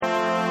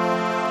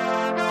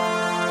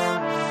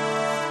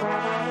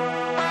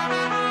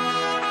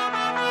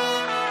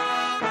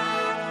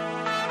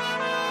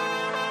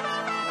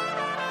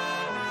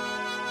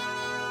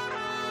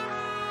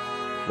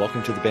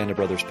Welcome to the Band of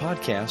Brothers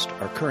podcast.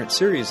 Our current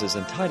series is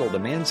entitled A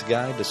Man's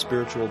Guide to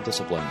Spiritual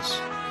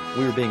Disciplines.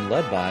 We are being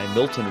led by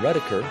Milton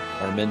Rediker,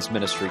 our men's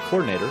ministry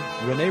coordinator,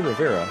 Renee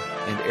Rivera,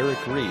 and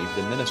Eric Reed,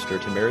 the minister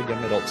to married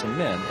young adults and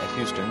men at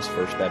Houston's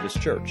First Baptist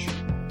Church.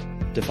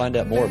 To find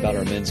out more about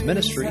our men's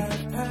ministry,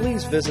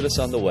 please visit us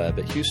on the web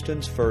at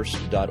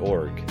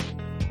houstonsfirst.org.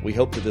 We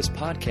hope that this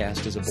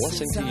podcast is a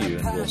blessing to you,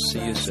 and we'll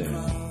see you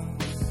soon.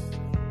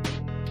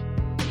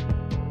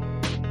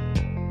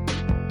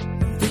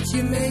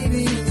 You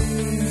maybe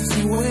lose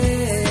your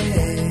way.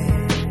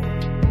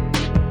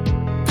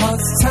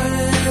 'Cause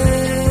time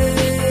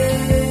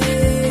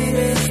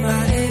is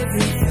my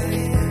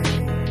everything.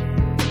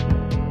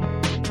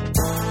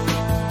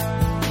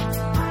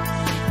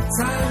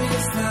 Time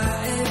is my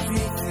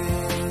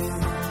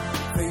everything.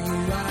 For you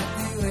I'd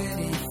do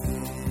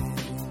anything.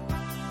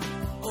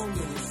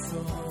 Only the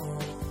song.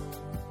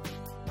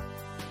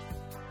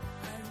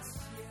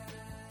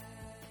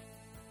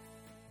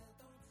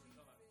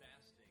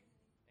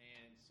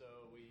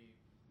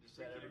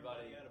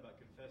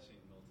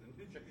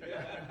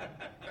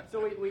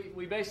 So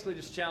we basically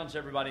just challenged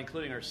everybody,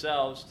 including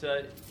ourselves,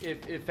 to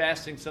if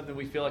fasting is something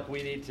we feel like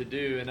we need to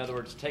do, in other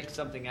words, take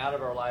something out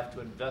of our life to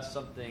invest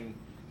something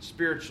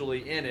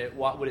spiritually in it,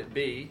 what would it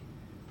be?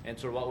 And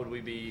sort of what would we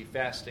be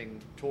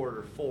fasting toward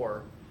or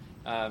for?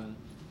 I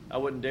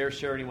wouldn't dare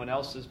share anyone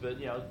else's, but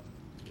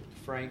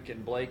Frank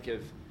and Blake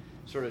have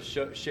sort of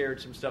shared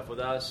some stuff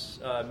with us.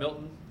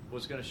 Milton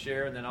was going to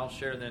share, and then I'll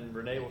share, and then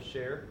Renee will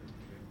share.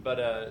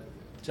 But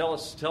Tell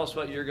us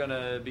what you're going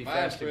to be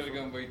fasting Mine's really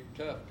from. going to be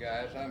tough,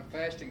 guys. I'm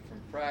fasting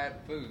from fried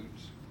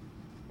foods,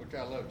 which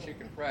I love,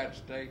 chicken fried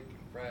steak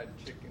and fried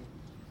chicken.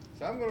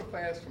 So I'm going to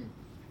fast from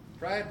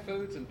fried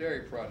foods and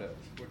dairy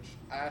products, which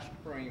ice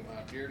cream,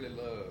 I dearly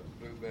love,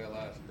 Bluebell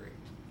ice cream.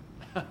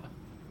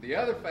 The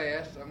other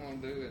fast I'm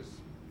going to do is,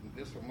 and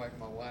this will make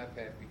my wife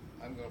happy,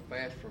 I'm going to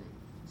fast from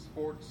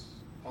sports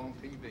on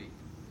TV.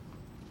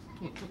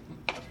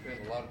 I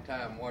spend a lot of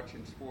time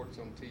watching sports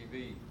on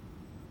TV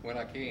when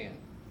I can.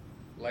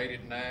 Late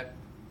at night,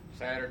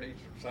 Saturdays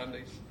or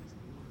Sundays.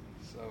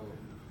 So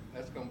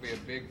that's going to be a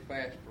big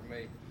fast for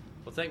me.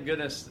 Well, thank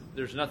goodness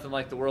there's nothing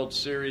like the World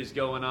Series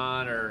going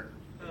on or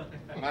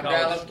My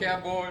Dallas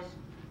Cowboys.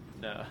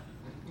 No.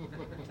 Do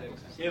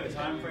you have a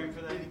time frame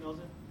for that,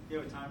 Milton? Do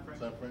you have a time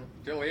frame?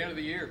 Till the end of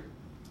the year.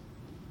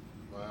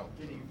 Wow.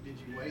 Did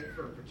you wait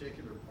for a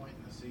particular point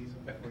in the season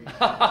before you...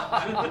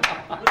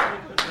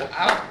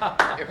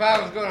 If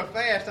I was going to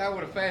fast, I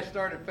would have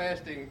started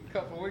fasting a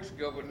couple of weeks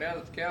ago, but now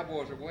that the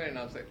Cowboys are winning,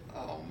 I'm saying,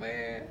 oh,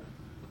 man.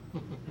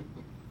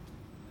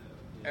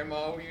 Am I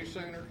OU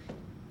Sooners?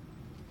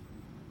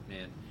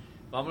 Man.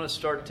 Well, I'm going to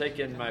start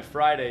taking my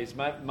Fridays.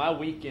 My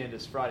weekend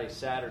is Friday,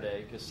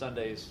 Saturday, because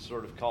Sunday is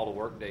sort of called a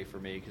work day for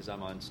me because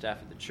I'm on staff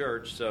at the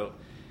church. So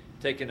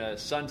taking a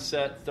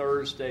sunset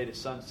Thursday to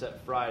sunset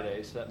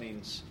Friday, so that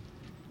means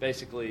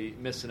basically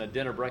missing a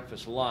dinner,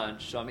 breakfast,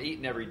 lunch. So I'm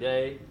eating every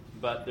day,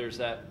 but there's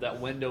that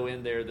window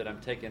in there that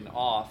I'm taking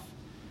off.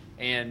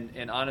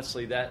 And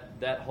honestly,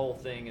 that whole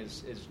thing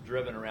is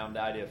driven around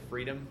the idea of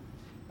freedom.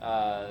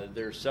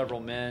 There's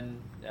several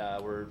men,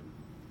 we're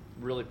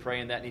really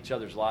praying that in each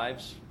other's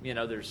lives.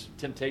 There's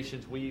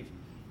temptations we've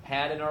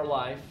had in our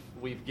life.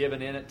 We've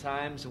given in at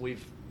times, and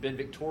we've been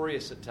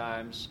victorious at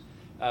times.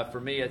 For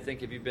me, I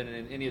think if you've been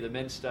in any of the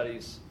men's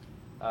studies,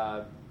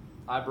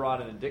 I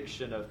brought an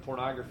addiction of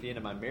pornography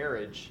into my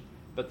marriage,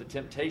 but the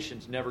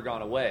temptation's never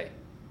gone away.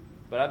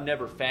 But I've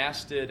never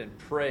fasted and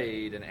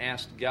prayed and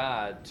asked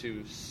God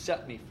to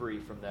set me free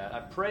from that.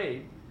 I've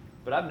prayed,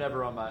 but I've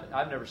never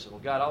said, well,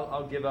 God,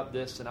 I'll give up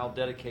this and I'll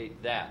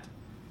dedicate that.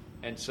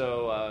 And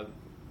so,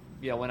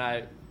 when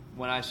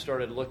I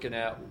started looking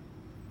at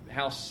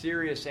how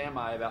serious am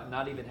I about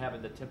not even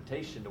having the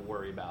temptation to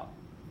worry about,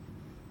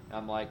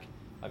 I'm like,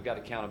 I've got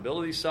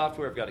accountability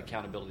software, I've got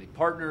accountability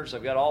partners,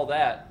 I've got all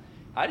that.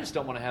 I just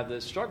don't want to have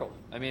this struggle.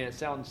 I mean, it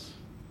sounds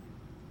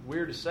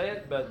weird to say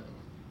it, but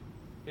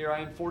here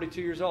I am, 42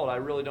 years old. I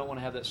really don't want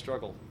to have that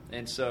struggle.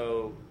 And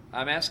so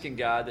I'm asking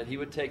God that He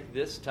would take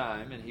this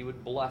time and He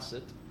would bless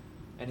it,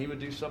 and He would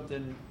do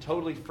something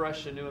totally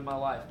fresh and new in my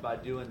life by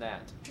doing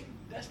that.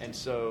 And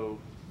so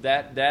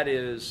that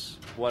is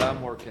what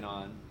I'm working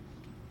on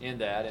in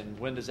that. And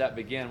when does that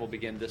begin? Will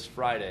begin this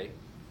Friday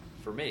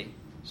for me.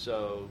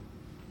 So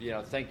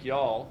thank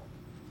y'all.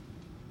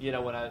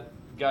 When I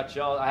got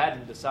y'all, I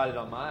hadn't decided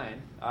on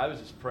mine. I was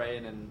just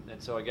praying, and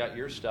so I got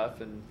your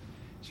stuff and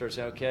started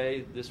saying,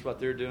 okay, this is what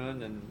they're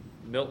doing. And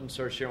Milton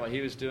started sharing what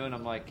he was doing.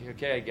 I'm like,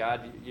 okay,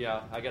 God,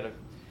 I gotta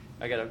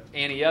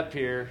ante up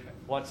here.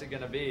 What's it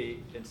gonna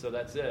be? And so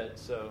that's it.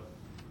 So,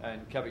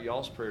 and covet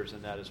y'all's prayers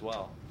in that as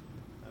well.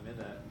 I'm in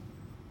that.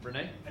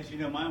 Renee? As you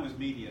know, mine was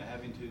media,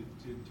 having to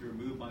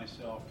remove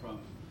myself from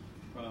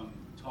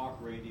talk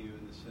radio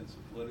in the sense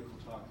of political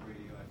talk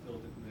radio. I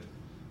filled it with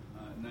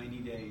 90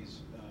 days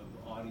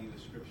of audio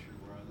scripture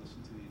where I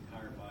listened to the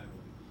entire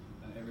Bible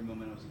every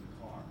moment I was in the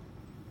car.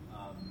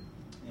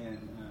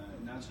 And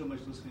not so much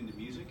listening to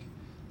music,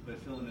 but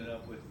filling it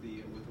up with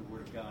the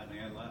Word of God.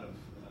 And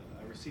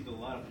I received a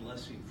lot of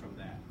blessing from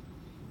that.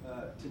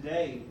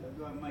 today,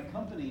 my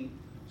company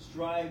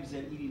strives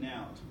at eating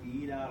out.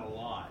 We eat out a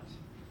lot.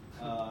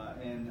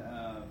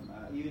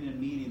 Even in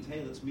meetings,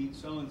 hey, let's meet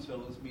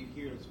so-and-so, let's meet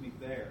here, let's meet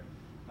there.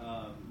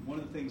 One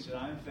of the things that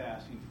I'm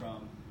fasting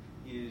from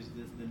is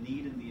the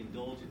need and the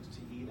indulgence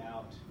to eat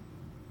out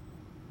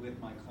with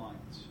my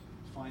clients.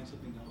 Find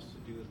something else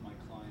to do with my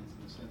clients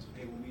in the sense of,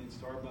 hey, we'll meet at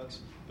Starbucks,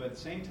 but at the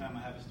same time,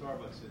 I have a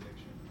Starbucks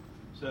addiction.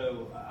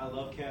 So I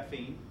love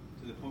caffeine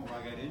to the point where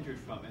I got injured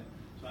from it.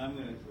 So I'm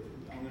going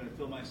to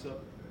fill myself.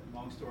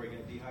 Long story, I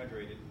got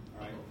dehydrated.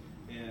 All right,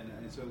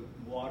 and so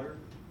water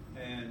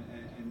and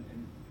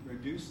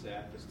reduce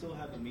that, but still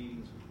have the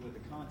meetings with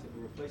the content,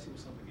 but replace it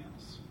with something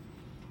else.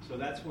 So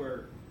that's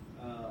where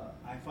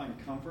I find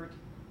comfort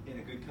in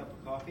a good cup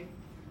of coffee.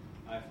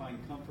 I find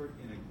comfort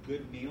in a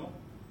good meal,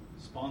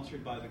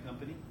 sponsored by the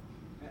company.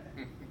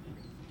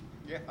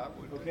 Yeah, I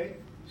would. Okay,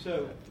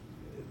 so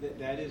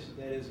that is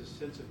a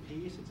sense of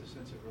peace. It's a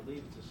sense of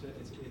relief.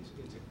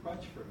 It's a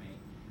crutch for me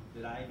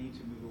that I need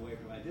to move away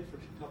from. I did for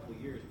a couple of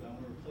years, but I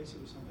want to replace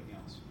it with something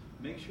else.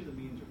 Make sure the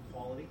meetings are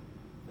quality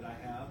that I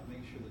have.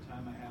 Make sure the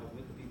time I have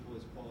with the people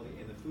is quality,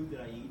 and the food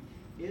that I eat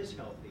is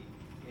healthy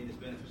and is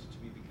beneficial to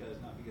me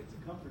not because it's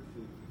a comfort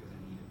food, but because I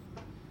need it,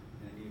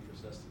 and I need it for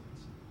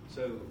sustenance.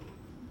 So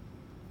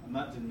I'm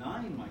not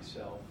denying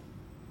myself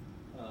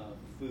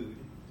food.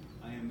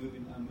 I'm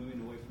moving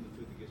away from the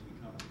food that gives me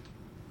comfort,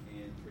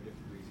 and for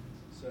different reasons.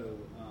 So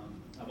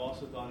I've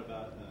also thought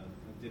about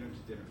a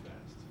dinner-to-dinner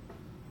fast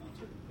on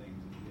certain things,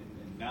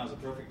 and now's the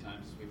perfect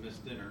time since we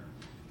missed dinner.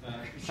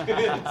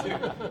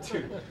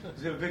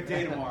 To a big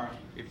day tomorrow.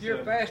 If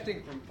you're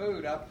fasting from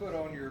food, I put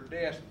on your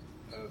desk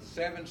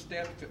 7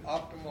 steps to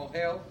optimal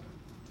health.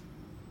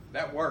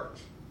 That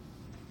works.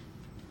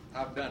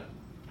 I've done it.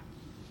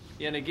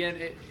 And again,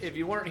 if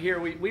you weren't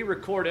here, we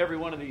record every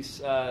one of these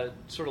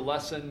sort of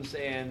lessons,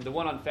 and the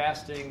one on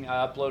fasting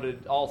I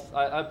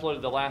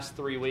uploaded the last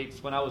 3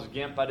 weeks. When I was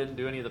GIMP, I didn't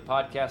do any of the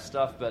podcast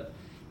stuff, but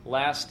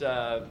last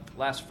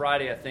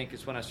Friday I think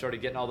is when I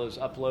started getting all those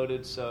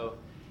uploaded. So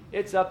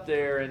it's up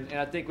there, and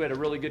I think we had a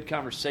really good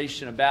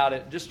conversation about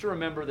it. Just to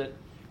remember that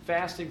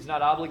fasting is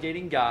not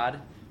obligating God.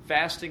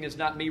 Fasting is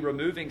not me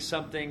removing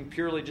something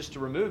purely just to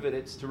remove it.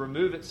 It's to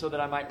remove it so that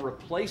I might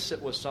replace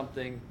it with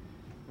something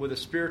with a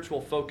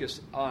spiritual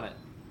focus on it.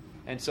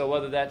 And so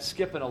whether that's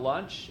skipping a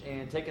lunch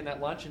and taking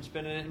that lunch and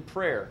spending it in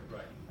prayer,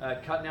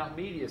 cutting out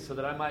media so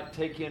that I might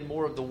take in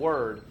more of the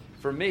Word.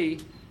 For me,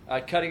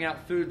 cutting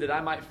out food that I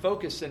might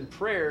focus in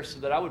prayer so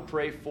that I would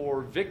pray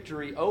for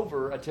victory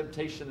over a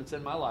temptation that's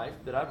in my life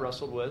that I've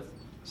wrestled with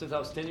since I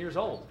was 10 years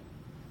old,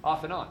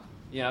 off and on.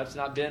 You know, it's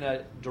not been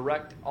a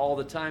direct all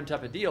the time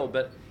type of deal,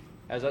 but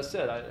as I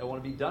said, I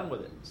want to be done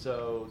with it.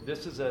 So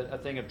this is a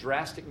thing of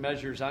drastic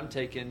measures I'm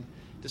taking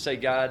to say,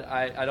 God,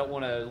 I don't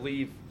want to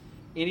leave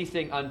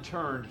anything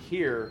unturned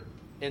here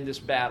in this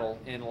battle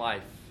in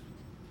life.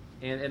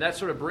 And that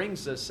sort of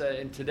brings us,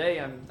 and today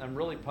I'm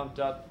really pumped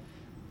up.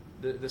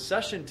 The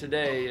session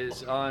today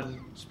is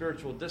on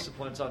spiritual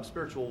disciplines, on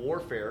spiritual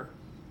warfare.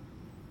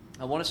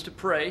 I want us to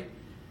pray,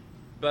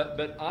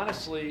 but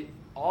honestly,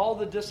 all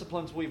the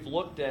disciplines we've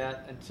looked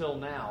at until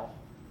now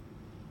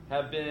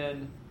have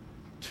been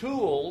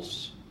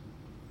tools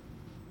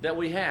that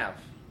we have.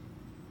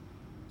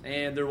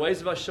 And they're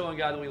ways of us showing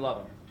God that we love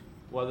Him.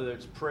 Whether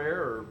it's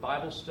prayer or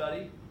Bible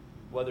study,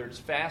 whether it's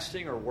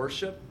fasting or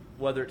worship,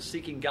 whether it's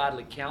seeking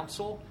godly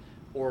counsel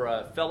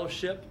or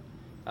fellowship,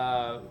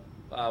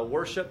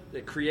 worship,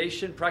 the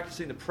creation,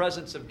 practicing the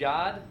presence of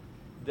God,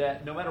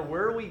 that no matter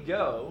where we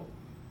go,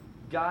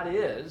 God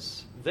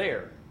is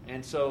there.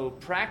 And so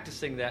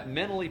practicing that,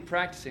 mentally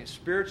practicing,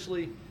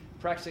 spiritually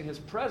practicing His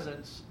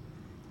presence,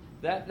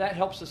 that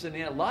helps us in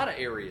a lot of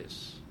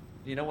areas.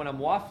 You know, when I'm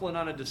waffling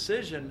on a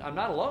decision, I'm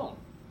not alone.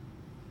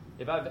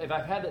 If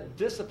I've had that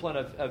discipline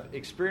of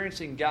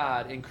experiencing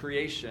God in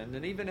creation,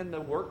 and even in the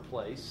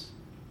workplace,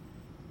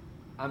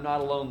 I'm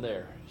not alone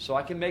there. So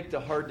I can make the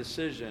hard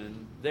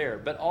decision there.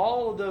 But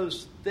all of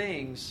those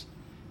things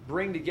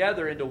bring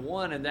together into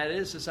one, and that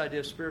is this idea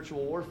of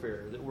spiritual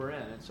warfare that we're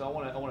in. And so I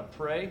want to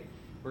pray.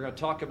 We're going to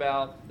talk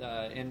about,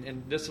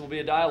 and this will be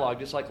a dialogue,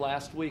 just like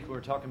last week we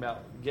were talking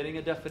about getting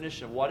a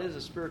definition of what is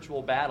a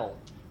spiritual battle.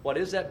 What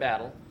is that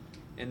battle?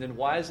 And then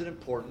why is it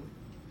important?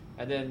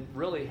 And then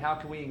really, how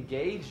can we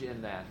engage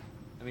in that?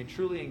 I mean,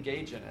 truly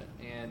engage in it.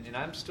 And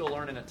I'm still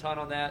learning a ton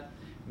on that.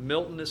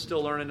 Milton is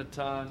still learning a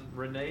ton.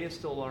 Renee is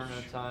still learning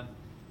a ton.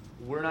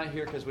 We're not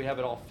here because we have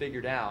it all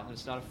figured out.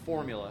 It's not a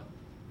formula.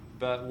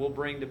 But we'll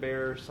bring to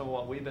bear some of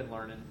what we've been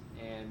learning.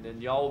 And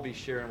then y'all will be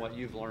sharing what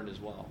you've learned as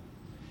well.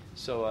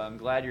 So I'm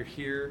glad you're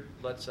here.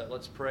 Let's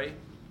pray.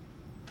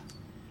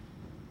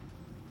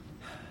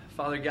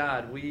 Father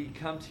God, we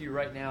come to you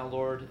right now,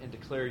 Lord, and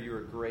declare you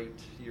are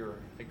great. You're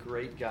a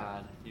great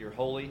God. You're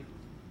holy.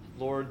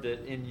 Lord,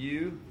 that in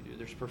you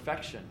there's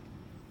perfection.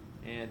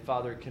 And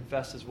Father,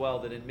 confess as well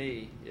that in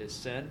me is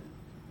sin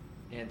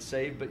and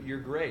save, but your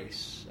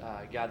grace.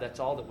 God,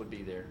 that's all that would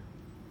be there.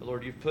 But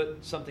Lord, you've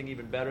put something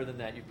even better than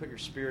that. You've put your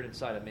Spirit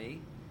inside of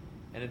me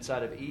and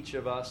inside of each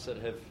of us that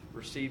have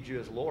received you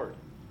as Lord.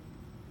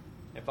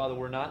 And Father,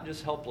 we're not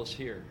just helpless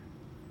here.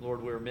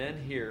 Lord, we're men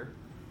here.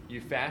 You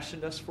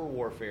fashioned us for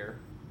warfare.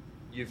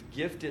 You've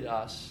gifted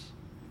us.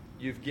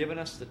 You've given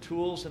us the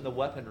tools and the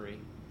weaponry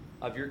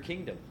of your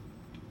kingdom.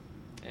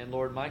 And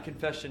Lord, my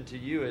confession to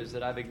you is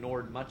that I've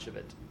ignored much of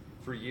it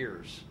for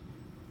years.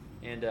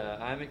 And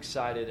I'm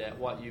excited at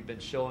what you've been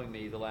showing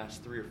me the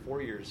last 3 or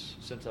 4 years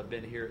since I've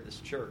been here at this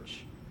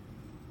church,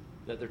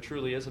 that there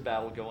truly is a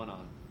battle going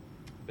on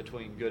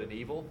between good and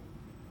evil,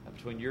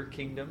 between your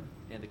kingdom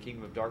and the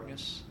kingdom of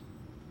darkness,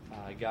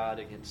 God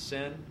against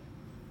sin,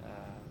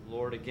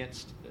 Lord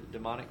against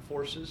demonic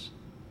forces.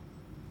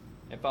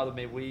 And Father,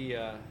 may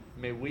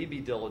we be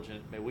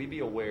diligent, may we be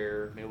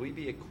aware, may we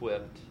be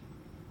equipped,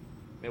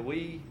 may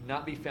we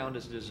not be found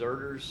as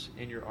deserters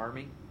in your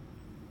army,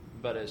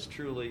 but as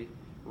truly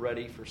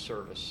ready for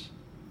service.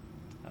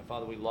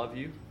 Father, we love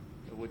you.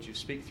 Would you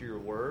speak through your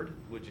word?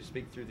 Would you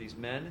speak through these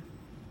men?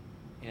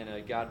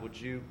 And God, would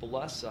you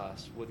bless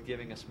us with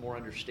giving us more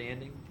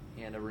understanding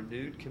and a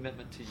renewed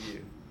commitment to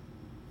you.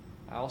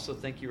 I also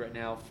thank you right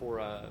now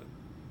for,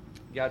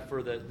 God,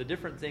 for the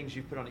different things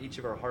you put on each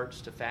of our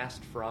hearts to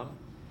fast from.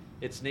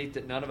 It's neat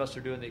that none of us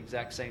are doing the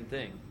exact same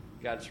thing.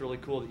 God, it's really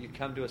cool that you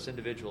come to us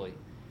individually.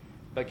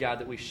 But God,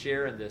 that we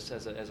share in this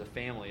as a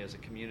family, as a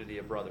community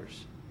of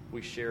brothers.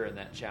 We share in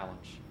that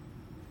challenge.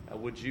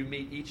 Would you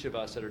meet each of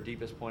us at our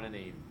deepest point of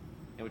need?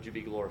 And would you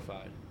be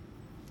glorified?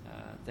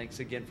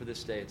 Thanks again for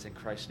this day. It's in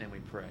Christ's name we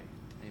pray.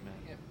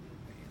 Amen.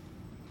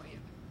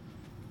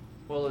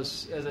 Well,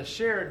 as I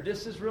shared,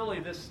 this is really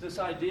this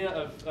idea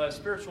of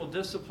spiritual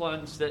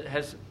disciplines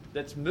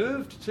that's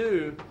moved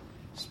to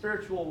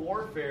spiritual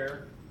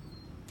warfare.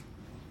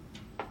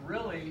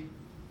 Really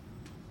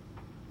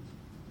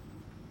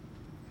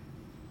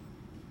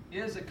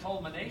is a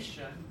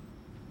culmination.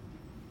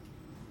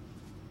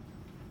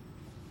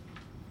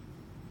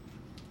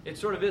 It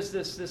sort of is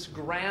this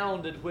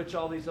ground at which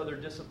all these other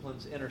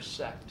disciplines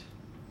intersect.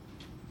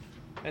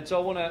 And so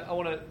I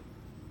want to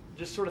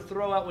just sort of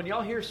throw out, when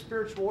y'all hear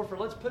spiritual warfare,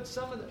 let's put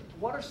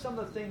what are some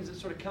of the things that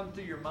sort of come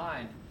through your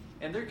mind?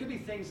 And there could be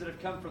things that have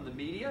come from the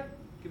media,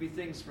 it could be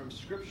things from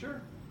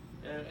Scripture,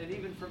 and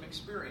even from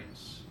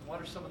experience.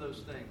 What are some of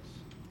those things?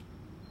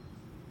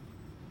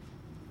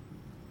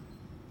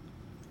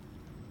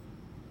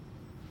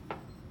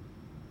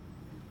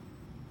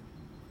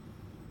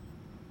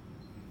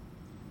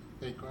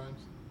 Hate crimes?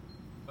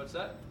 What's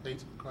that?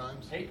 Hate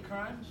crimes? Hate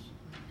crimes?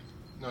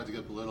 Not to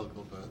get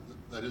political, but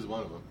that is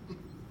one of them.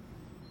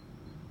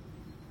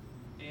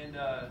 And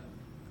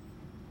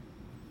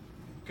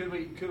could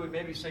we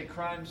maybe say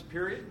crimes,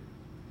 period?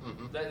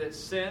 Mm-hmm. That's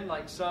sin,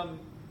 like some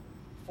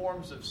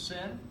forms of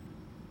sin.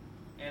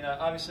 And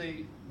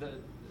obviously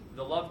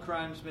the love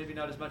crimes, maybe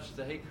not as much as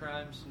the hate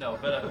crimes. No,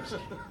 but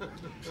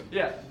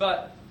yeah,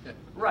 but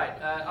right.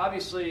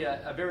 Obviously,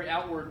 a very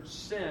outward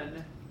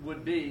sin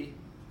would be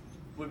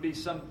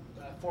some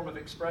form of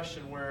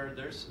expression where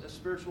there's a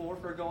spiritual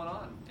warfare going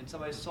on in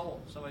somebody's soul,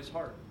 somebody's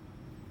heart.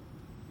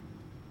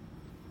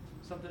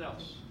 Something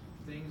else.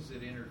 Things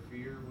that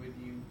interfere with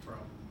you from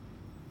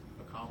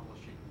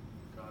accomplishing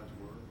God's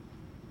word.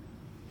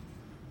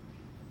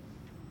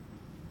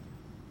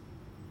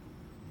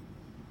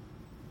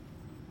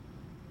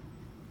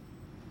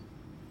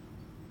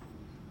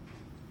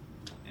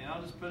 And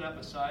I'll just put up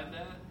beside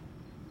that.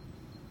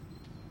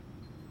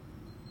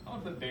 I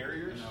want to put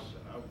barriers. And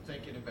I'm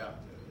thinking about,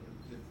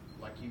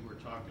 like you were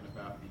talking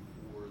about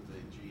before the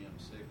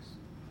GM6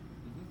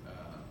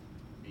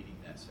 meeting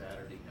that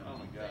Saturday, how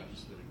many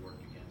things that had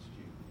worked against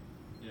you.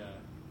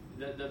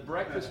 Yeah. The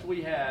breakfast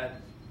we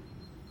had,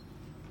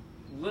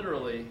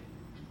 literally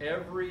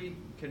every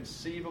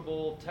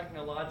conceivable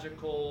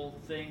technological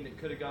thing that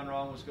could have gone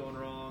wrong was going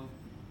wrong.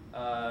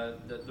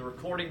 The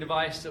recording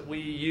device that we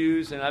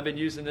use, and I've been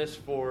using this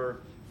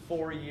for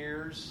 4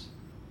 years,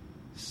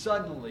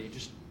 suddenly,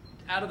 just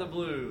out of the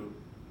blue,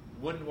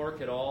 wouldn't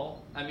work at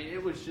all. I mean,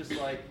 it was just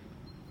like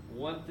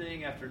one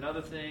thing after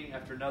another thing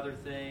after another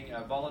thing.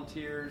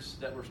 Volunteers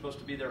that were supposed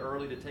to be there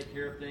early to take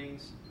care of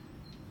things,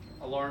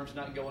 alarms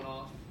not going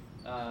off.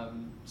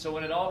 So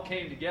when it all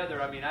came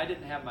together, I mean, I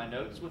didn't have my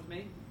notes with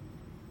me.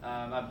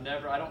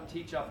 I don't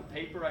teach off of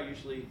paper. I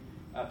usually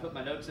put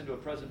my notes into a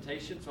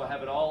presentation, so I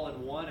have it all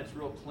in one. It's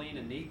real clean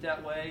and neat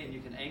that way, and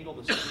you can angle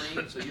the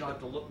screen so you don't have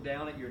to look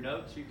down at your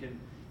notes. You can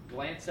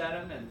glance at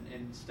them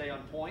and stay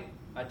on point.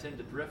 I tend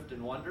to drift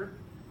and wonder.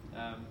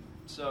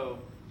 So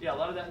yeah, a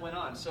lot of that went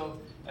on. So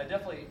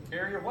definitely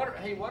barrier. What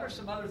are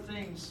some other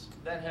things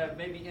that have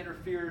maybe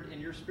interfered in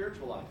your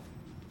spiritual life?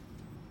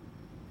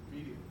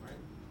 Media, right?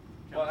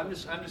 Well, I'm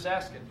just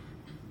asking.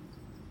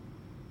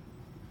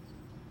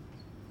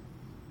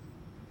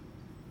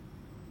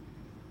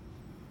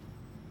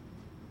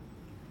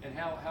 And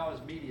how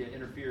has media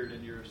interfered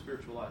in your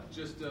spiritual life?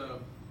 Just the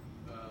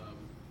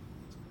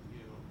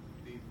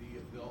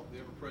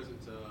ever-present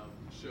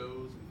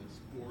shows and the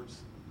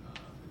sports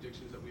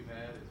addictions that we've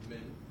had as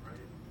men, right?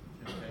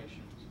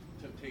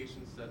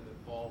 Temptations that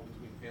fall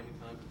between family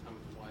time and time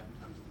with the wife and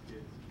time with the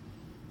kids.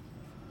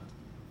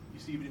 You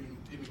see even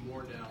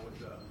more now with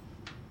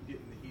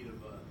getting the heat of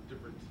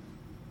different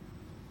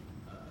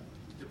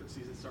different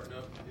season starting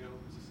up. You know,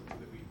 this is something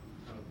that we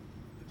kind of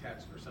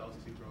attached ourselves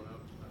to growing up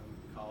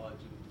in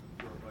college and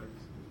through our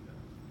buddies. And,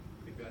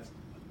 I think that's a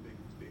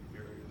big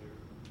barrier there.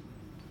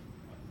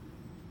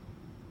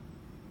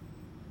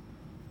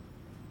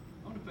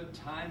 I want to put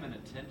time and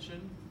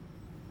attention.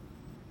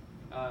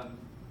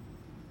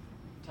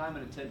 Time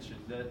and attention.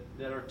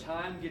 That our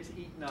time gets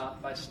eaten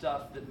up by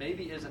stuff that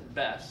maybe isn't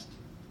best.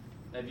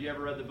 Have you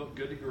ever read the book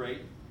Good to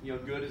Great? You know,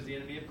 good is the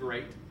enemy of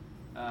great.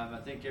 I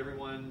think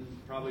everyone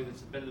probably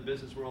that's been in the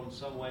business world in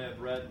some way have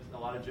read a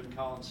lot of Jim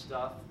Collins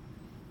stuff.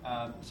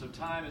 So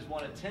time is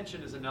one.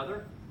 Attention is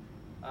another.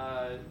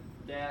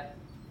 That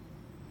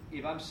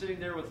if I'm sitting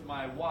there with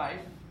my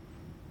wife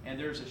and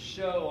there's a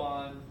show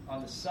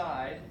on the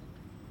side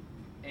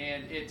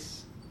and it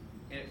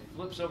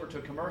flips over to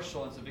a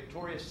commercial, and it's a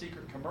Victoria's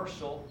Secret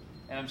commercial,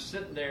 and I'm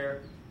sitting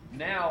there,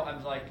 now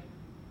I'm like,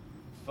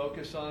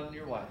 focus on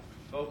your wife.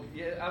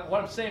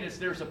 What I'm saying is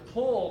there's a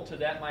pull to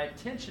that. My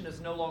attention is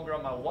no longer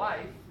on my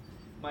wife.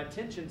 My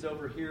attention's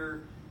over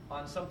here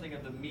on something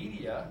of the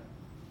media,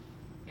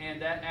 and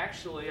that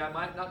actually I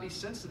might not be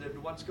sensitive to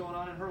what's going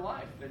on in her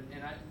life.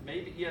 And I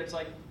maybe, it's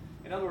like,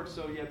 in other words,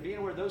 so being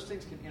aware those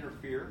things can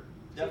interfere.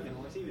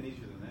 Definitely. It's even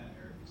easier than that,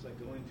 Eric. It's like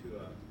going to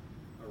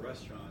a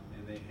restaurant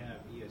and they have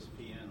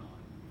ESPN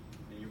on,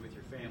 and you're with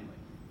your family,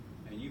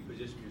 and you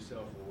position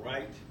yourself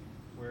right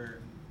where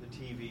the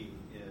TV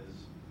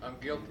is. I'm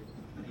guilty.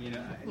 You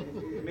know,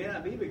 it may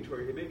not be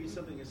Victoria. It may be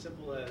something as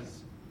simple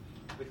as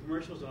the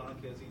commercial's on.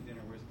 Okay, let's eat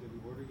dinner. Did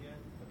we order yet?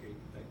 Okay,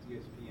 back to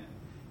ESPN.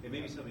 It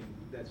may be something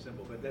that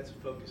simple, but that's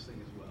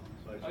focusing as well.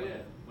 So I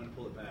just want to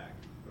pull it back.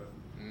 So.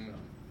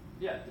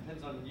 Yeah, it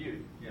depends on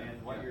you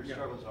and what your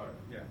struggles are.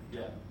 Yeah.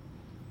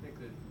 I think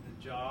that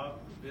the job,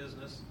 the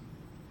business,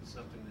 is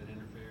something that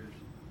interferes,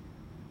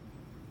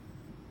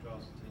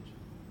 draws attention.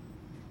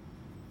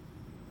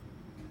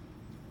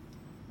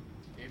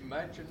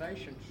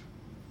 Imaginations.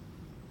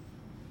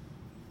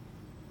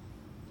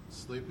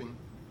 Sleeping.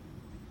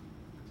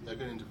 That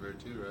can interfere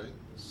too, right?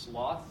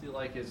 Sloth,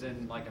 as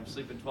in I'm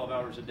sleeping 12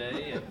 hours a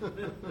day and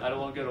I don't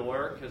want to go to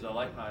work because I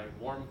like my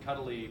warm,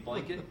 cuddly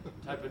blanket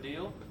type of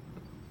deal.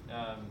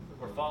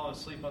 Or falling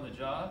asleep on the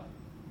job.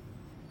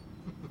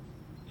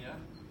 Yeah.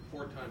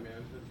 Poor time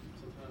management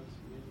sometimes.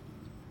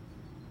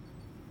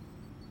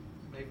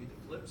 Maybe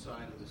the flip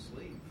side of the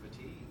sleep,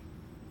 fatigue.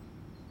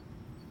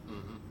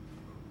 Mm-hmm.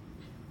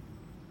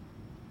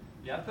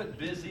 Yeah, I put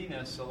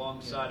busyness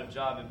alongside of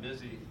job and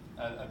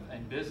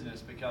and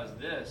business, because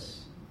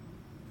this,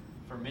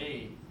 for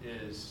me,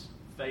 is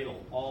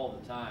fatal all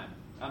the time.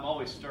 I'm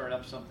always stirring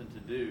up something to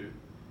do,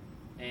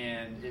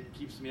 and it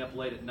keeps me up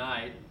late at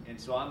night, and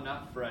so I'm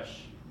not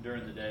fresh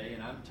during the day,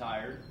 and I'm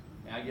tired,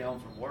 and I get home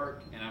from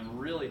work, and I'm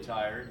really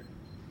tired,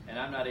 and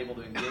I'm not able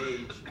to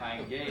engage. I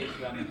engage,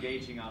 but I'm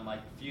engaging on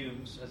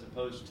fumes, as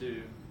opposed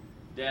to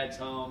Dad's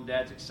home,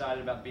 Dad's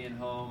excited about being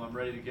home, I'm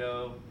ready to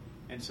go.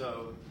 And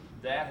so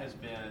that has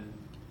been,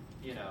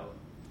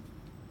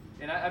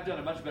 and I've done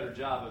a much better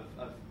job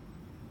of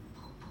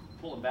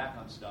pulling back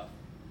on stuff.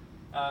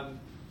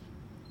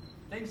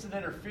 Things that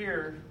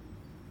interfere,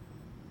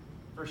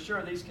 for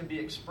sure, these can be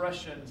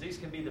expressions, these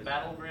can be the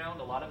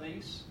battleground, a lot of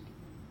these.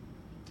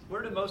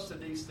 Where do most of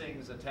these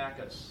things attack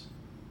us?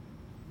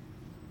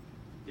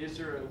 Is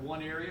there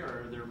one area,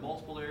 or are there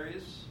multiple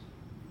areas?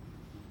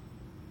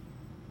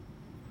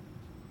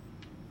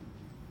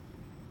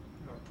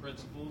 Our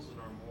principles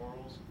and our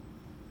morals.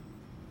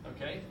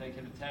 Okay, they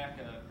can attack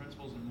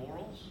principles and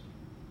morals.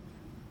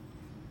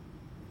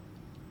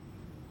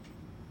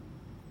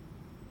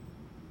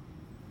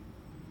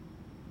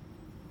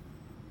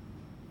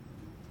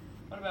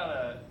 What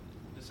about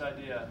this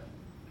idea,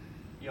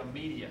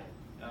 media?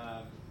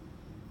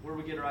 Where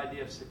we get our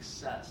idea of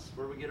success,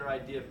 where we get our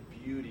idea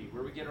of beauty,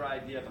 where we get our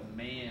idea of a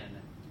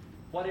man.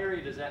 What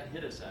area does that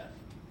hit us at?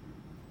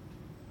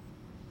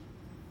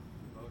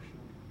 Emotion.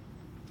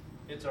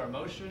 It's our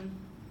emotion.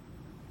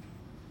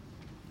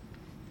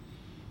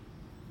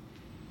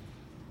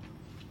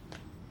 I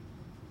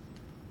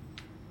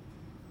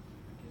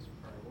guess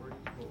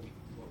priorities,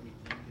 what we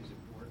think is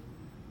important.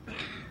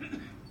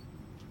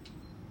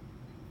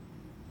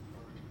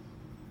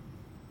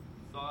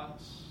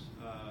 Thoughts.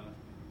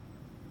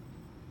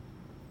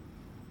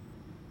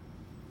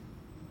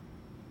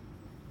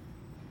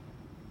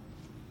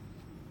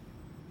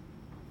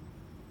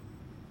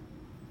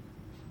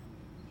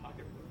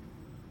 Pocketbook.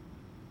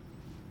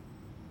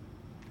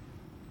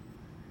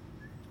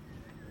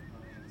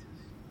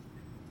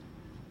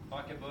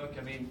 Pocketbook,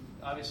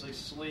 obviously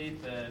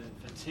sleep and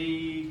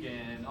fatigue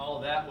and all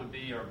of that would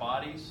be our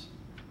bodies.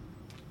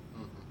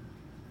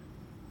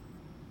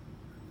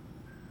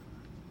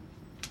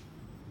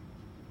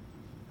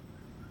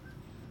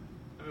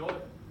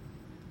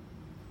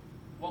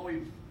 What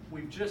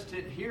we've just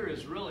hit here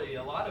is really,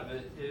 a lot of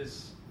it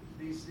is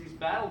these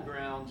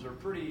battlegrounds are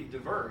pretty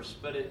diverse,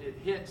 but it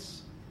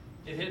hits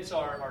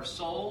our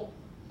soul,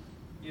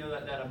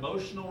 that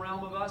emotional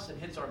realm of us. It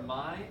hits our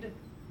mind,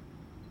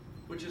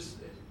 which is,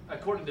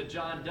 according to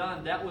John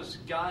Donne, that was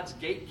God's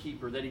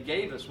gatekeeper that He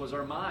gave us, was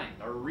our mind.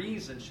 Our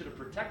reason should have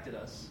protected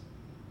us.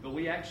 but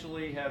we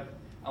actually have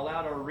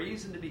allowed our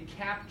reason to be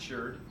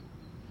captured,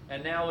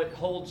 and now it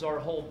holds our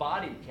whole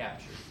body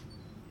captured.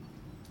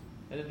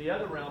 And in the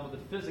other realm of the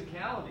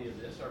physicality of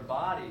this, our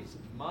bodies,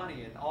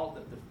 money, and all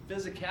the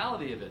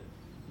physicality of it,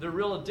 there are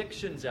real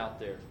addictions out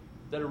there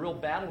that are real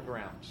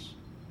battlegrounds.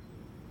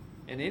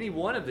 And any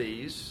one of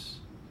these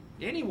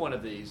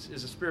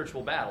is a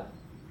spiritual battle.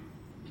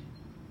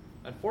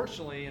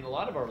 Unfortunately, in a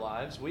lot of our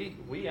lives,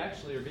 we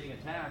actually are being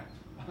attacked.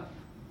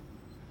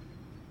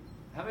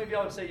 How many of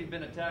y'all would say you've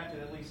been attacked in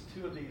at least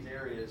two of these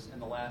areas in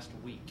the last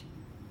week?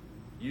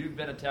 You've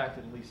been attacked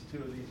in at least two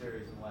of these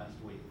areas in the last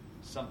week.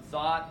 Some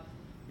thought,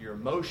 your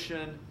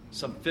emotion,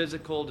 some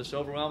physical, just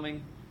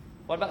overwhelming.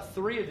 What about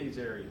three of these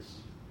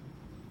areas?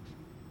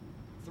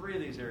 Three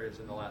of these areas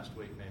in the last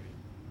week, maybe.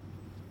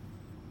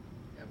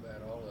 How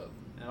about all of them?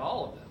 And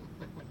all of them.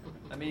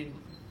 I mean,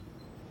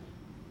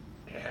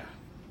 Yeah.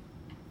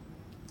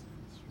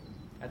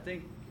 I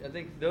think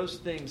those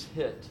things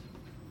hit.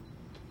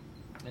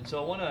 And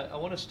so I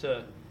want us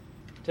to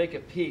take a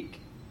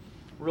peek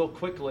real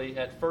quickly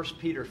at 1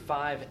 Peter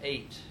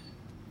 5:8.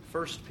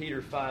 1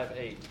 Peter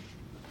 5:8.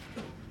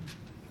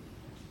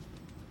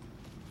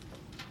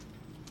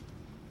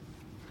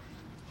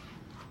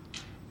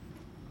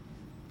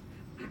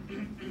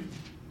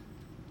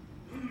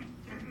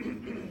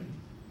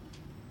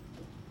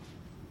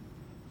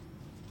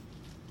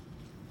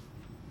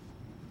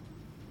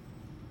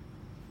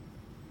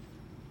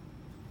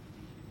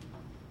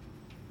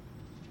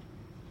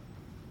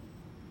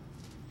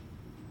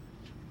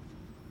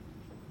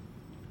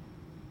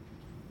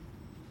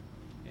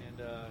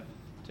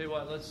 Tell you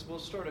what, we'll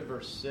start at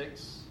verse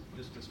 6,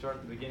 just to start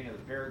at the beginning of the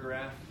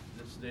paragraph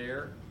that's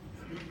there.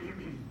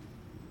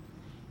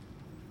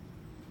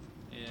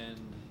 And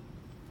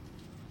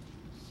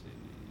let's see.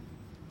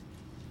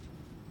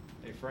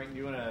 Hey Frank, do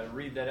you want to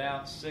read that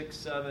out? 6,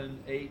 7,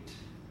 8,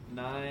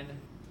 9,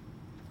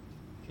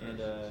 and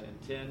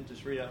 10.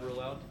 Just read out real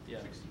loud.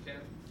 Yeah. 6 to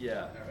 10?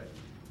 Yeah. All right.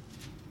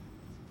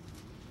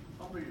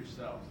 Humble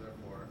yourselves,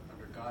 therefore,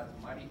 under God's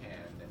mighty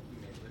hand, that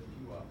He may lift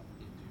you up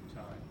in due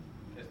time.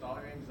 Cast all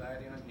your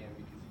anxiety on Him,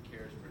 because He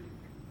cares for you.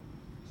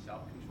 Be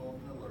self-controlled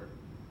and alert.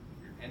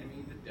 Your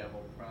enemy, the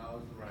devil,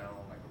 prowls around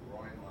like a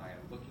roaring lion,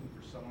 looking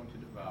for someone to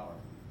devour.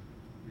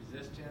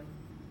 Resist him,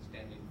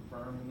 standing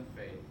firm in the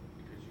faith,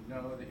 because you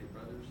know that your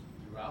brothers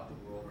throughout the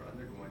world are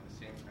undergoing the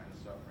same kind of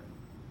suffering.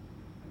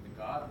 And the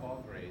God of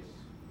all grace,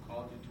 who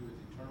called you to His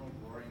eternal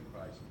glory in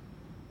Christ,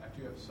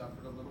 after you have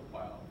suffered a little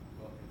while,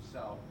 will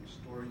Himself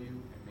restore you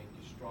and make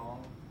you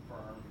strong,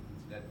 firm, and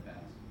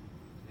steadfast.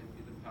 To Him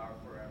be the power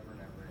forever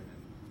and ever. Amen.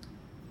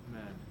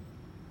 Amen.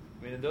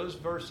 I mean, in those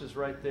verses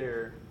right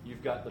there,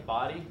 you've got the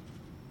body,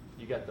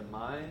 you got the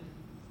mind,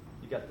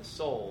 you got the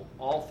soul,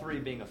 all three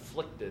being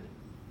afflicted.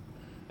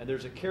 And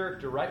there's a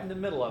character right in the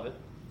middle of it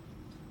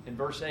in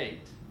verse 8.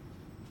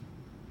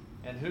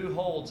 And who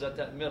holds at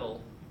that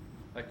middle,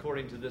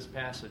 according to this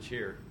passage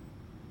here?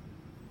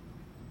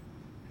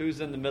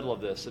 Who's in the middle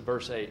of this at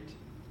verse 8?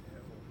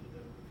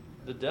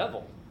 The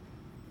devil.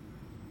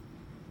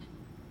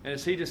 And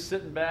is he just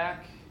sitting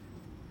back,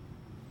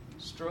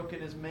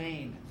 stroking his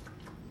mane?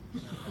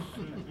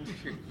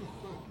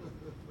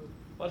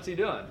 What's he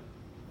doing?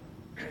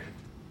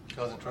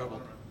 Causing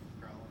trouble.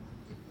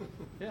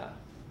 Yeah.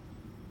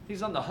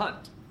 He's on the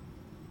hunt.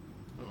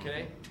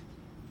 Okay?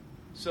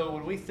 So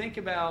when we think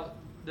about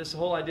this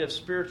whole idea of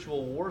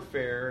spiritual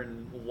warfare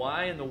and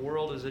why in the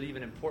world is it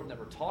even important that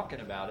we're talking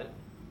about it,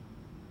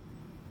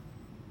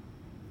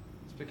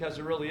 it's because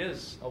there really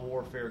is a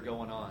warfare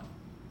going on.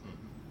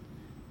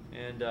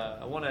 And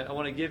I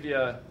want to give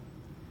you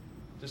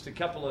just a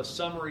couple of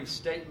summary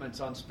statements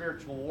on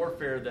spiritual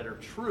warfare that are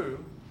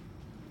true.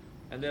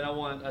 And then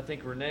I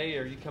think Renee,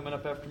 are you coming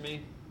up after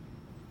me?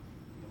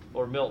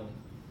 Or Milton?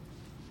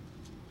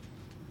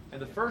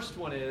 And the first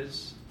one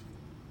is,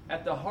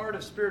 at the heart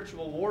of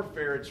spiritual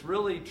warfare, it's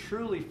really,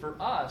 truly for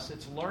us,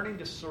 it's learning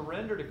to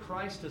surrender to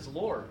Christ as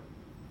Lord.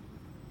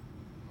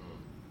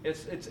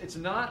 It's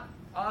not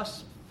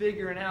us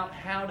figuring out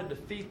how to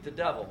defeat the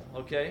devil,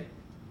 okay?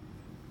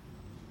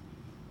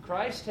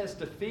 Christ has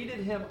defeated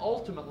him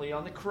ultimately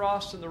on the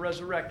cross and the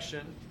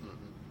resurrection.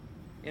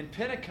 In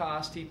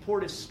Pentecost, He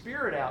poured His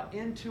Spirit out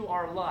into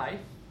our life.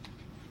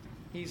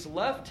 He's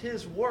left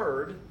His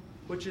Word,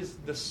 which is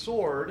the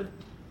sword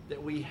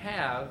that we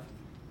have.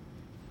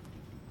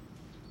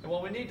 And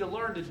what we need to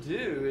learn to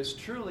do is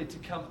truly to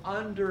come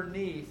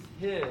underneath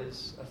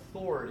His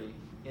authority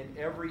in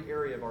every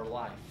area of our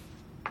life.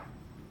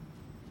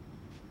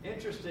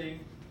 Interesting,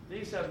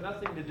 these have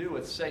nothing to do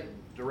with Satan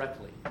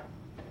directly.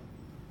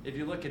 If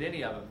you look at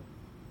any of them,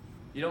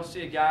 you don't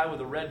see a guy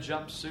with a red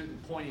jumpsuit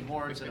and pointy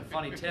horns and a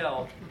funny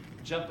tail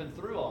jumping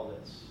through all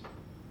this.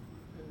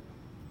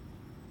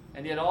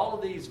 And yet all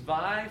of these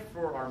vie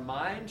for our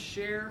mind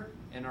share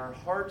and our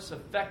heart's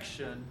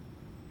affection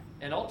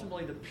and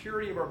ultimately the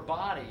purity of our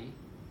body,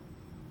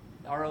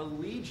 our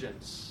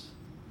allegiance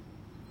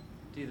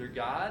to either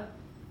God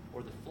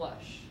or the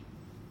flesh.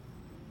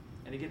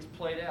 And it gets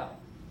played out.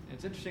 And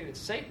it's interesting that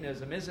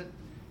Satanism isn't,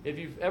 if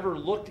you've ever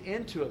looked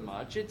into it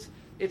much,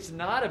 It's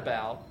not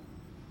about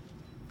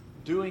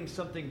doing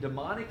something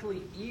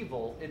demonically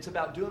evil. It's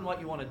about doing what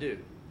you want to do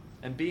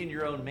and being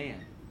your own man.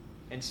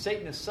 And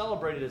Satan is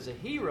celebrated as a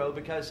hero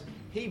because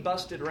he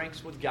busted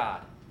ranks with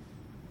God.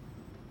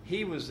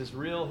 He was his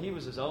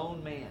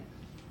own man.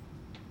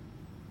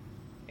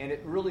 And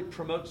it really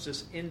promotes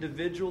this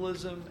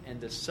individualism and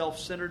this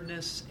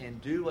self-centeredness and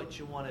do what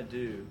you want to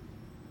do.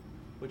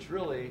 Which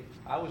really,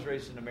 I was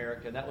raised in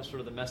America, and that was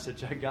sort of the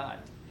message I got.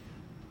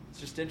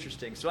 It's just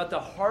interesting. So at the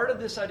heart of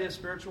this idea of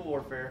spiritual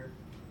warfare,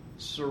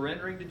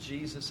 surrendering to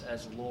Jesus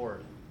as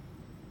Lord.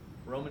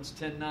 Romans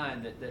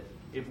 10:9, that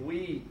if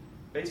we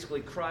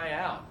basically cry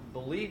out,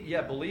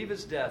 believe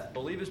his death,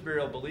 believe his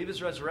burial, believe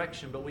his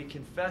resurrection, but we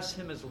confess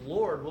him as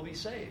Lord, we'll be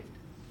saved.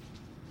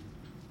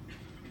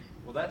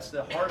 Well, that's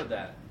the heart of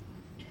that.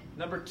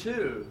 Number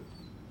 2,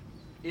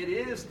 it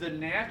is the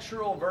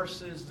natural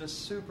versus the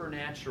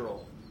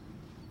supernatural.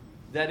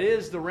 That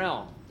is the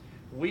realm.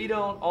 We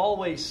don't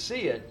always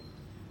see it,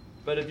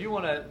 but if you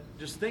want to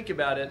just think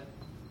about it,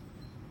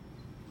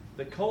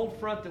 the cold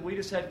front that we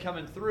just had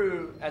coming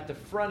through, at the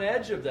front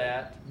edge of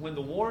that, when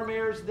the warm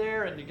air is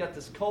there and you got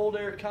this cold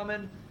air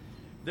coming,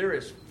 there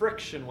is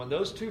friction. When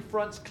those two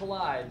fronts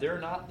collide, they're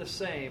not the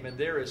same, and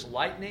there is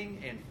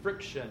lightning and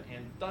friction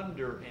and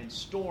thunder and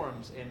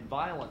storms and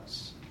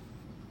violence.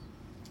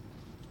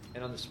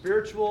 And on the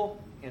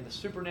spiritual and the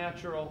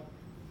supernatural,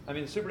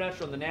 the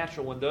supernatural and the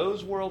natural, when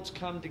those worlds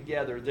come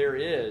together, there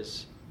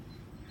is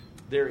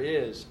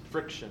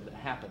friction that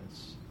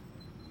happens.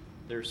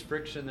 There's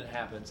friction that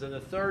happens. And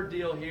the third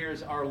deal here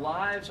is our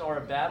lives are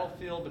a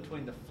battlefield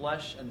between the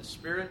flesh and the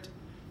spirit.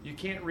 You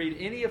can't read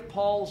any of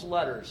Paul's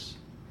letters.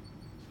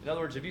 In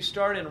other words, if you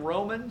start in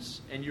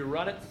Romans and you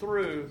run it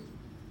through,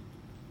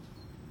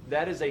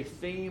 that is a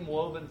theme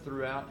woven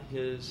throughout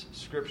his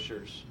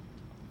scriptures.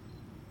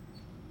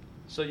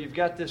 So you've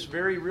got this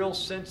very real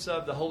sense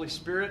of the Holy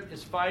Spirit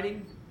is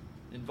fighting,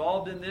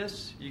 involved in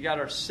this. You got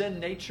our sin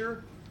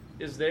nature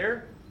is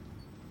there.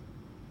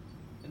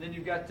 And then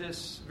you've got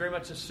this very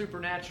much a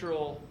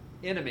supernatural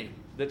enemy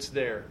that's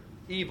there,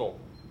 evil.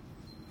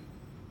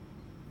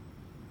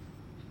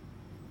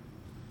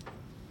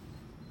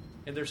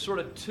 And there's sort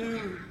of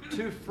two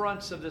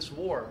fronts of this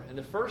war. And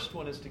the first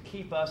one is to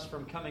keep us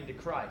from coming to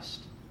Christ.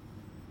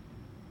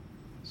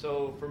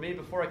 So for me,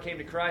 before I came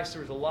to Christ,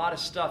 there was a lot of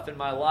stuff in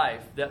my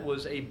life that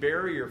was a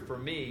barrier for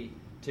me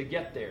to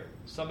get there.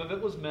 Some of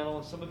it was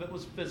mental, some of it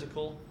was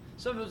physical,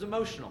 some of it was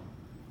emotional.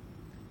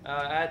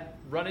 I'd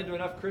run into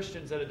enough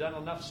Christians that had done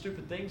enough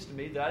stupid things to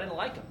me that I didn't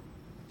like them.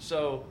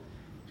 So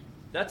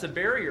that's a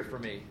barrier for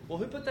me. Well,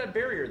 who put that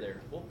barrier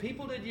there? Well,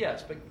 people did,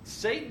 yes. But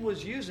Satan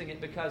was using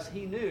it because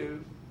he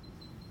knew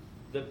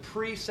the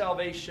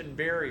pre-salvation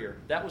barrier.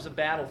 That was a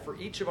battle for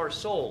each of our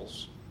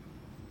souls.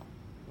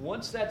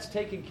 Once that's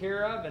taken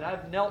care of, and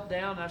I've knelt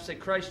down and I've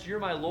said, Christ, you're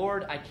my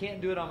Lord. I can't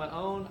do it on my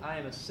own. I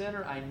am a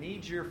sinner. I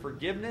need your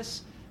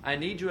forgiveness. I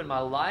need you in my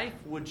life.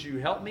 Would you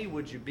help me?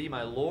 Would you be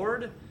my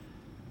Lord?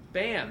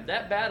 Bam,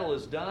 that battle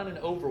is done and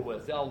over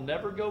with. I'll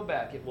never go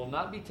back. It will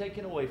not be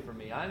taken away from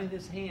me. I'm in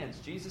his hands.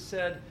 Jesus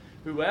said,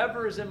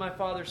 whoever is in my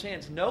Father's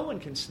hands, no one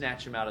can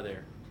snatch him out of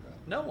there.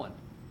 No one.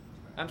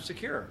 I'm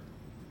secure.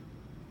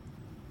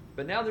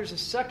 But now there's a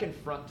second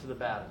front to the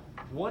battle.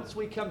 Once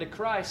we come to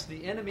Christ,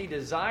 the enemy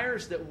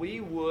desires that we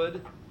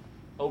would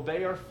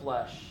obey our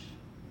flesh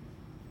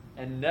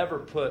and never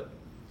put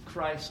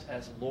Christ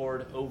as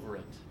Lord over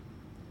it.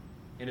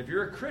 And if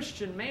you're a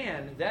Christian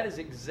man, that is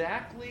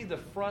exactly the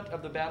front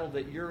of the battle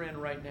that you're in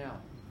right now.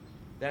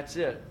 That's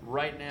it,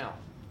 right now.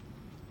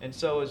 And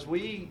so as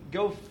we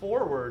go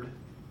forward,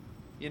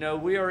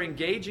 we are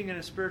engaging in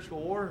a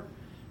spiritual war.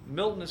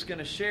 Milton is going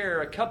to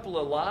share a couple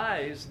of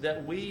lies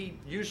that we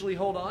usually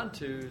hold on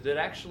to that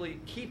actually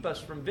keep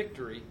us from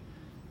victory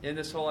in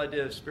this whole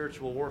idea of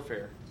spiritual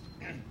warfare.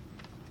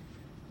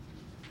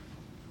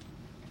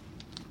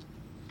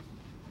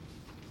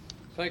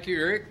 Thank you,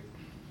 Eric.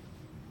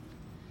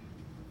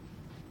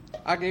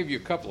 I gave you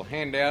a couple of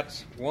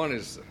handouts. One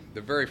is the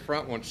very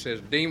front one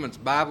says Demons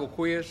Bible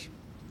Quiz.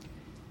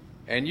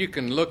 And you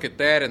can look at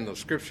that in the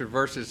scripture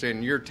verses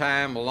in your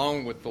time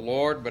along with the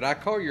Lord. But I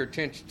call your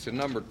attention to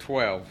number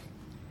 12.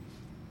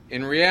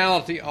 In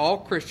reality, all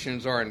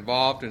Christians are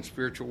involved in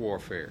spiritual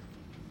warfare.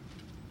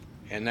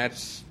 And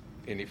that's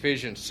in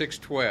Ephesians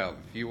 6:12,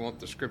 if you want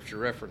the scripture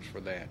reference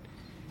for that.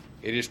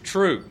 It is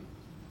true.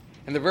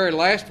 And the very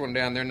last one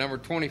down there, number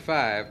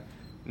 25,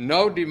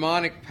 no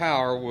demonic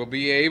power will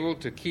be able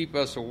to keep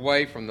us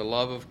away from the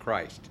love of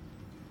Christ.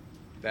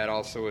 That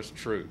also is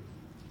true.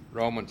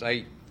 Romans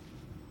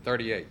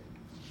 8:38.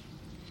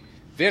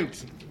 Then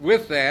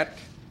with that,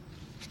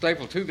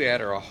 stapled to that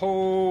are a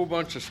whole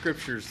bunch of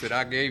scriptures that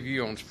I gave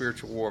you on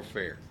spiritual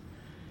warfare.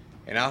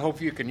 And I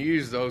hope you can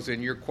use those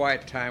in your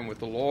quiet time with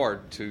the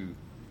Lord to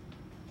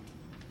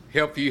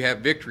help you have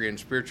victory in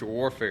spiritual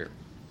warfare.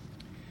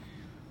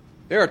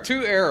 There are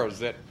two arrows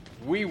that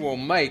we will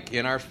make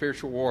in our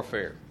spiritual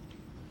warfare.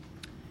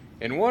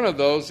 And one of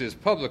those is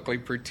publicly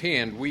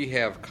pretend we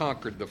have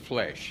conquered the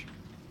flesh.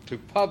 To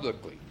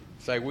publicly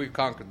say we've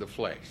conquered the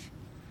flesh.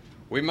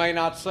 We may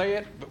not say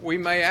it, but we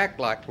may act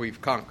like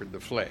we've conquered the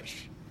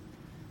flesh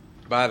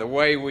by the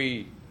way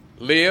we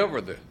live,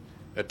 or the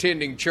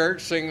attending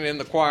church, singing in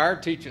the choir,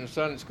 teaching a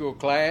Sunday school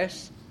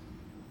class.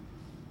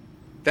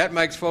 That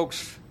makes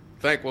folks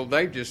think, well,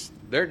 they're just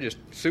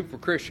super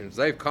Christians.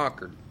 They've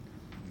conquered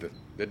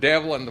the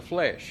devil and the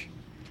flesh.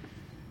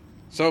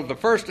 So the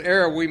first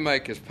error we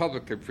make is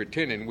publicly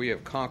pretending we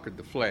have conquered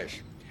the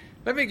flesh.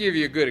 Let me give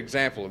you a good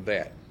example of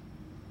that.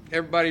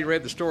 Everybody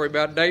read the story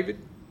about David?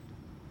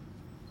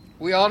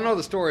 We all know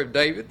the story of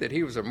David, that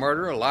he was a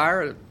murderer, a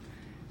liar,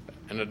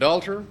 an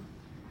adulterer.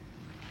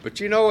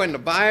 But you know, in the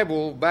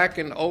Bible, back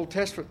in the Old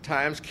Testament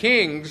times,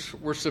 kings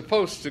were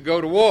supposed to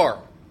go to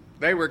war.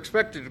 They were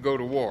expected to go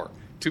to war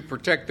to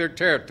protect their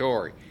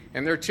territory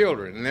and their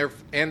children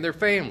and their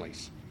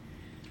families.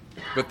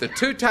 But the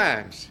two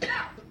times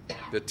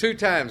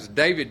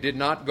David did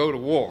not go to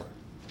war,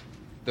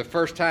 the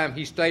first time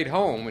he stayed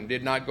home and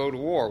did not go to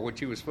war,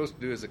 which he was supposed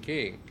to do as a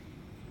king,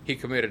 he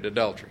committed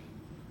adultery.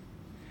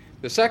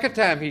 The second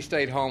time he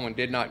stayed home and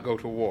did not go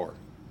to war,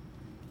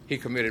 he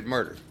committed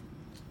murder.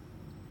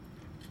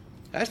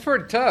 That's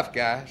pretty tough,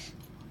 guys.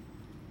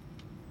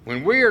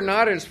 When we are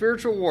not in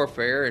spiritual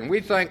warfare and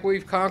we think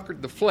we've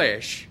conquered the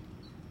flesh,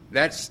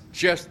 that's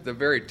just the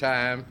very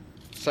time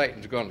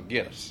Satan's going to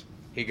get us.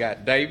 He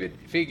got David.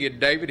 If he get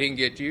David, he can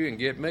get you and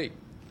get me.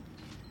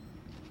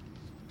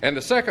 And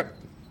the second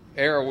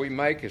error we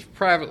make is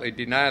privately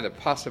deny the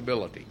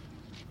possibility.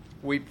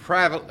 We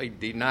privately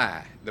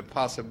deny the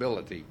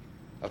possibility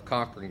of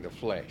conquering the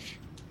flesh.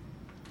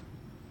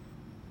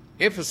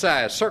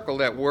 Emphasize, circle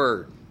that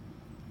word.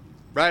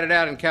 Write it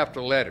out in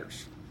capital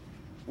letters.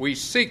 We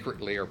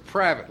secretly or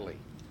privately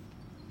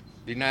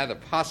deny the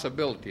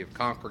possibility of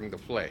conquering the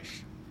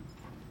flesh.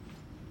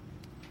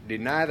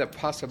 Deny the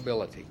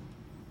possibility.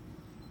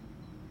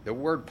 The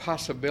word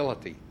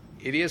possibility.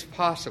 It is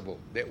possible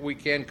that we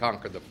can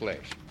conquer the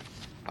flesh.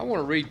 I want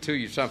to read to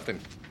you something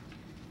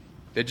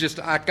that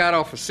I got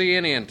off of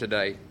CNN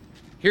today.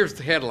 Here's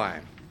the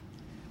headline.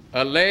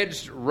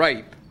 Alleged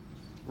rape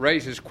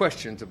raises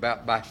questions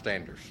about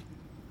bystanders.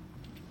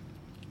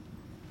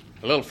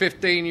 A little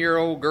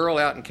 15-year-old girl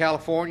out in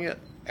California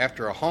at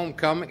a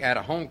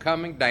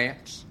homecoming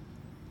dance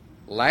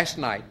last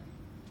night,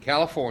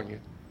 California,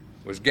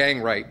 was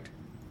gang raped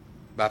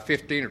by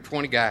 15 or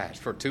 20 guys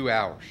for 2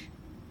 hours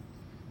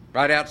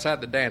right outside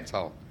the dance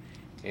hall.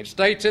 It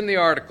states in the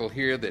article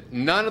here that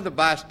none of the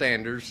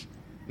bystanders,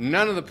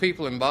 none of the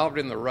people involved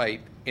in the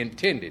rape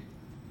intended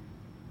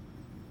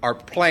or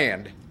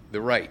planned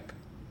the rape.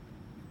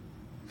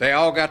 They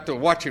all got to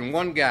watching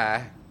one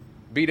guy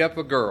beat up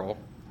a girl,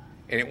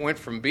 and it went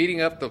from beating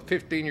up the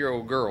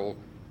 15-year-old girl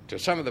to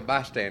some of the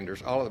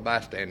bystanders, all of the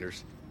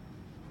bystanders,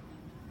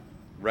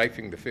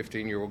 raping the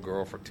 15-year-old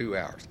girl for 2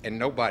 hours. And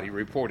nobody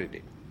reported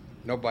it.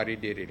 Nobody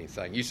did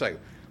anything. You say,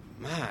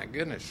 my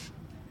goodness,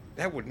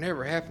 that would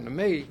never happen to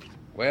me.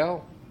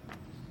 Well,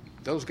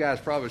 those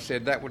guys probably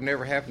said that would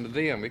never happen to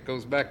them. It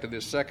goes back to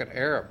this second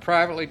error.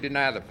 Privately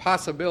deny the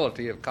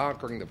possibility of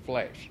conquering the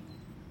flesh.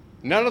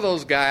 None of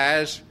those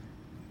guys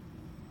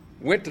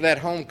went to that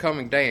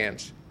homecoming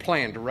dance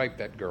planned to rape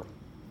that girl.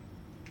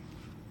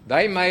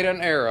 They made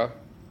an error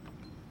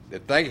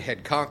that they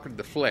had conquered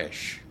the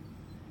flesh.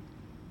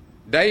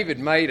 David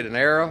made an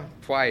error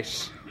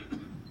twice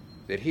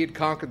that he had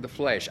conquered the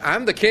flesh.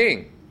 I'm the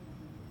king.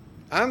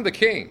 I'm the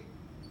king.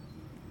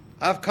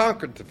 I've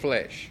conquered the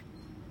flesh.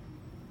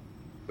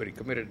 But he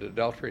committed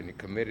adultery and he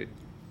committed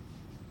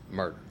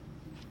murder.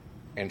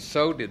 And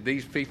so did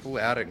these people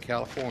out in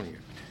California.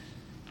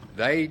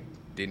 They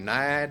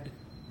denied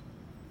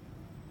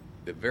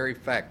the very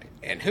fact.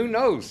 And who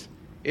knows?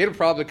 It'll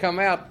probably come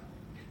out,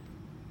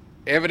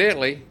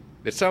 evidently,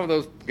 that some of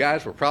those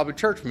guys were probably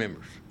church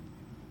members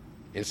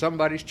in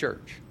somebody's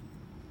church.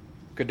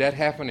 Could that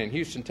happen in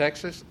Houston,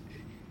 Texas?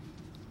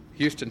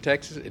 Houston,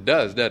 Texas? It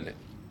does, doesn't it?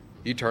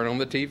 You turn on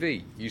the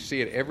TV. You see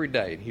it every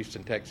day in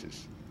Houston,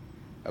 Texas,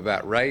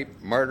 about rape,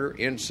 murder,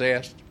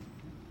 incest,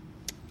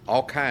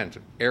 all kinds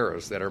of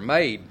errors that are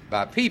made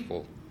by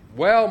people,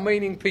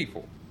 well-meaning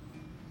people,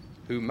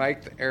 who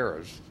make the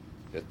errors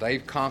that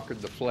they've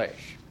conquered the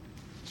flesh.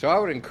 So I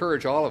would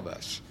encourage all of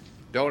us,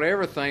 don't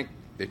ever think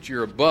that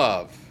you're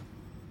above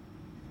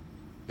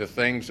the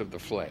things of the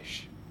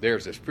flesh.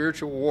 There's a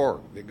spiritual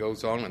war that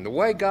goes on, and the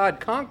way God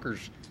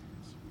conquers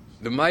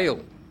the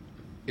male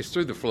is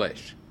through the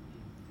flesh.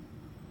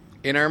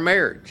 In our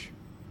marriage,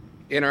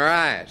 in our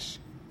eyes.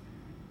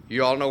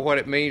 You all know what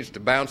it means to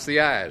bounce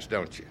the eyes,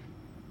 don't you?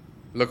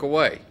 Look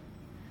away.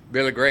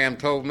 Billy Graham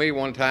told me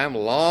one time, a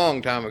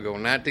long time ago,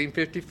 in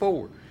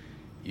 1954,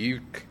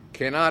 you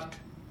cannot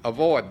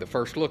avoid the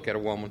first look at a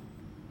woman,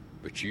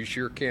 but you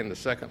sure can the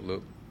second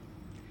look.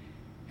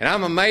 And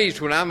I'm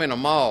amazed when I'm in a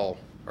mall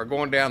or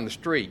going down the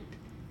street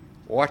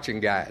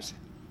watching guys,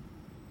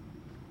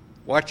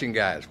 watch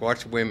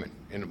women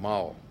in the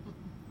mall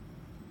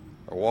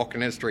or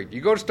walking in the street.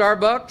 You go to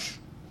Starbucks?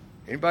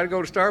 Anybody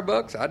go to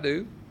Starbucks? I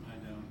do. I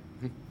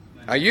don't.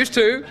 I used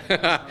to.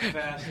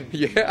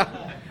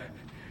 Yeah.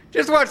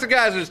 Just watch the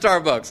guys at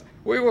Starbucks.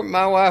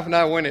 My wife and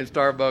I went in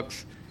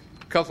Starbucks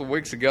couple of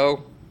weeks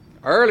ago,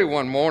 early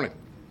one morning,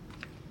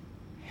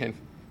 and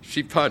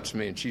she punched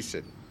me and she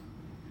said,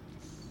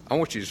 I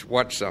want you to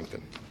watch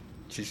something.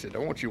 She said, I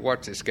want you to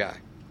watch this guy.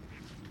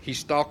 He's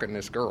stalking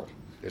this girl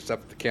that's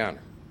up at the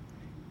counter.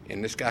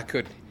 And this guy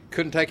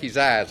couldn't take his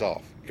eyes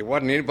off. It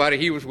wasn't anybody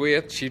he was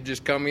with. She'd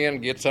just come in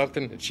and get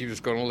something, and she was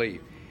going to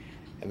leave.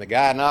 And the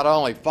guy not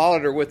only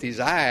followed her with his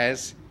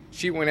eyes,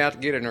 she went out to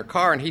get in her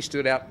car, and he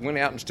went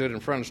out and stood in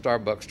front of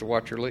Starbucks to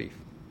watch her leave.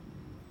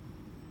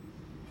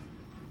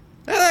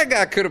 Now, that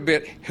guy could have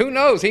been, who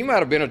knows, he might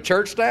have been a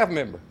church staff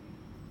member.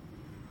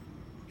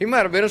 He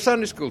might have been a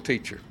Sunday school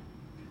teacher.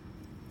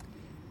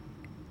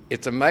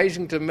 It's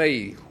amazing to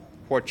me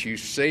what you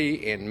see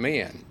in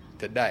men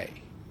today.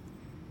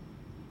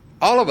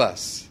 All of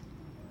us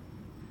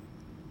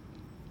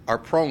are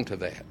prone to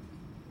that.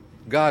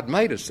 God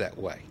made us that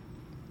way.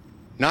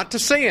 Not to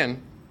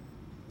sin,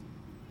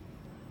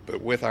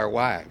 but with our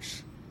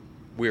wives.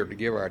 We are to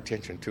give our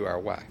attention to our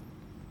wife.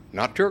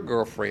 Not to our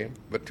girlfriend,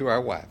 but to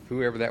our wife,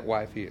 whoever that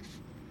wife is.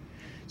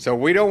 So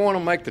we don't want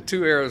to make the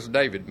two arrows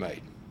David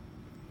made.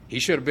 He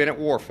should have been at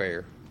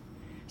warfare.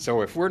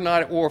 So if we're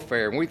not at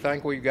warfare and we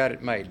think we've got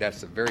it made,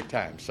 that's the very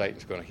time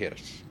Satan's going to hit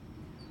us.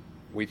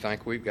 We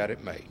think we've got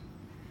it made.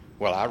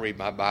 Well, I read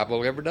my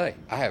Bible every day.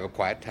 I have a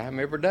quiet time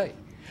every day.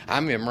 I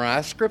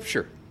memorize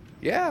Scripture.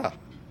 Yeah.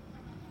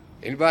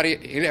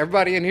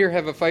 Everybody in here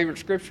have a favorite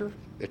Scripture?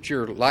 That's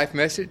your life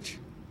message?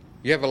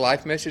 You have a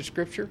life message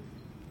Scripture?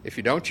 If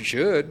you don't, you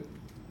should.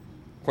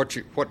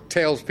 What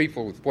tells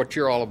people what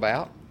you're all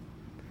about?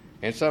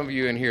 And some of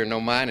you in here know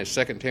mine is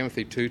 2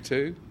 Timothy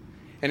 2:2.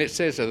 And it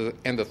says,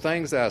 and the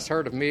things thou hast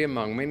heard of me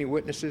among many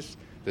witnesses,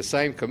 the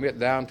same commit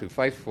thou unto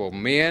faithful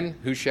men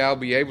who shall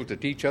be able to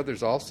teach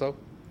others also.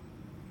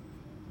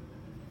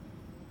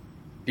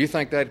 Do you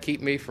think that'd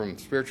keep me from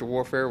spiritual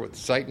warfare with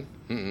Satan?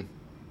 Mm-mm.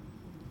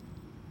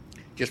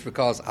 Just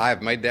because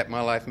I've made that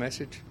my life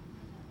message?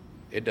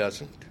 It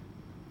doesn't.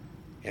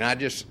 And I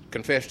just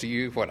confess to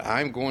you what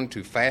I'm going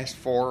to fast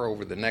for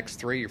over the next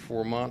 3 or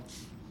 4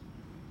 months.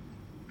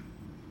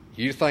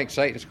 You think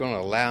Satan's going to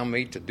allow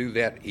me to do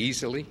that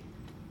easily?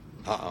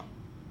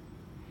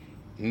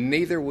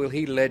 Neither will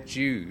he let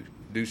you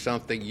do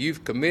something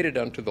you've committed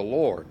unto the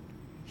Lord.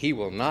 He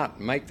will not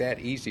make that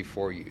easy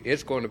for you.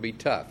 It's going to be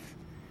tough.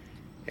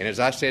 And as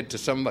I said to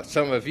some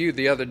of you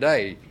the other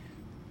day,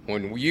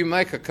 when you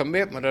make a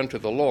commitment unto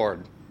the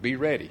Lord, be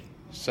ready.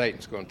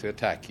 Satan's going to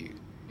attack you,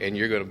 and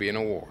you're going to be in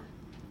a war.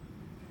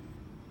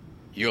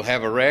 You'll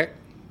have a wreck.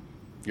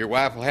 Your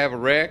wife will have a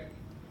wreck.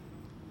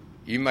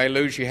 You may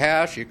lose your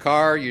house, your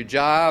car, your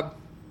job.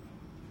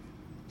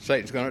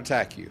 Satan's going to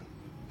attack you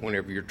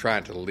whenever you're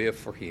trying to live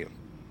for him.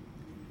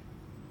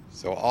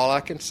 So all I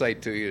can say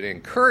to you to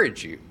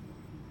encourage you,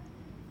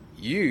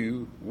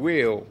 you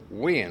will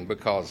win,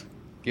 because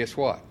guess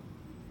what?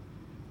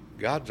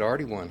 God's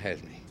already won,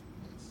 hasn't he?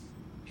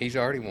 He's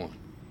already won.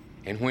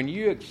 And when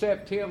you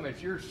accept him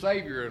as your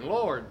Savior and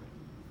Lord,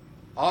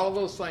 all of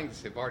those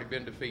things have already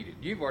been defeated.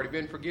 You've already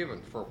been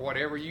forgiven for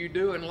whatever you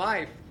do in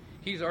life.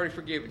 He's already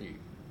forgiven you.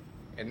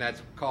 And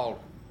that's called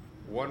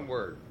one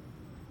word.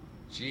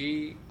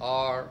 Grace.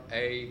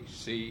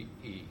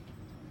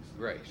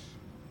 Grace.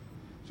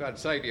 So I'd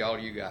say to all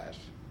you guys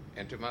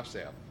and to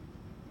myself,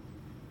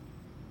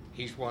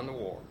 he's won the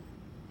war.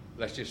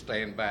 Let's just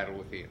stay in battle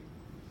with him.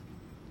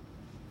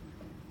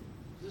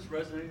 Does this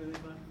resonate with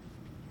anybody?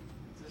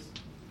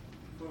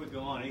 Before we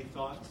go on, any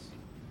thoughts?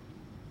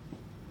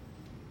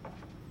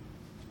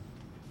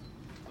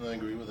 I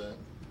agree with that.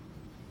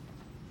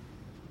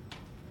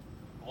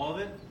 All of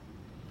it?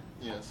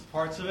 Yes.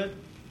 Parts of it?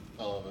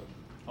 All of it.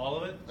 All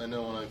of it? I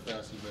know when I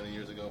fasted many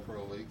years ago for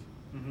a week,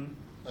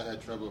 I had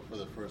trouble for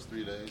the first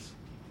 3 days.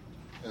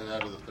 And then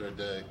after the third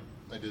day,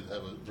 I did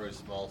have a very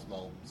small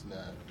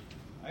snack.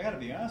 I got to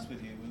be honest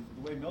with you.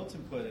 The way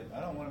Milton put it,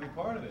 I don't want to be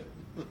part of it.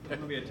 I'm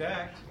going to be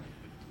attacked.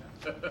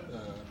 You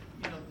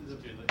know,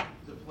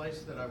 the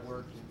place that I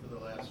worked for the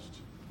last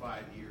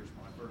 5 years,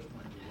 when I first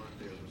went to work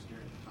there, was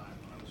during the time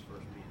when I was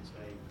first being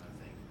saved. And I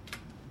think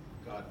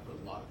God put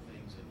a lot of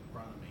things in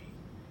front of me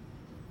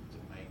to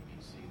make me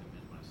see them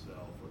in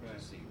myself, or to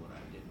see what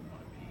I didn't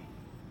want to be.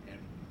 And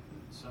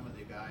some of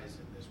the guys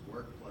in this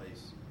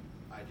workplace,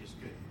 I just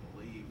couldn't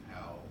believe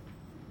how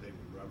they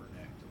would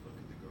rubberneck to look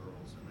at the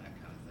girls and that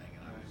kind of thing.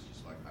 And I was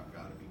just like, I've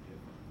got to be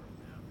different from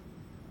them.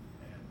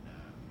 And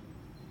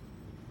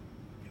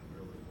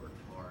really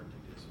worked hard to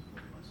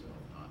discipline myself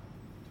not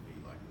to be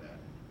like that,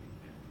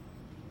 and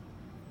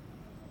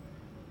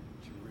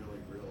to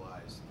really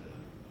realize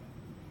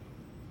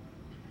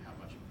how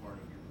much a part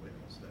of your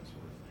witness that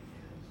sort of thing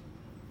is.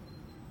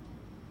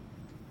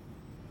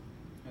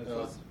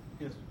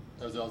 Yes.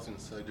 I was also going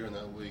to say, during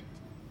that week,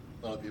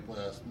 a lot of people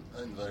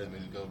invited me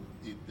to go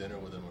eat dinner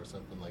with them or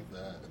something like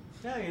that.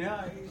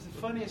 Yeah, it's the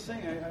funniest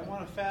thing. I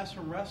want to fast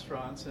from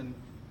restaurants, and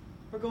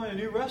we're going to a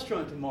new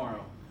restaurant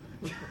tomorrow.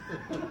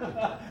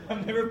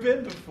 I've never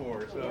been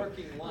before. It's a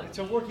working lunch. It's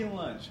a working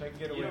lunch. I can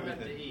get away with it. You don't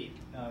have to eat.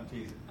 No, I'm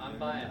teasing. I'm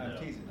buying I'm though.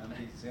 teasing.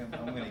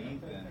 I'm going to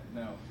eat then.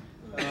 No.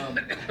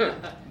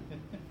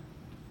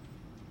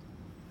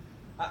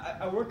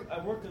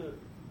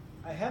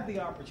 I have the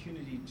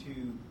opportunity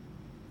to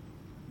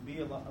be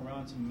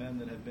around some men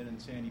that have been in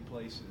sandy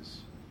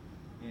places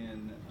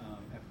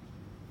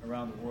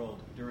around the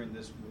world during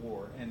this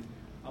war. And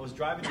I was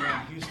driving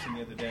around Houston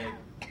the other day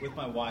with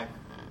my wife,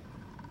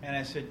 and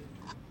I said,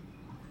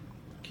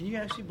 "Can you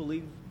actually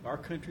believe our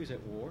country's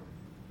at war?"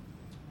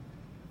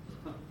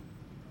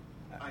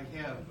 I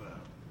have,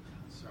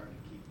 sorry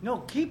to keep...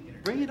 No,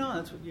 bring it on.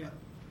 That's what. Yeah.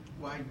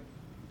 Well, I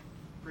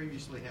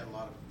previously had a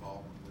lot of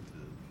involvement with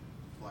the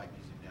Flag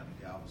Museum down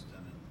in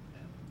Galveston,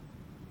 and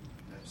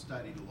I've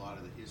studied a lot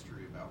of the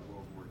history about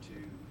World War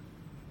II,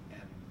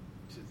 and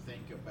to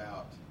think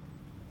about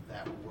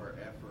that war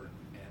effort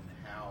and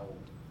how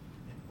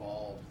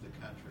involved the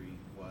country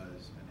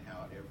was and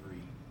how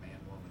every man,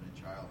 woman, and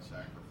child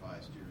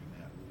sacrificed during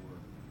that war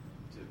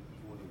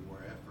for the war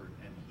effort.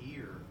 And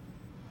here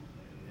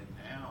and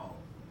now,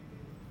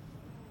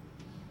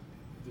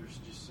 there's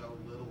just so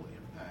little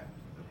impact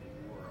of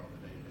the war on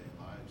the day-to-day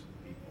lives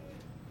of people.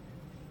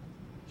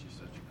 It's just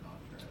such a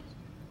contrast.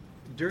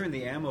 During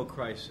the ammo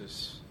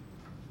crisis,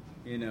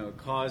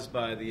 caused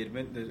by the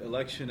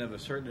election of a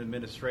certain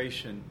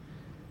administration,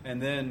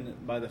 and then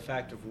by the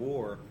fact of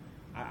war,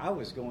 I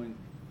was going,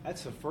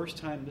 that's the first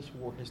time this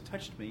war has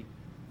touched me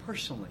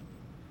personally,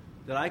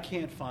 that I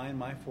can't find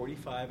my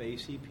 .45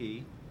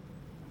 ACP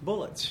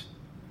bullets.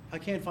 I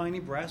can't find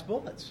any brass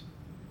bullets.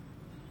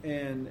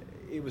 And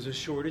it was a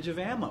shortage of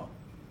ammo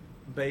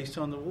based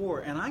on the war,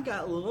 and I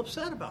got a little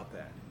upset about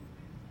that.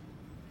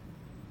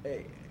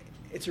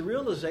 It's a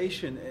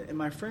realization, and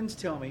my friends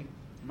tell me,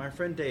 my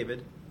friend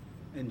David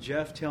and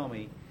Jeff tell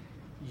me,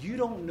 you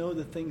don't know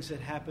the things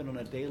that happen on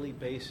a daily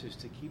basis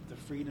to keep the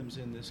freedoms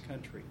in this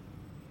country,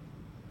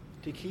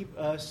 to keep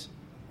us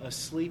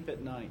asleep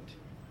at night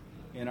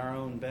in our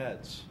own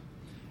beds.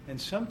 And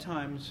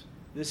sometimes,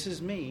 this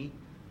is me,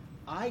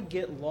 I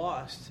get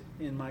lost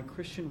in my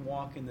Christian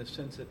walk in the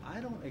sense that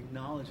I don't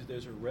acknowledge that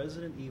there's a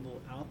resident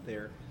evil out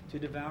there to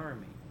devour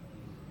me.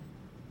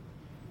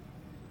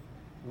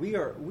 We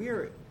are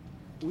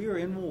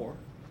in war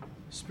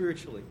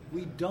spiritually.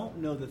 We don't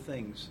know the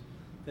things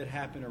that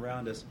happen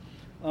around us.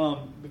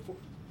 One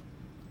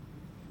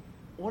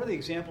of the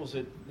examples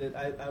that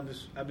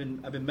I've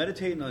been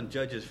meditating on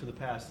Judges for the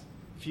past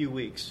few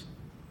weeks,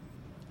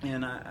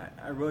 and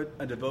I wrote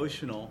a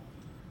devotional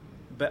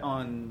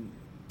on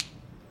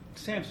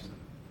Samson.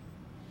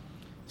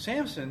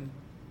 Samson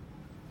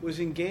was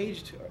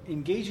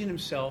engaging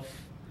himself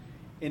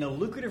in a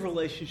lucrative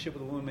relationship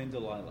with a woman named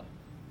Delilah.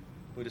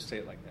 We'll just say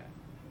it like that.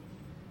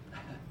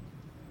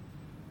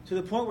 To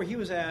the point where he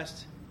was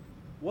asked,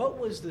 what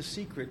was the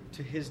secret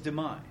to his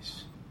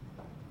demise?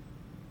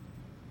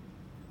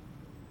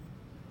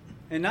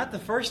 And not the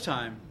first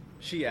time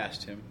she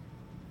asked him,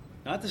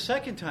 not the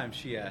second time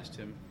she asked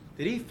him,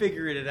 did he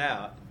figure it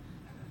out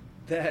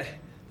that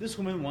this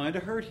woman wanted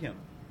to hurt him.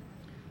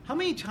 How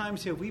many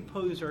times have we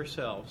posed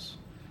ourselves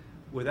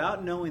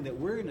without knowing that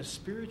we're in a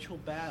spiritual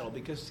battle?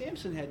 Because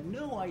Samson had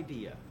no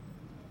idea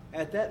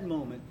at that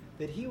moment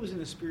that he was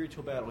in a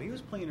spiritual battle. He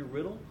was playing a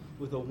riddle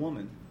with a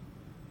woman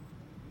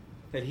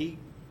that he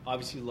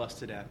obviously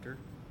lusted after,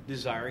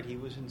 desired. He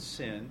was in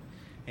sin,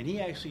 and he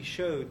actually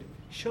showed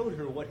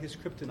her what his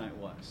kryptonite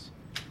was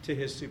to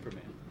his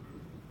Superman.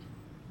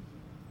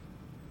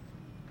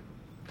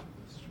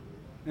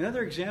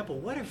 Another example,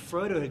 what if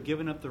Frodo had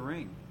given up the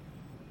ring?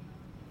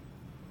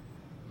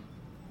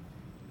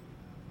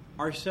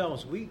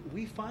 Ourselves,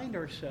 we find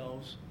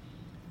ourselves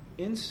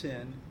in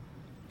sin,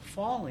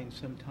 falling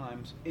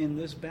sometimes in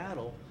this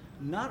battle,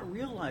 not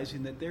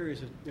realizing that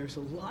there's a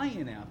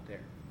lion out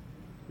there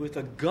with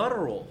a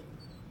guttural,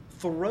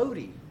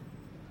 throaty,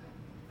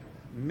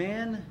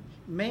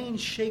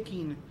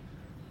 mane-shaking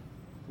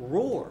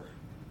roar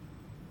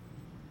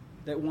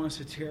that wants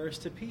to tear us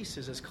to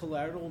pieces as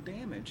collateral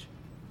damage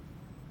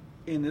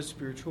in this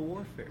spiritual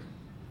warfare.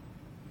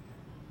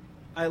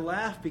 I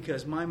laugh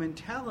because my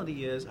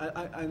mentality is,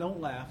 I don't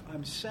laugh,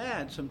 I'm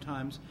sad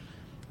sometimes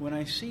when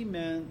I see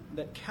men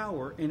that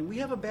cower, and we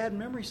have a bad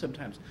memory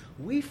sometimes.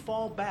 We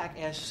fall back,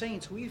 as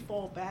saints, we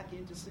fall back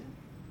into sin.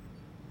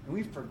 And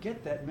we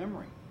forget that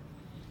memory.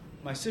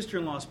 My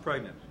sister-in-law is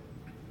pregnant.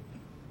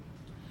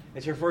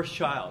 It's her first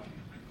child.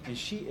 And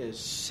she is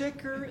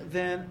sicker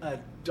than a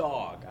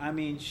dog. I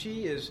mean,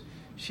 she's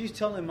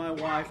telling my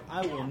wife,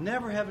 I will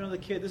never have another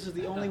kid. This is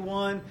the only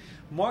one.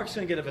 Mark's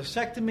going to get a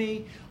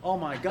vasectomy. Oh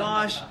my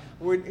gosh.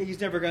 He's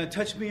never going to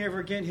touch me ever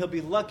again. He'll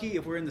be lucky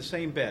if we're in the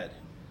same bed.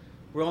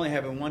 We're only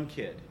having one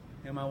kid.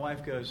 And my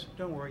wife goes,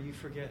 don't worry, you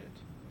forget it.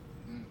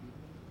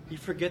 You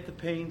forget the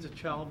pains of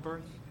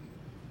childbirth.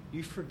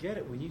 You forget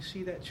it when you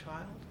see that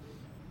child.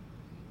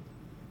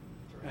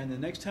 And the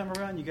next time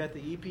around, you got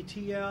the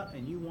EPT out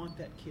and you want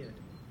that kid.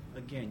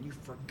 Again, you've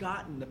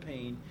forgotten the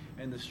pain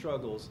and the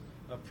struggles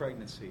of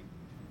pregnancy.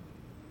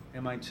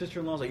 And my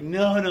sister-in-law's like,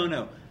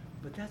 no.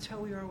 But that's how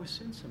we are with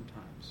sin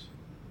sometimes.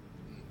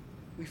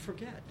 We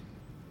forget.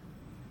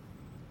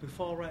 We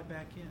fall right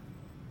back in.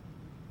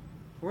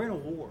 We're in a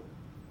war.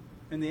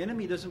 And the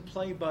enemy doesn't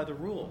play by the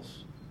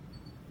rules.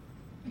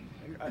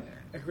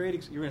 a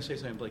great. You're going to say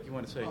something, Blake. You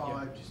want to say? Oh,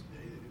 Yeah.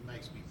 it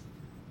makes me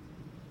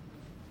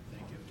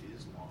think of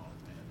Islam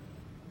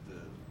and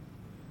the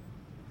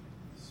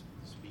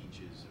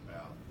speeches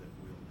about that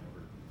we'll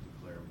never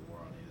declare war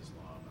on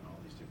Islam and all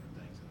these different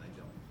things, and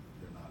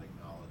they're not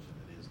acknowledging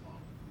that Islam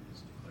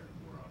is declaring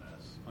war on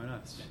us. On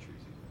us.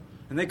 Centuries ago.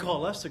 And they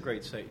call us the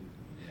great Satan.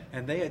 Yeah.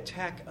 And they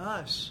attack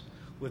us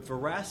with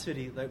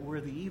veracity that we're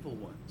the evil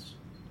ones.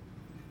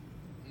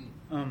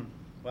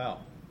 Wow.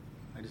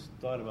 I just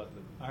thought about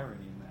the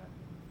irony in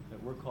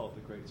that we're called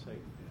the great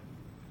Satan.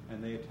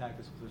 And they attack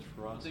us with this I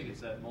ferocity. think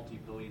it's that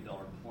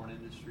multi-billion-dollar porn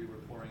industry we're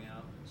pouring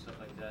out and stuff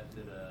like that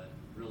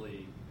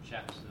really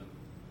chaps them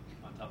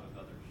on top of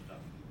other stuff.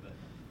 But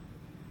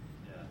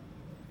yeah.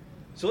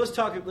 So let's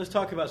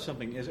talk about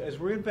something. As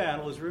we're in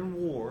battle, as we're in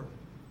war,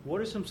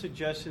 what are some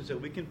suggestions that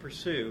we can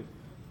pursue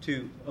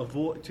to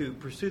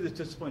pursue this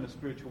discipline of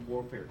spiritual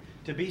warfare?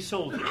 To be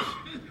soldiers,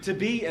 to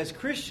be as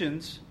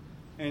Christians,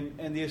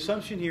 and the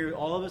assumption here,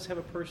 all of us have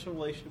a personal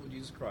relationship with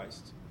Jesus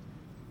Christ.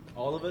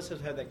 All of us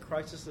have had that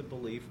crisis of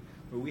belief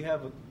where we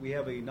have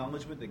an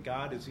acknowledgement that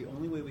God is the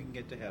only way we can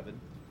get to heaven,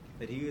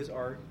 that He is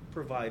our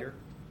provider,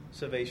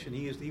 salvation.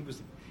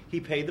 He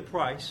paid the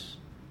price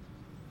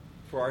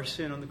for our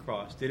sin on the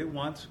cross. Did it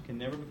once, can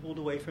never be pulled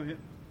away from Him.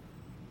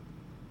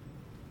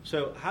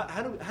 So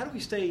how do we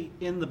stay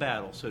in the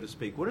battle, so to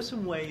speak? What are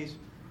some ways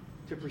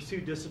to pursue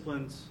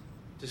disciplines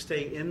to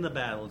stay in the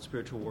battle in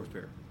spiritual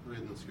warfare?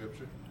 Reading the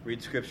scripture.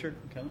 Read Scripture.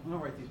 Okay, I'm going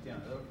to write these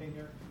down. Is that okay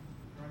here?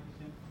 Write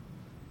these down?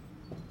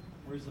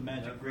 Where's the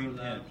magic Never green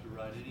allowed pen? to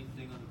write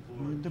anything on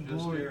the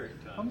board. Just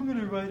Eric time. I'm going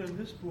to write on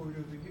this board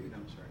over here. No,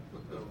 I'm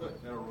sorry.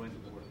 That'll ruin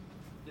the board.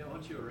 Yeah, why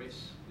don't you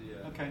erase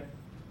the Okay.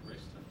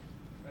 erase them?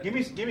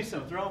 Give me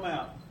some. Throw them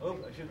out. Oh,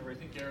 I shouldn't I erase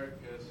think Eric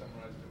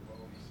summarized it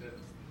well when he said,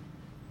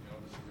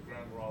 this is the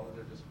ground where all of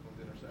their disciplines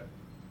intersect.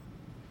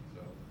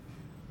 So,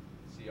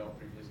 see all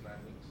previous 9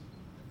 weeks.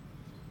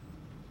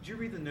 Did you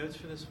read the notes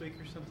for this week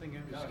or something?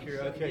 I'm just No, he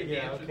curious. said he Okay, gave the yeah,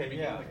 answers at the okay,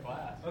 beginning yeah. of the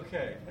class.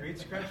 Okay, read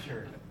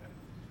Scripture.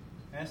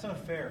 That's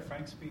not fair.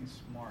 Frank's being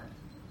smart.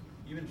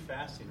 Even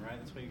fasting, right?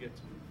 That's why you get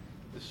some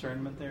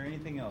discernment there.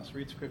 Anything else?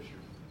 Read Scripture.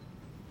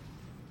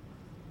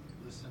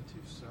 Listen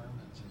to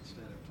sermons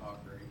instead of talk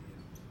radio.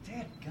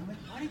 Dadgummit,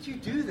 why did you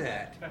do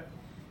that?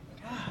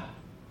 God.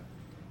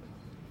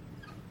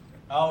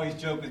 I always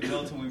joke with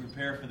Milton when we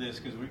prepare for this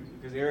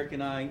because Eric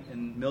and I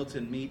and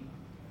Milton meet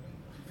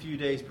a few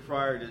days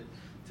prior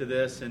to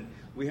this, and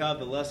we have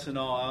the lesson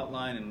all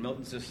outlined, and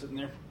Milton's just sitting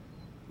there.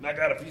 I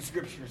got a few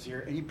scriptures here,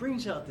 and he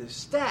brings out this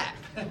stack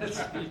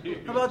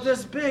about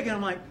this big, and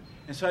I'm like,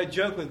 and so I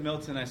joke with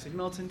Milton. I said,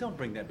 Milton, don't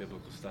bring that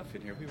biblical stuff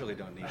in here. We really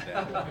don't need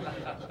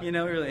that. You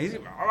know, we really. He's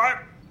all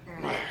right.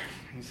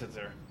 He sits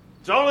there.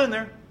 It's all in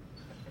there.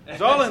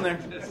 It's all in there.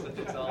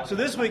 So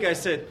this week I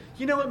said,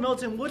 you know what,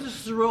 Milton? We'll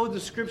just throw the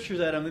scriptures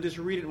at him and just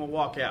read it and we'll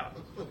walk out.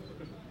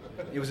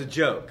 It was a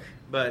joke,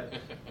 but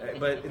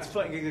it's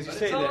funny because you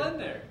say that. It's all in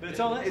there. But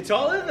it's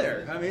all in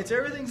there. I mean,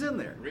 everything's in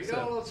there. Read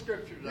all those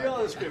scriptures. Read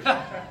all the scriptures.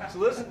 So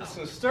listen.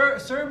 So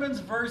sermons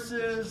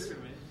versus,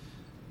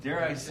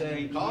 dare I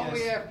say, Call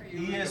me after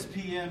you read 'em.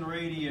 ESPN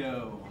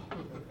Radio,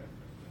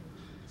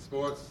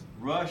 Sports.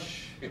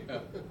 Rush,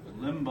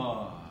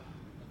 Limbaugh,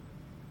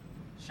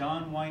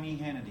 Sean Whitey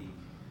Hannity.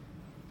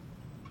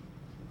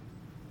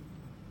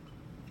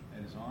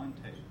 That is on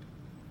tape.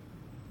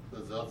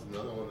 There's also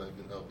another one that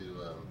can help you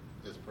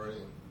is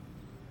praying.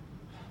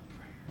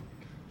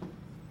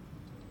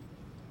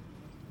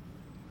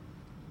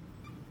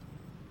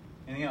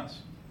 Anything else?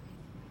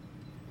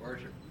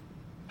 Worship.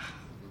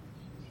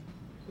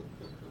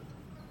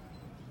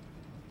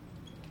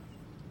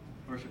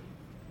 Worship.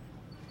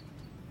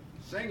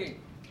 Singing.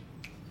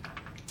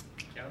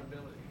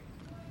 Accountability.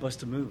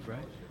 Bust a move, right?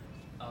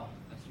 Oh,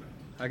 that's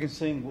right. I can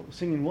sing.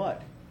 Singing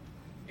what?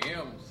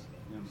 Hymns.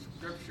 Hymns.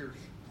 Scriptures.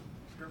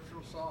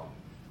 Scriptural song.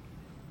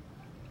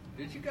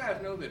 Did you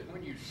guys know that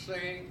when you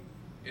sing,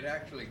 it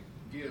actually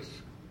gives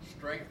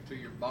strength to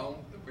your bone,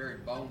 the very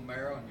bone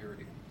marrow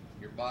in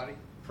your body?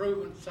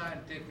 Proven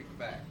scientific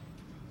fact.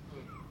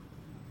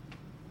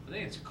 I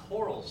think it's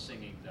choral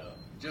singing, though.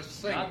 Just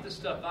singing. Not the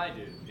stuff I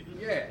do.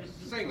 Yes,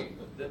 singing.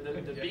 The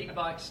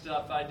beatbox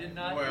stuff, I did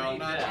not Well, read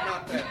not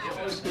that. that.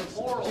 It was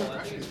choral.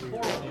 I think it's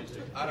choral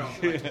music. I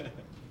don't.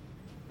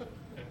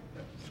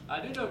 I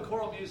do know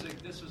choral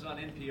music. This was on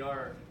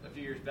NPR a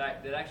few years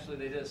back. That actually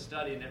they did a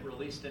study and it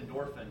released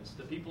endorphins.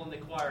 The people in the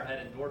choir had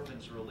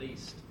endorphins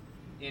released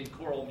in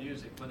choral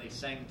music when they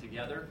sang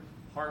together,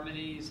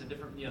 harmonies and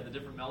different, the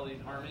different melody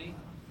and harmony.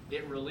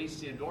 It released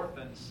the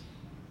endorphins,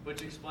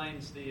 which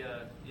explains the,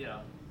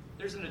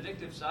 there's an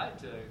addictive side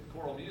to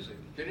choral music.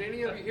 Did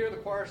any of you hear the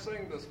choir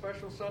sing the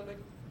special Sunday?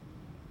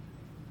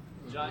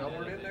 John Y'all did,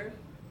 weren't I in think. there?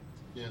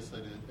 Yes, I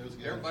did. It was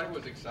good. Everybody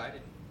was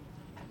excited.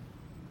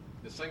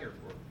 The singers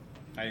were.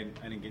 I didn't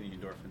get any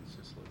endorphins,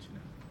 just to let you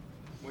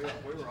know.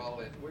 We were all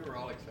in. We were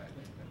all excited.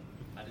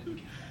 I didn't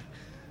get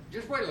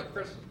Just wait till the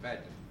Christmas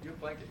pageant. You'll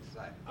think it's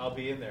exciting. I'll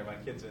be in there. My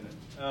kid's in it.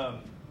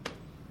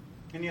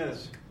 Any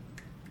others?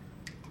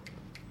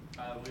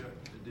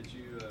 did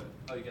you?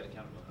 You got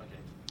accountability. Okay.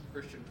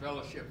 Christian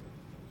fellowship.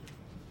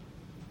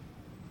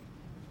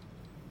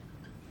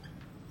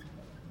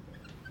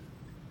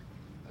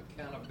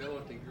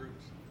 accountability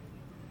groups.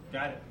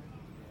 Got it.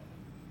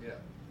 Yeah.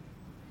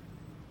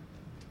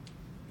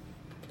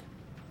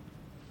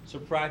 So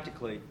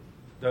practically,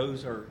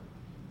 those are.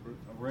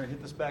 We're going to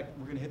hit this back.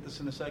 We're going to hit this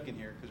in a second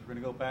here because we're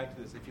going to go back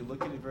to this. If you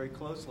look at it very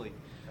closely,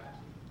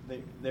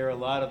 there are a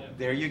lot of.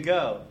 There you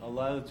go. A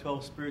lot of the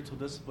 12 spiritual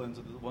disciplines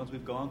are the ones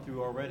we've gone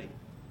through already.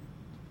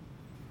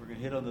 We're going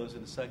to hit on those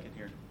in a second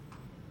here.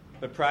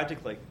 But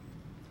practically,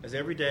 as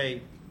every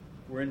day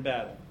we're in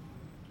battle,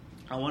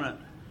 I want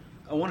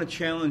to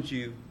challenge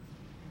you.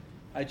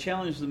 I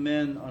challenged the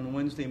men on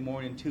Wednesday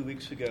morning 2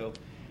 weeks ago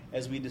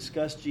as we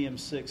discussed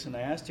GM6, and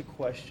I asked a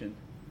question.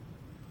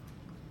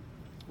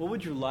 What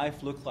would your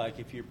life look like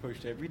if you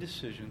approached every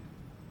decision,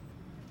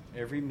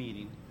 every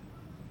meeting,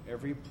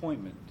 every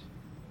appointment,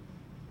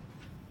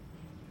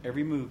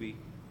 every movie,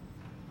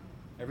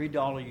 every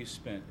dollar you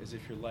spent as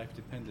if your life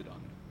depended on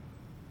it?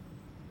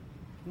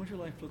 What would your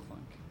life look like?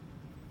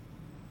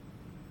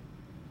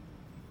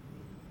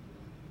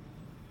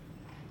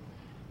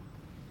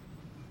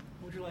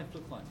 What would your life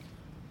look like?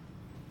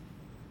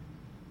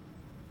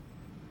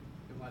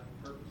 Your life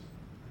purpose.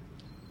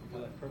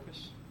 Your life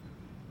purpose?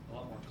 A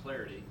lot more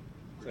clarity.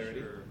 For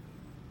Clarity. Sure.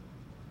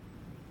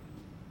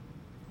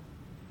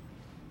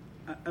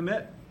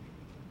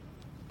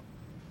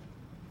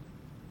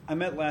 I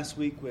met last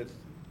week with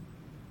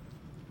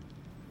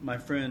my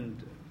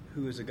friend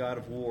who is a god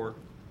of war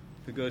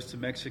who goes to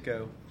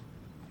Mexico,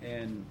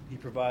 and he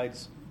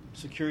provides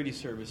security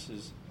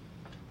services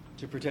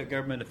to protect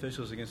government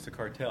officials against the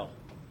cartel.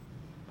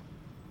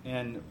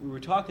 And we were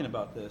talking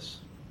about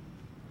this,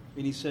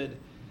 and he said,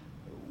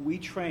 we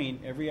train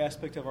every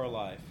aspect of our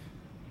life,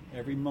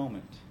 every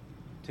moment,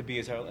 to be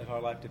as if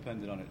our life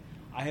depended on it.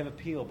 I have a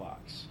P.O.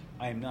 box.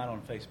 I am not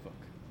on Facebook.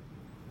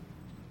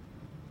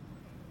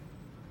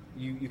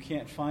 You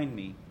can't find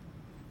me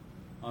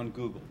on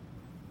Google.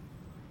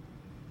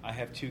 I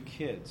have 2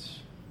 kids.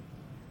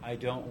 I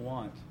don't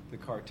want the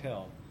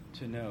cartel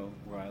to know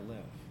where I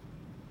live.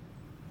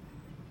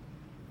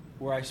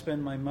 Where I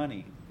spend my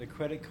money, the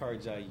credit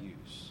cards I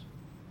use,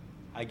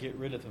 I get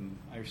rid of them.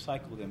 I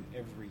recycle them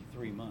every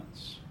 3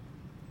 months.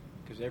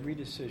 Because every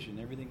decision,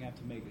 everything I have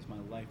to make is my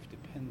life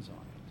depends on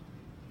it.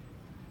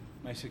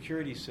 My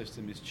security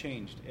system is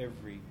changed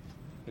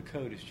the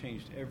code is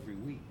changed every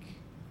week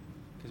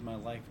because my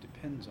life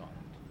depends on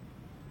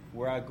it.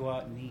 Where I go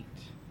out and eat,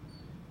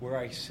 where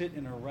I sit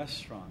in a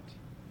restaurant,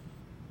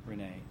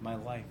 Renee, my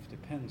life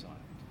depends on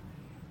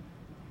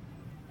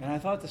it. And I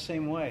thought the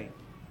same way.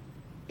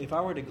 If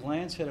I were to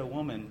glance at a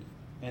woman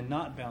and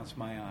not bounce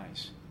my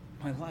eyes,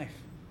 my life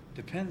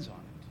depends on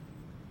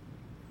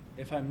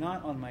it. If I'm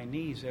not on my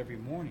knees every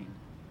morning,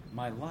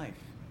 my life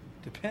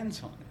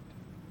depends on it.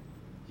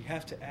 You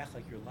have to act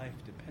like your life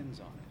depends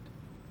on it.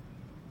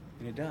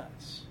 And it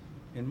does,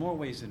 in more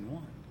ways than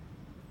one.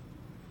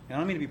 And I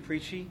don't mean to be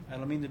preachy. I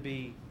don't mean to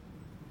be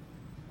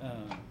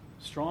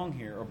strong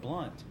here or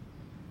blunt.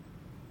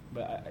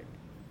 But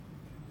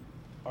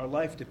our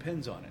life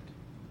depends on it.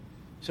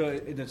 So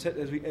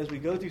as we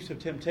go through some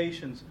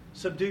temptations,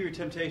 subdue your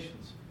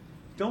temptations.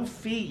 Don't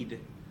feed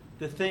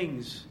the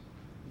things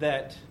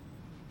that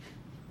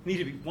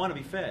want to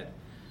be fed.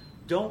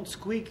 Don't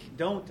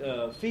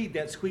feed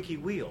that squeaky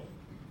wheel.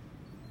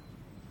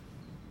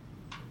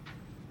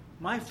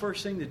 My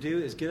first thing to do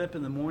is get up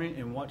in the morning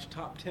and watch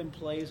Top 10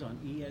 Plays on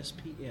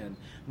ESPN.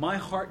 My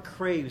heart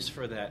craves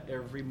for that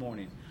every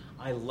morning.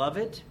 I love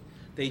it.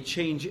 They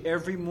change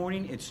every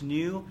morning. It's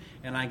new.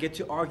 And I get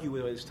to argue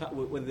whether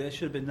that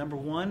should have been number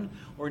 1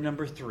 or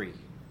number 3.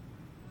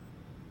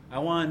 I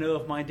want to know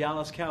if my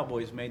Dallas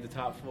Cowboys made the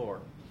top 4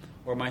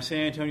 or my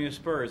San Antonio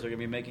Spurs are going to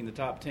be making the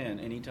top 10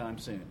 anytime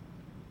soon.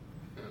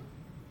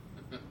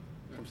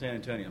 From San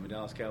Antonio. I'm a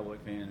Dallas Cowboy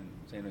fan and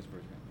San Antonio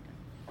Spurs fan.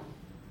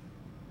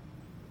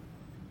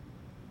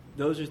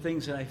 Those are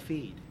things that I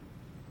feed.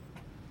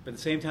 But at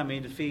the same time, I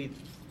need to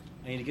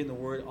get in the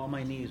Word on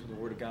my knees with the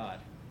Word of God.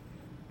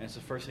 And it's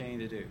the first thing I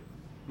need to do.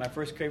 My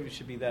first craving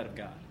should be that of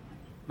God.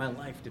 My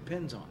life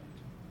depends on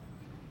it.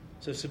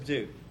 So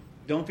subdue.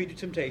 Don't feed your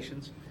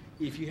temptations.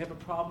 If you have a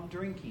problem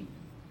drinking,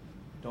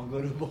 don't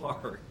go to a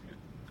bar.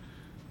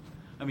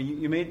 I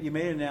mean, you made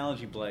an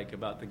analogy, Blake,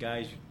 about the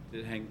guys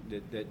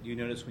that you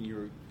noticed when you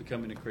were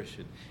becoming a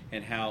Christian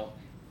and how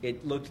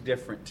it looked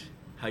different,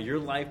 how your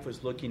life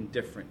was looking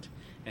different,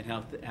 and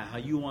how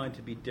you wanted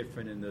to be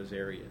different in those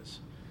areas.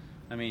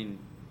 I mean,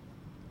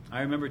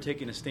 I remember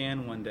taking a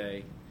stand one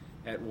day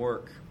at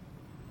work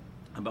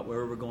about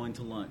where we were going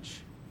to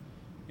lunch,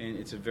 and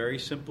it's a very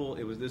simple.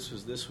 This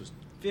was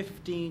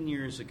 15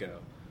 years ago.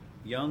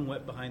 Young,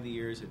 wet behind the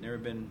ears, had never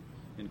been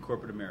in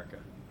corporate America.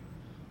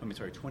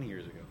 20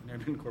 years ago. Never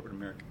been in corporate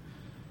America.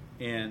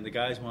 And the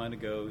guys wanted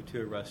to go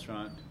to a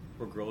restaurant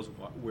where girls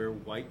wear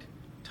white,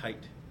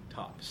 tight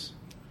tops.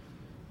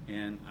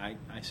 And I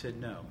said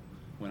no.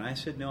 When I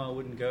said no, I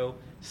wouldn't go,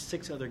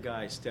 6 other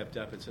guys stepped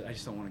up and said, I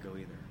just don't want to go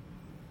either.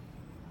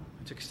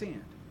 I took a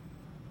stand.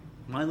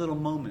 My little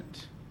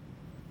moment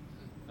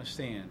of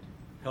stand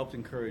helped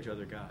encourage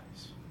other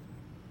guys.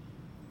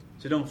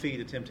 So don't feed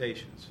the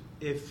temptations.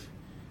 If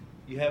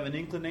you have an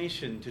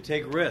inclination to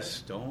take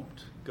risks, don't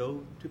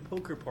go to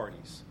poker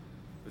parties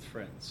with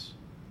friends.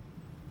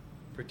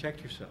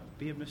 Protect yourself.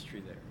 Be a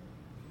mystery there.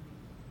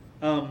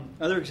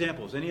 Other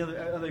examples? Any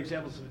other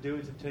examples of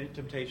doing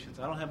temptations?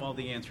 I don't have all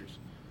the answers.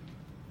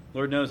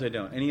 Lord knows I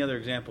don't. Any other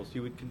examples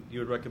you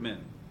would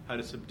recommend? How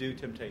to subdue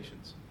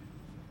temptations?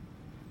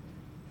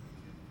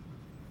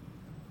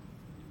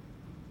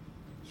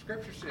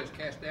 Scripture says,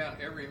 cast down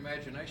every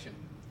imagination.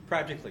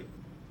 Practically.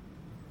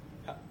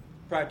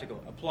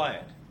 Practical. Apply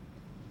it.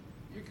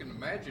 You can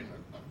imagine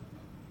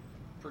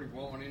a pretty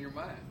woman in your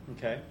mind.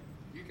 Okay.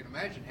 You can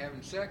imagine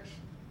having sex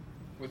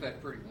with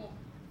that pretty woman.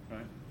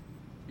 Right.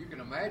 You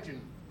can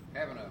imagine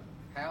having a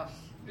house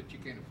that you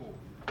can't afford.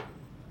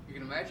 You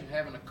can imagine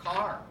having a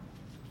car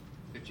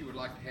that you would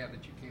like to have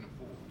that you can't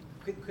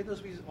afford. Could those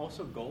be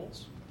also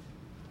goals?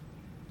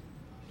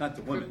 Not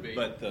the Could women, be,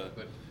 but the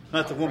but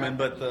not the woman, right.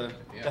 but the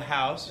Yeah. the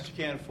house that you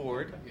can't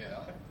afford,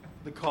 Yeah.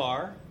 the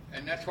car,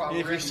 And that's why And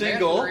if we're you're in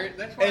single, the mess we're in.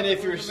 That's why and if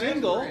we're you're in the mess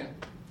single, we're in.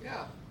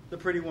 Yeah. the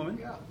pretty woman.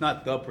 Yeah.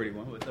 Not the pretty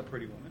woman, but the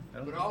pretty woman. I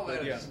don't But know, all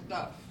that yeah. is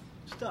stuff.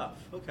 Stuff.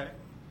 Okay.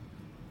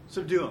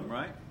 Subdue them,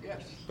 right?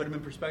 Yes. Put them in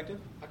perspective.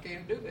 I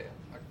can't do that.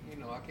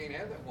 I can't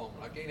have that woman.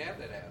 I can't have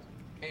that house.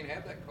 I can't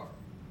have that car.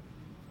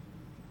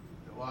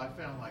 Well, I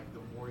found like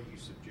the more you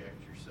subject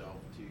yourself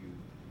to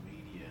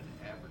media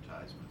and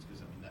advertisements,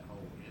 because I mean that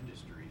whole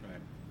industry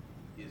Right.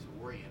 is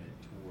oriented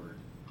toward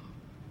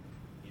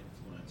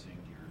influencing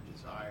your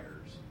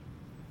desires.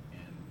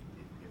 And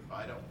if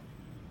I don't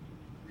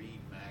read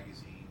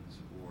magazines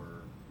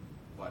or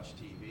watch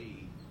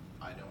TV,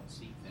 I don't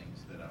see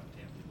things that I'm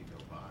tempted to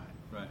go buy.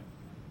 Right.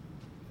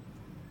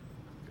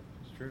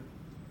 It's true.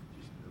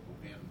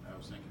 And I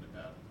was thinking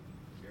about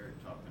Eric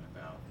talking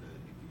about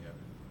if you have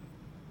a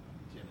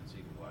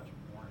tendency to watch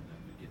porn,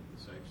 then to get the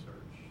safe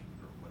search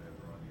or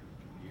whatever on your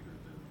computer,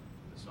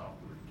 the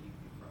software to keep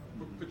you from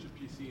it. Put your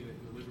PC in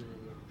the living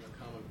room, in a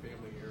common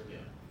family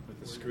area. Yeah. With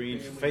the where screen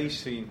your family-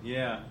 facing,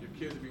 yeah. Your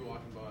kids will be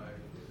walking by.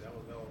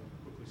 That'll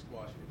quickly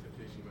squash any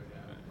temptation you might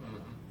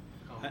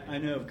have. I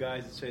know of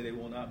guys that say they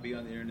will not be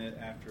on the internet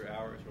after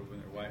hours or when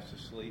their wife's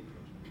asleep,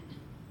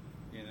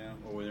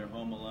 or when they're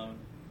home alone,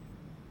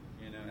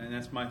 and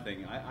that's my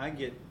thing. I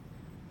get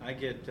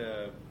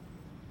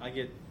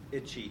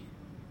itchy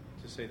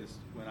to say this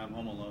when I'm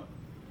home alone.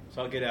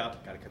 So I'll get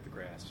out, got to cut the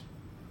grass,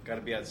 got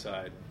to be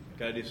outside,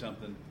 got to do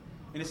something,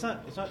 and it's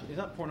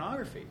not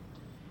pornography.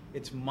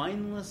 It's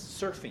mindless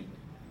surfing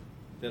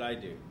that I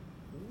do.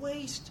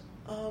 Waste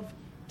of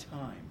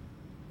time.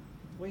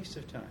 Waste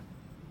of time.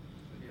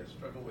 Yeah,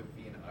 struggle with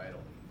being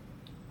idle.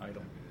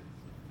 Idle.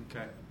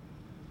 Okay.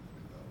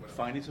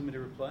 Finding somebody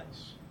to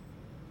replace.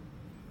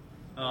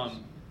 I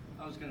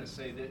was going to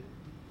say that,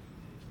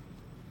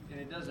 and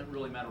it doesn't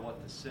really matter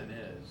what the sin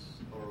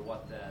is or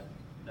what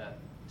that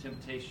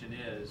temptation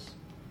is.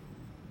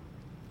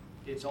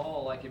 It's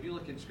all like, if you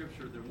look in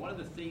Scripture, one of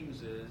the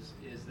themes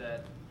is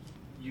that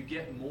you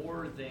get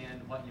more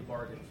than what you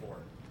bargained for.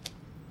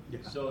 Yeah.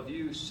 So if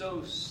you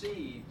sow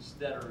seeds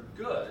that are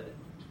good,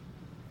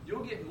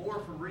 you'll get more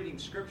from reading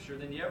Scripture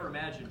than you ever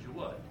imagined you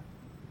would.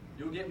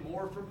 You'll get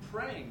more from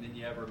praying than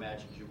you ever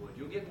imagined you would.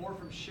 You'll get more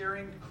from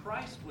sharing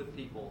Christ with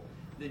people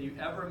than you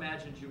ever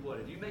imagined you would.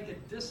 If you make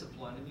it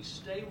discipline and you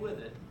stay with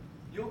it,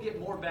 you'll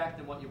get more back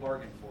than what you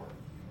bargained for.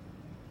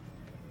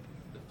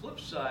 The flip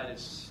side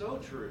is so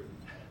true.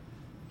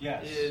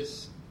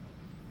 Yes.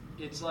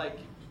 It's like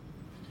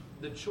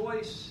the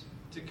choice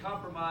to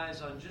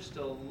compromise on just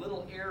a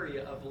little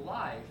area of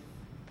life,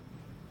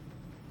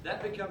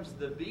 that becomes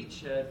the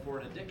beachhead for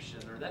an addiction,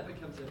 or that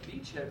becomes a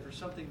beachhead for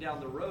something down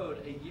the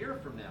road a year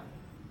from now.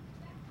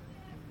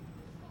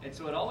 And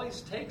so it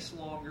always takes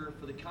longer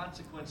for the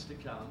consequence to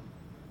come,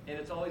 and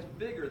it's always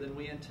bigger than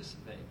we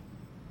anticipate.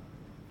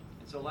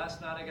 And so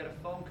last night I got a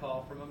phone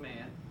call from a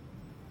man.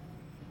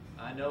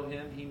 I know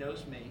him, he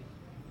knows me.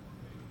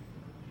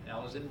 And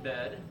I was in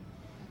bed,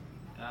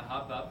 and I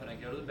hop up and I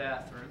go to the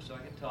bathroom so I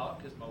can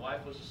talk because my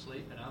wife was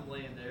asleep and I'm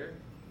laying there.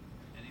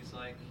 And he's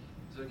like,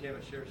 "Is it okay if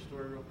I share a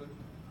story real quick?"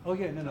 Oh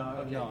yeah, no,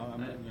 Okay.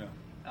 no.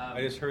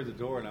 I just heard the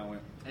door and I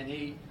went. And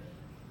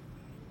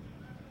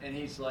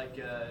he's like,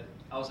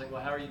 I was like,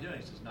 "Well, how are you doing?"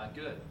 He says, "Not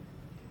good."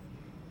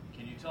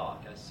 "Can you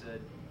talk?" I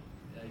said,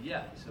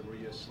 "Yeah." He said, "Were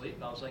you asleep?"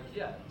 I was like,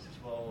 "Yeah." He says,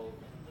 "Well,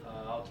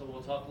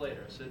 we'll talk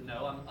later." I said,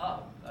 "No, I'm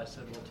up." I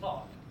said, "We'll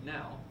talk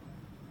now."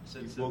 I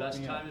said, "It's the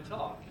best time to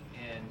talk."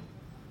 And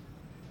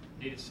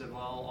he just said,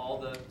 "Well, all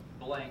the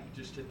blank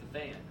just hit the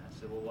fan." I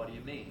said, "Well, what do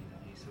you mean?"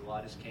 And he said, "Well,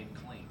 I just came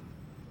clean."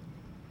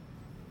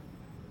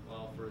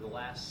 Well, for the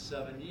last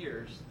 7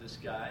 years, this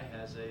guy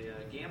has a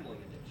gambling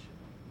addiction.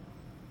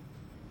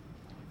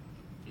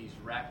 He's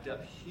racked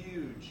up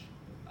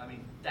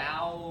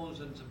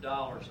thousands of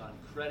dollars on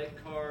credit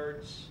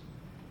cards.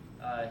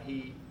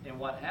 And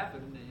what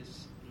happened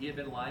is he had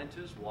been lying to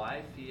his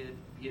wife. He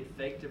had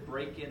faked a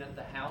break-in at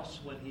the house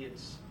when he had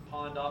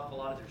pawned off a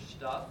lot of their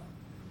stuff.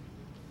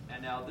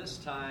 And now this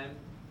time,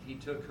 he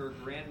took her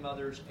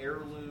grandmother's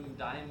heirloom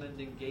diamond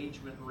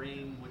engagement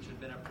ring, which had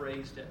been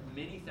appraised at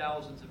many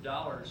thousands of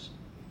dollars,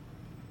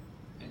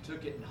 and and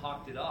took it and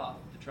hawked it off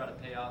to try to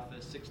pay off a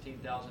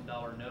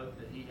 $16,000 note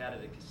that he had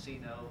at a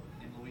casino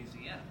in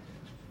Louisiana.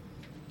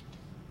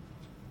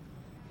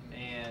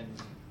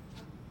 And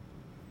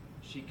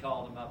she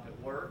called him up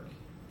at work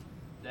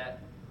that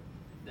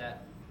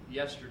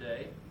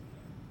yesterday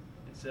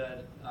and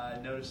said, I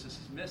noticed this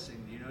is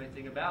missing. Do you know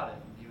anything about it?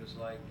 And he was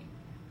like,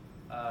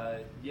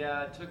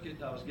 yeah, I took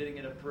it. I was getting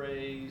it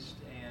appraised.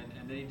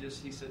 And then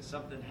he said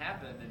something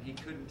happened and he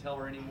couldn't tell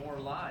her any more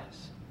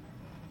lies.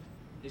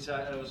 He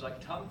said it was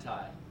like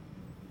tongue-tied.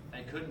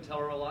 And he couldn't tell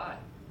her a lie.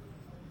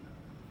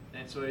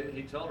 And so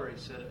he told her, he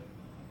said,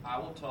 I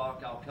will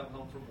talk. I'll come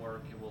home from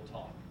work and we'll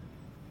talk.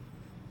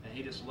 And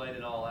he just laid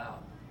it all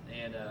out.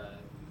 And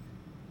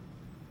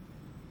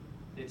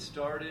it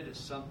started as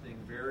something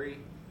very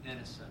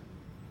innocent.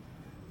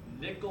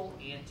 Nickel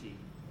ante,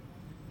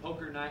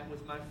 poker night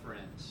with my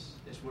friends,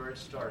 is where it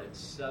started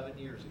 7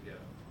 years ago.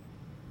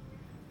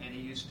 And he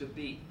used to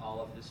beat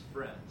all of his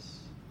friends.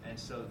 And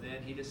so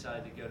then he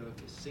decided to go to a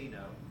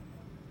casino.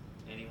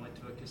 And he went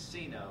to a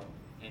casino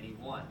and he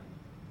won.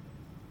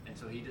 And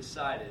so he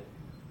decided,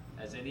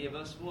 as any of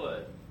us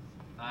would,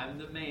 I'm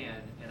the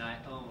man and I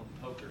own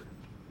poker.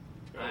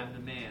 I'm the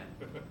man.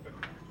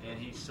 And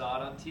he saw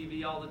it on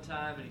TV all the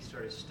time and he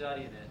started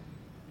studying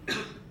it.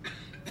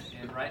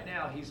 And right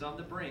now he's on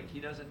the brink.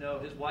 He doesn't know.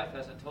 His wife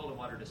hasn't told him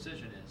what her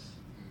decision is.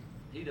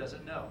 He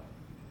doesn't know.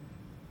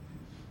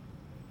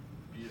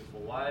 Beautiful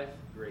wife,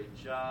 great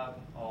job,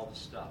 all the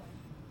stuff.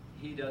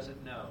 He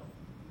doesn't know.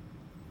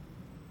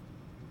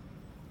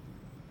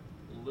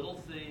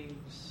 Little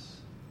things,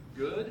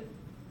 good.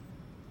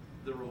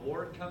 The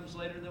reward comes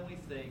later than we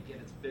think,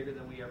 and it's bigger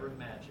than we ever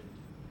imagined.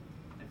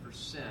 And for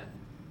sin,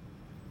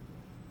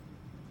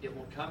 it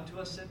will come to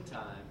us in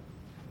time,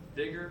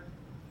 bigger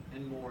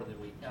and more than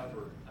we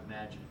ever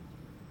imagined.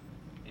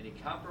 And he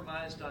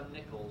compromised on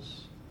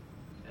nickels,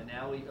 and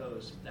now he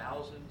owes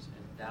thousands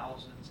and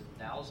thousands and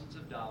thousands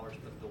of dollars.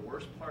 But the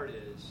worst part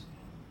is,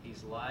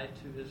 he's lied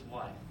to his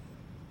wife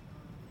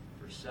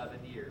for 7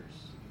 years,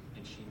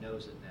 and she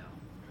knows it now.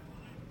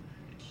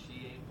 And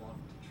she ain't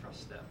wanting to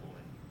trust that boy.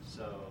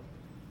 So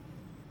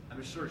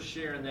I'm just sort of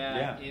sharing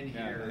that in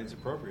here. Yeah, it's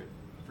appropriate.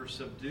 For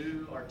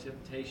subdue our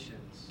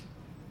temptations.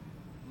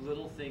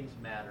 Little things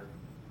matter.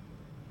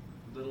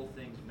 Little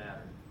things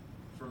matter.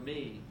 For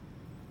me,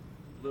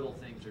 little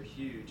things are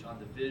huge. On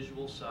the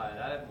visual side,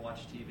 I haven't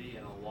watched TV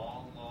in a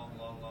long, long,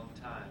 long, long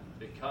time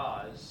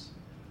because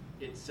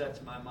it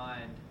sets my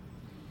mind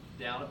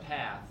down a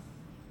path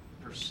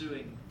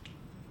pursuing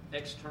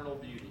external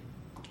beauty.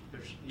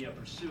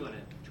 Pursuing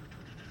it.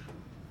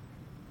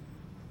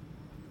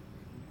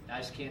 I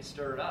just can't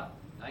stir it up.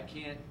 I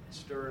can't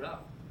stir it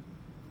up.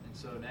 And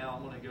so now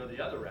I'm going to go the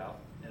other route,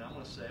 and I'm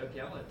going to say, okay,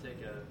 I'm going to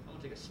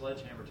take a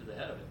sledgehammer to the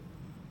head of it.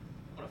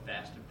 I'm going to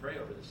fast and pray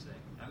over this thing.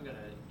 I'm going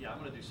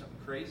to do something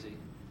crazy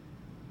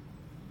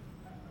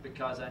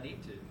because I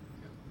need to.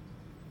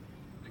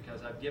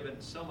 Because I've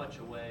given so much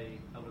away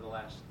over the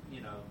last,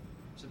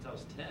 since I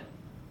was 10.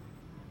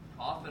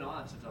 Off and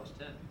on since I was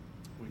 10.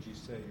 Would you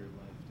say your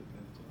life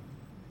depends on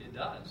it? It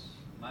does.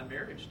 My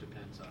marriage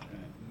depends on it.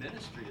 Right.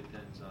 Ministry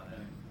depends on it.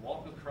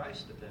 Walk with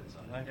Christ depends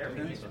on Life it.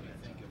 Everything depends on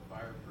depends on Think it. of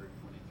Fireproof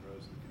when he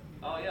throws the cookie.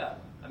 Oh, yeah.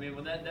 I mean,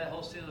 when that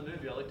whole scene of the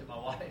movie, I looked at my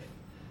wife,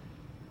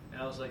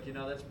 and I was like,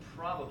 that's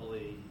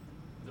probably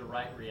the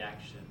right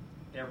reaction.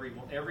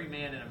 Every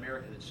man in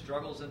America that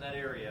struggles in that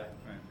area,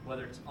 Right.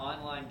 whether it's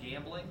online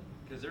gambling,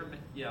 because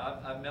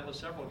I've met with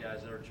several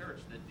guys at our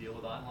church that deal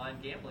with online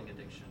gambling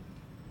addiction.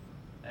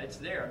 It's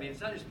there. I mean,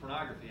 it's not just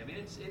pornography. I mean,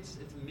 it's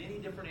many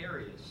different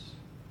areas.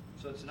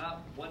 So it's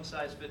not one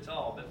size fits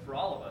all. But for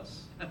all of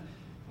us,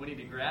 we need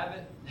to grab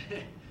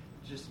it,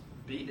 just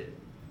beat it,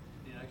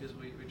 because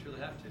we truly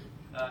have to.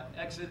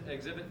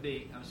 Exhibit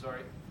B. I'm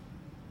sorry.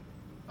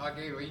 I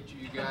gave each of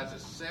you guys a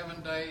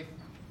 7-day,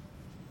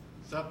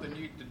 something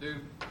you to do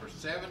for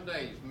 7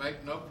 days.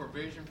 Make no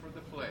provision for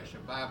the flesh, a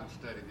Bible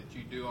study that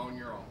you do on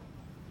your own.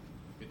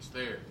 It's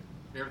there.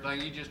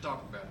 Everything you just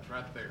talked about, it's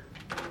right there.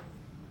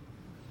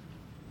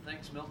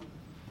 Thanks, Milton.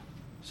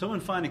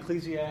 Someone find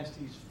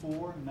Ecclesiastes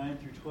 4, 9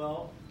 through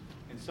 12,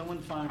 and someone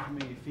find for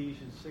me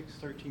Ephesians 6,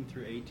 13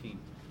 through 18.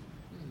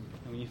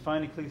 And when you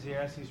find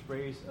Ecclesiastes,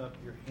 raise up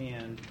your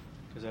hand,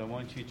 because I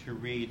want you to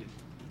read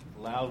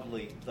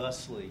loudly,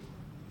 thusly.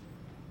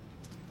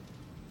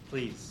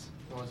 Please.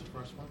 What was the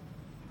first one?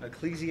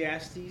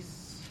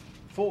 Ecclesiastes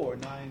 4,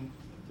 9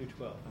 through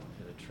 12.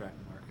 I'll hit a track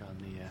mark on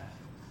the...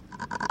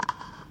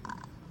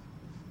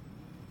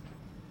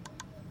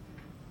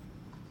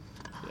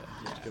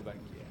 Let's go back.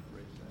 Yeah,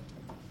 raise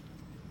that.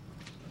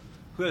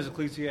 Who has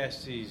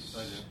Ecclesiastes?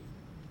 I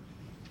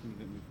do.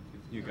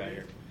 New guy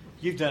here.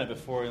 You've done it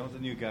before. Let the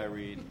new guy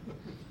read.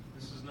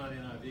 This is not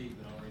NIV,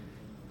 but I'll read it.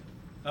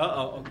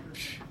 Uh-oh.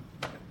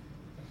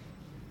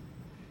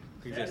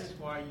 That is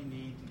why you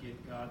need to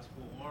get God's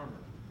full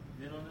armor.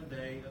 Then on the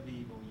day of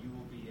evil, you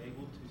will be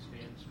able to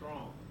stand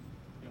strong.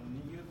 And when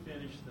you have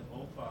finished the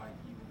whole fight,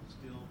 you will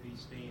still be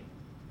standing.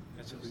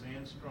 So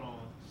stand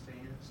strong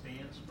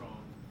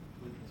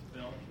with this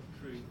belt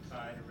of truth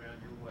tied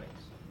around your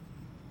waist.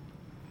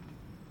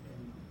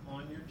 And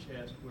upon your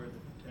chest wear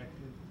the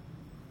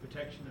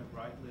protection of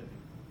right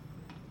living.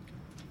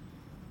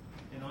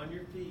 And on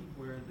your feet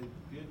wear the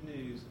good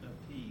news of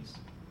peace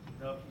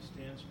to help you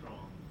stand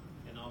strong,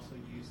 and also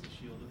use the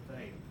shield of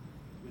faith.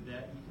 With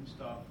that you can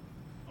stop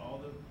all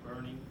the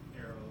burning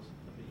arrows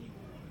of the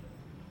evil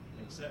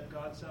one. Accept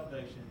God's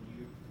salvation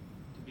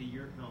to be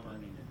your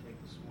helmet, and take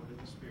the sword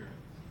of the Spirit.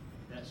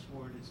 That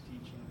sword is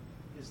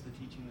the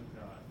teaching of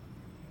God.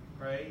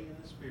 Pray in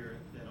the Spirit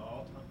at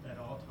all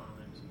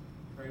times.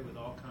 Pray with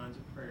all kinds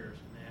of prayers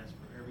and ask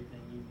for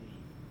everything you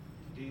need.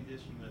 To do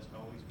this, you must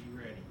always be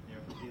ready.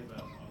 Never give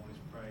up. Always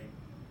pray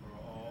for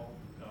all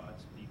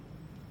God's people.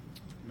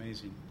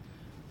 Amazing.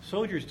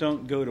 Soldiers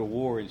don't go to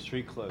war in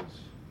street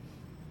clothes,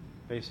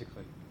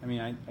 basically. I mean,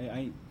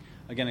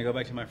 I go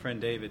back to my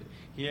friend David.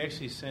 He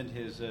actually sent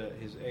his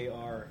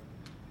AR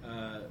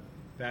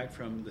back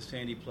from the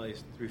Sandy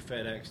place through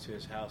FedEx to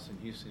his house in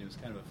Houston. It was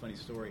kind of a funny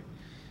story.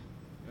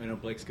 I know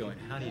Blake's going,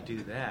 how do you do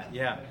that?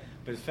 Yeah,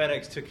 but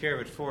FedEx took care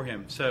of it for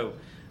him. So,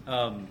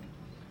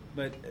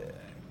 but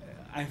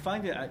I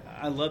find that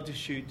I love to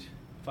shoot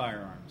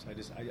firearms.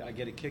 I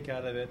get a kick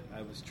out of it.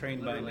 I was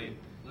trained Literally.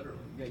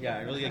 Yeah,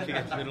 I really get a kick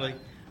out of it. Literally.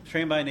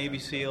 Trained by a Navy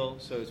SEAL,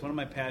 so it's one of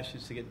my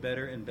passions to get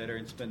better and better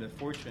and spend a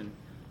fortune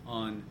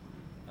on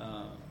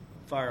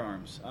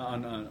firearms,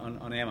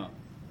 on ammo.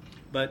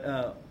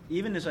 But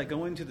even as I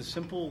go into the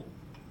simple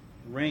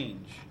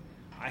range,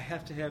 I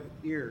have to have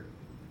ear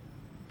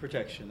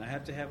protection. I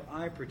have to have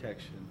eye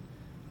protection.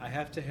 I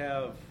have to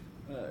have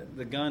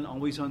the gun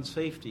always on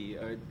safety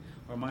or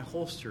my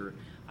holster.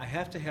 I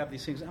have to have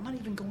these things. I'm not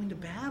even going to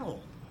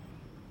battle.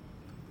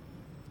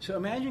 So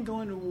imagine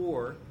going to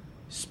war,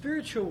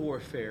 spiritual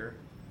warfare,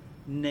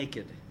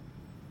 naked.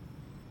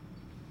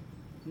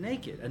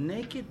 Naked. A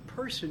naked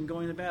person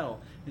going to battle.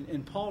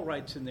 And Paul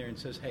writes in there and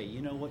says, hey,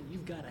 you know what?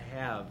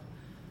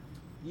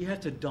 You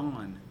have to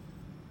don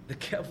the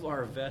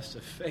Kevlar vest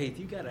of faith.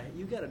 You got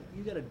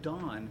to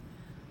don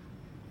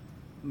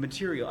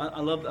material. I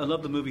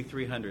love the movie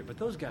 300, but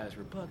those guys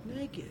were buck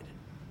naked.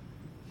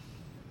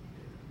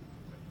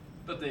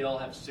 But they all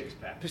have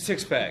six-packs.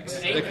 6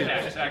 packs. 8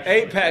 packs, actually.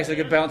 8 packs. They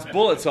could bounce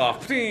bullets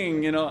off.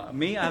 Ping, you know.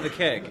 Me, I have a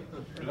keg.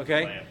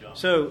 Okay?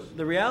 So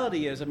the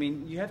reality is, I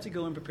mean, you have to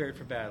go in prepared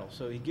for battle.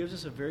 So he gives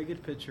us a very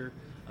good picture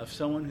of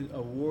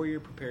a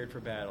warrior prepared for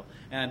battle.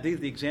 And I think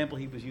the example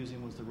he was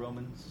using was the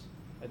Romans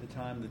at the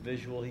time, the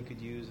visual he could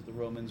use of the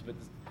Romans. But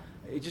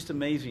it's just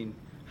amazing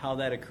how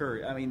that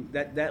occurred. I mean,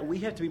 that we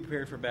have to be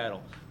prepared for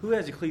battle. Who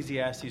has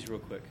Ecclesiastes real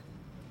quick?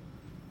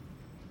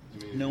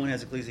 No one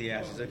has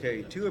Ecclesiastes.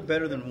 Okay, 2 are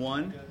better than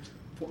 1.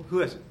 Who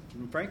has it?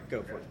 Frank,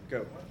 go for it.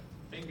 Go.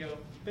 Bingo.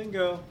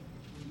 Bingo.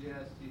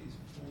 Ecclesiastes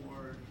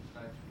 4,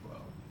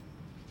 9-12.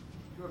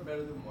 2 are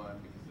better than 1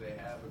 because they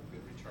have a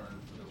good return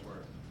for their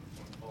work.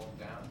 When he falls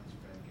down, his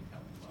friend can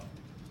help him up.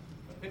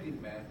 But pity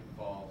the man who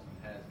falls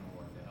and has no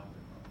one to help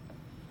him up.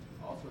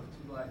 Also, if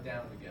 2 lie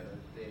down together,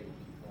 they will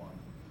keep warm.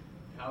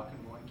 How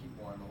can one keep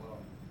warm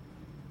alone?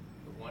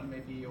 The one may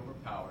be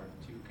overpowered,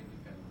 2 can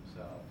defend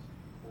themselves.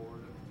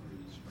 Cord of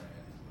 3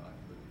 strands, not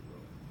quickly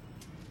broken.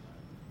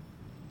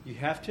 You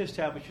have to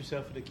establish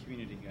yourself in the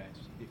community, guys.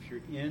 If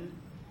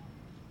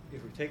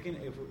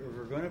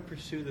we're going to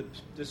pursue the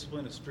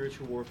discipline of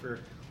spiritual warfare,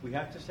 we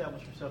have to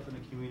establish ourselves in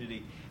the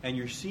community. And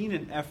you're seeing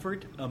an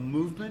effort, a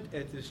movement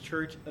at this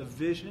church, a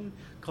vision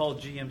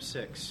called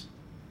GM6.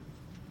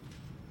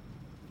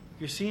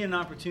 You're seeing an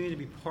opportunity to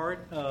be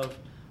part of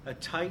a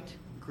tight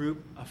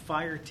group, a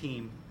fire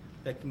team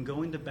that can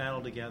go into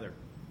battle together.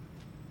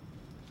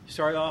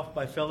 Start off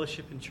by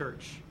fellowship in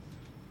church.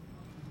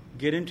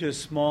 Get into a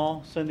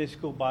small Sunday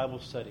school Bible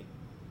study.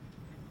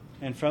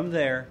 And from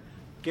there,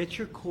 get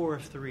your core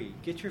of 3.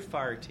 Get your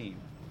fire team.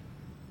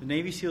 The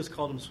Navy SEALs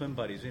called them swim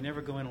buddies. They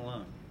never go in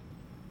alone.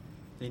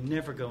 They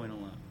never go in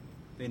alone.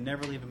 They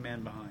never leave a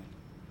man behind.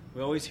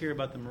 We always hear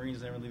about the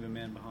Marines never leave a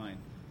man behind.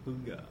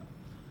 Hooga.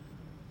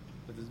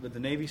 But the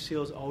Navy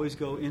SEALs always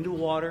go into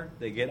water.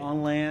 They get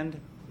on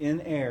land,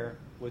 in air,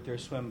 with their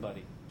swim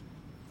buddy.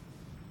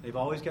 They've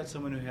always got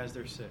someone who has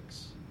their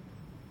 6.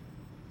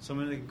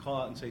 Someone they can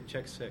call out and say,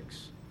 check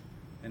 6.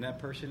 And that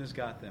person has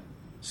got them.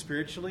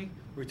 Spiritually,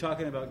 we're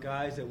talking about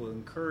guys that will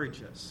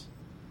encourage us,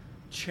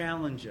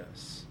 challenge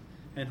us,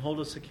 and hold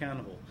us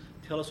accountable.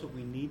 Tell us what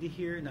we need to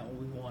hear, not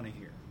what we want to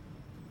hear.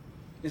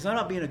 It's not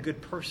about being a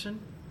good person.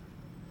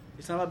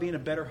 It's not about being a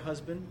better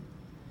husband.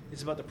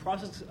 It's about the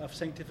process of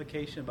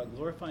sanctification, about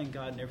glorifying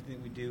God in everything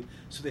that we do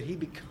so that He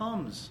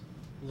becomes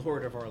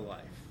Lord of our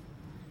life.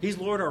 He's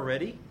Lord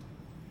already.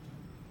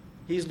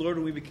 He's Lord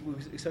when we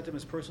accept Him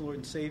as personal Lord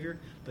and Savior.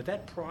 But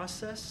that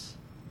process,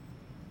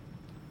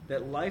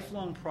 that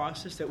lifelong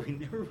process that we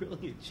never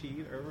really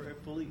achieve or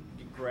fully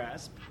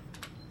grasp,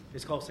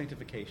 is called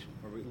sanctification,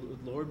 where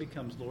the Lord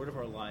becomes Lord of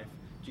our life,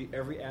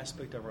 every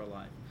aspect of our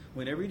life.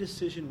 When every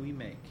decision we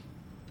make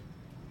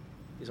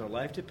is our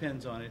life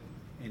depends on it,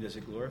 and does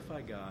it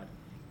glorify God,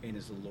 and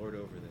is the Lord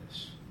over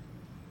this.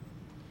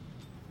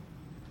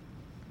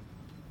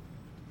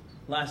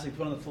 Lastly,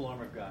 put on the full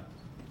armor of God.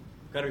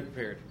 Got to be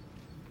prepared.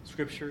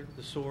 Scripture,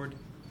 the sword,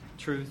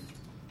 truth,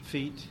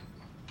 feet,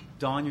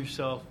 don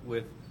yourself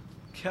with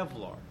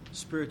Kevlar,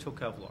 spiritual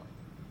Kevlar.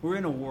 We're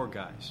in a war,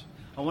 guys.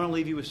 I want to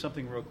leave you with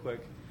something real quick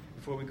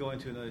before we go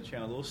into another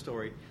channel. A little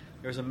story.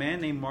 There's a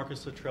man named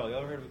Marcus Luttrell. You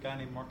ever heard of a guy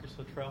named Marcus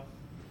Luttrell?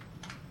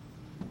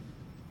 He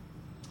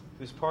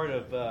was part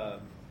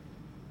of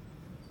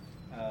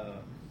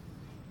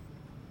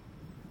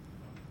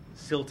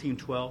SEAL Team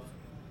 12.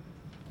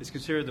 It's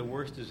considered the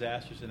worst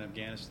disasters in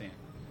Afghanistan.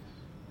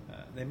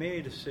 They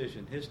made a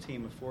decision. His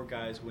team of 4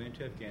 guys went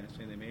into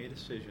Afghanistan. They made a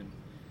decision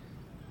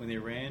when they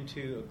ran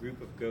into a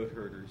group of goat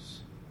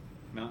herders,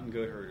 mountain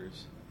goat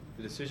herders.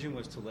 The decision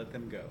was to let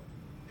them go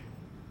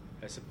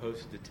as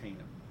opposed to detain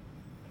them.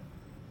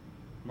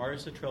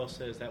 Marcus Luttrell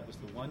says that was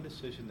the one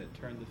decision that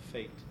turned the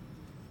fate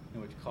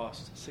and which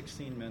cost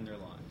 16 men their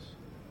lives,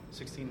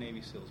 16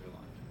 Navy SEALs their lives.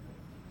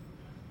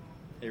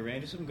 They ran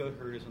into some goat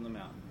herders on the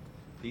mountain.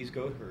 These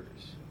goat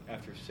herders,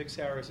 after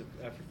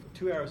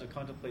 2 hours of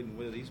contemplating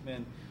whether these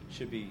men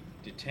should be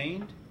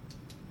detained,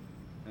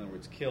 in other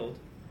words, killed,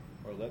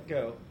 or let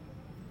go,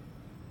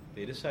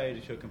 they decided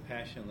to show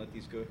compassion and let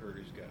these goat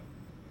herders go.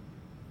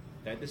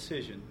 That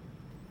decision,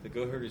 the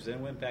goat herders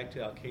then went back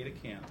to Al-Qaeda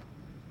camp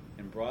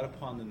and brought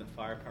upon them the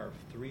firepower of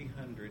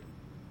 300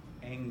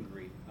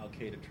 angry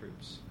Al-Qaeda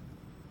troops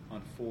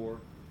on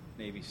 4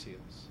 Navy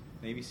SEALs.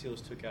 Navy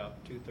SEALs took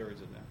out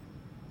 2/3 of them.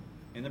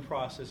 In the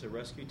process, a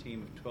rescue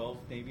team of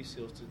 12 Navy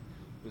SEALs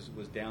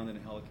was downed in a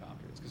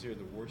helicopter. It's considered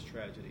the worst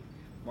tragedy.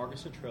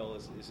 Marcus Luttrell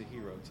is a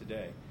hero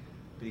today.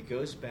 But he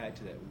goes back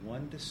to that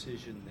one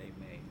decision they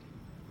made.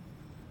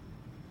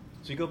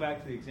 So you go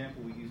back to the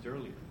example we used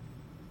earlier.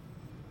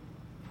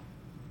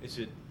 Is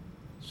it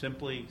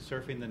simply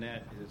surfing the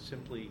net? Is it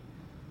simply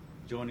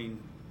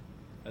joining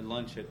a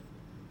lunch at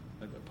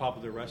a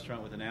popular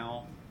restaurant with an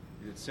owl?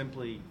 Is it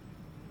simply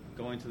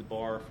going to the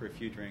bar for a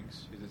few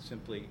drinks? Is it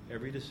simply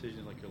every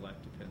decision like your life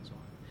depends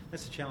on?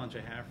 That's the challenge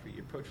I have for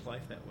you. Approach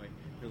life that way.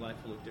 Your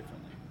life will look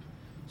differently.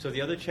 So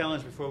the other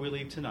challenge before we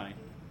leave tonight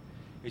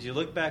is you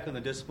look back on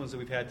the disciplines that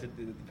we've had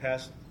the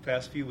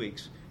past few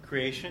weeks.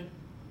 Creation,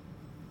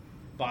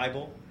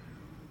 Bible,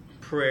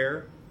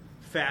 prayer,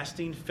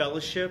 fasting,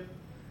 fellowship,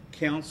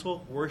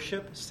 counsel,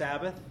 worship,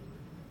 Sabbath,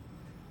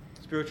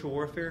 spiritual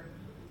warfare.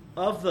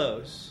 Of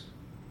those,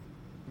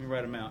 let me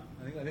write them out.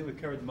 I think we've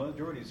covered the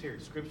majority is here.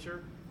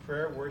 Scripture,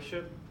 prayer,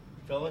 worship,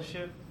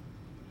 fellowship,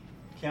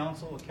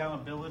 counsel,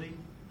 accountability.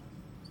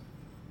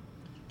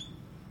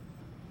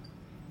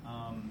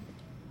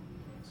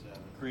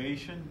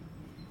 Creation.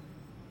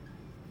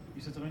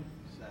 You said something?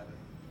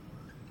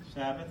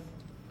 Sabbath.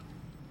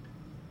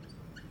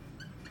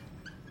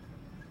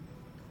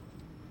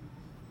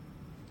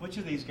 Which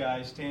of these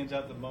guys stands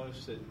out the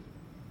most that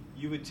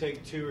you would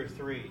take 2 or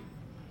 3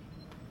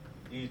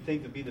 you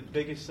think would be the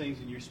biggest things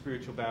in your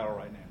spiritual battle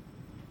right now?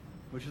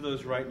 Which of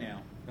those right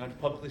now? Not to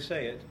publicly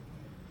say it,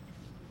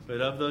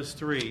 but of those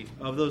 3,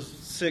 of those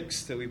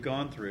 6 that we've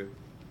gone through,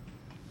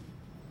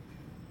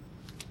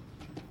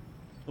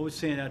 what would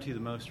stand out to you the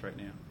most right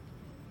now?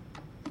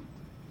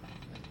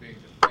 That's being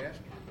the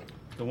pastor.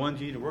 The ones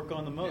you need to work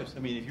on the most. Yeah.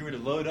 I mean, if you were to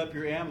load up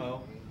your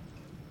ammo,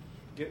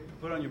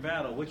 put on your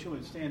battle, which one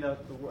would stand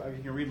out? You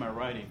can read my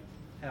writing.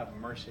 Have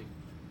mercy.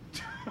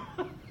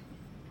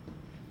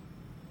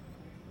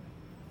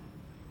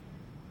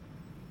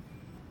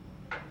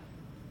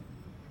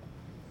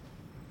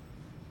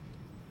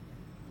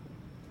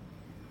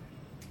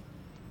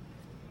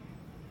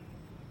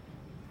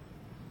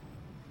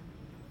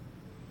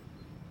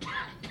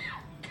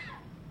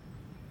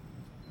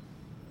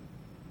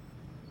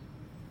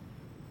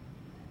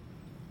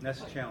 That's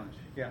a challenge.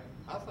 Yeah.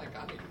 I think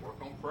I need to work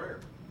on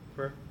prayer.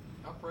 Prayer?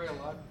 I pray a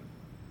lot,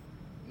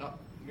 not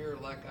near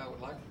like I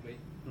would like to be,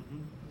 Mm-hmm.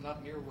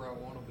 not near where I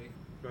want to be,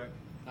 Right.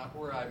 not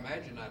where I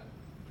imagine I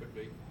could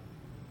be.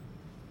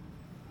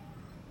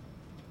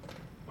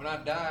 When I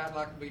die, I'd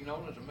like to be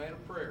known as a man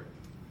of prayer.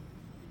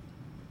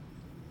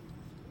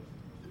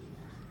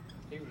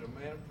 He was a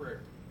man of prayer.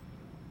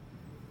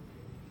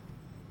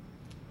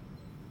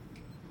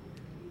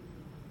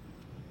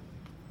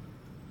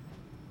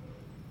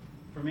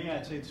 For me,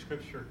 I'd say the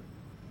Scripture,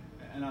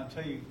 and I'll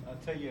tell you,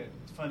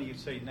 it's funny you'd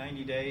say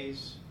 90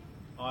 days,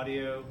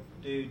 audio,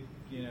 dude.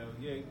 For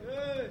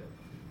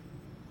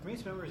me,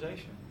 it's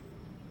memorization.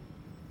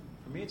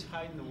 For me, it's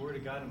hiding the Word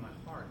of God in my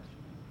heart,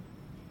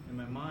 in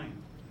my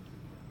mind.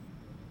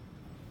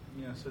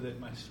 So that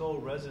my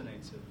soul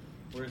resonates.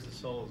 Where's the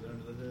soul? Is it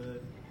under the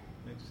hood,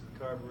 next to the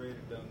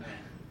carburetor? Don't know,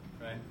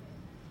 right?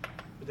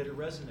 But that it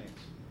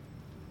resonates.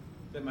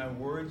 That my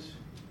words,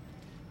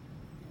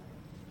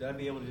 that I'd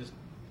be able to just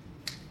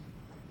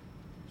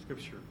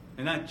Scripture,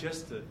 and not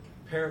just the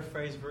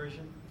paraphrase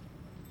version,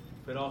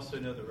 but also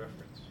know the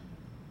reference.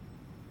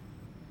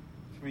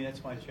 For me,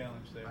 that's my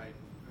challenge there. I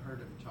heard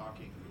him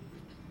talking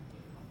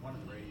on one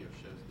of the radio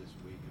shows this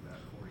week about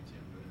Corrie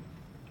ten Boom.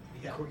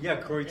 Yeah,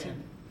 Corrie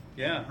ten.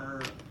 Yeah.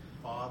 Her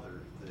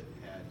father that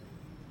had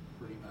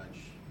pretty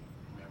much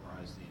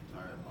memorized the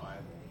entire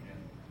Bible,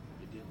 and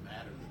it didn't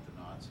matter that the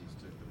Nazis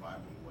took the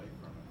Bible away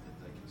from him, that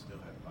they could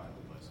still have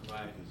Bible lessons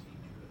Right. because he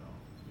knew it all.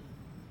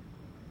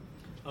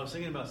 I was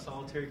thinking about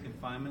solitary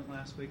confinement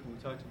last week when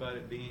we talked about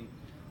it being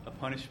a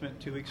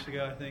punishment 2 weeks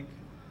ago, I think,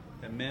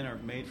 that men are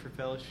made for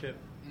fellowship.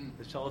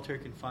 The solitary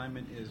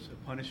confinement is a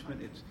punishment.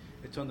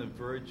 It's on the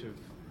verge of...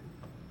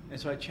 And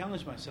so I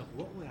challenged myself,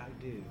 what would I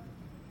do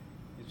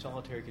in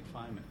solitary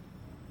confinement?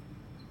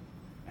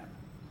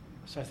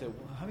 So I said,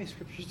 well, how many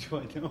scriptures do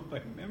I know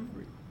by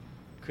memory?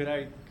 Could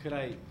I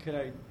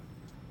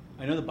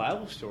know the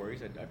Bible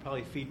stories. I'd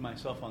probably feed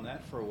myself on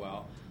that for a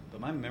while. But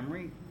my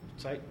memory,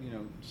 just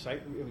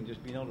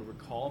being able to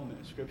recall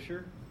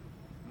scripture,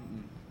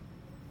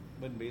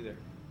 wouldn't be there.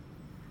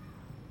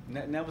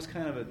 And that was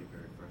kind of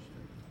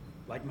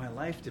like my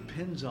life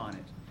depends on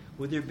it.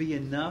 Would there be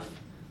enough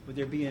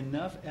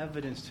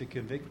evidence to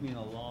convict me in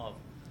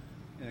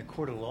a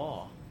court of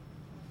law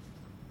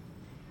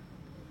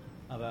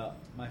about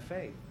my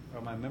faith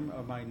or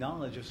my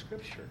knowledge of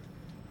Scripture?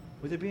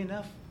 Would there be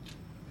enough?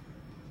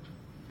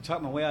 I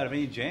talk my way out of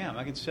any jam.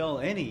 I can sell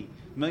any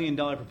 $1 million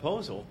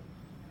proposal.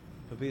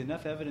 But be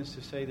enough evidence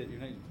to say that you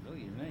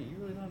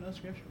really don't know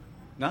Scripture.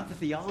 Not the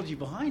theology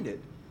behind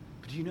it,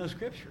 but do you know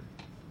Scripture?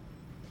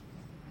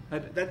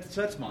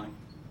 That's mine.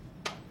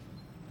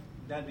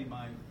 That'd be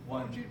my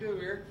one. What would you do,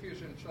 Eric, if you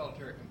was in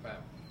solitary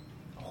confinement?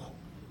 Oh,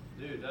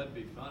 dude, that'd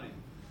be funny.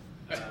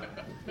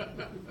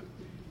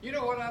 You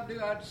know what I'd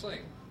do? I'd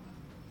sing.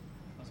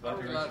 I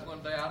realized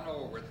one day I know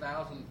over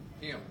 1,000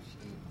 hymns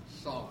and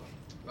songs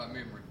by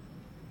memory.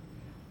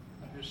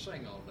 I just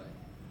sing all day.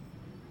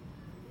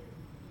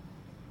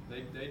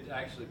 They'd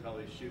actually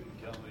probably shoot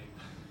and kill me.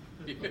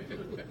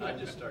 I'd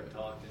just start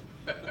talking.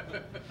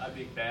 I'd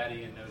be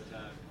batty in no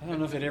time. I don't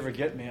know if they'd ever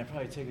get me. I'd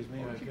probably take as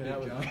many as I could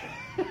out with me.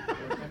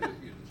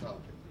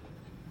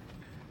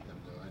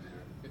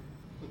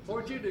 What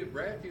would you do,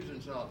 Brad, if you was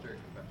in solitary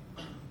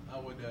confinement? I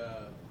would,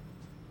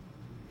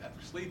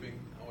 after sleeping,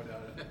 I would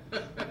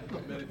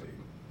meditate.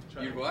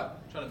 You'd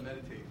what? Try to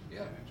meditate.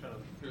 Yeah. And try to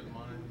clear the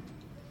mind,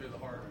 clear the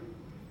heart.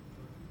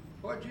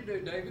 What'd you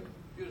do, David,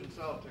 if you was in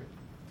solitary?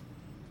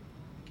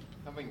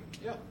 I mean,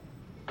 yeah.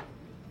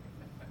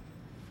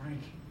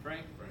 Frank.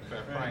 Frank,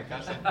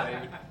 I said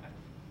David.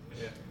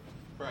 Yeah.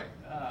 Frank.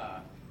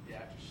 Yeah,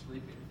 after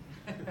sleeping.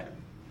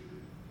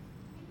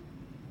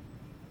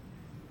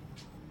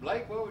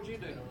 Blake, what would you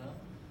do?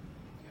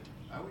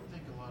 I would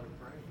think a lot of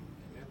praying,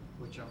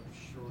 which I'm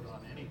short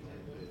on anyway.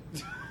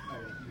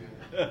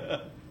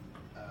 But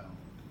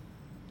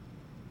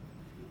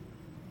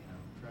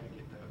try to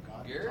get to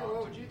God. Gary,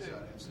 what would you do?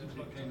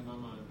 What came to my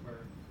mind?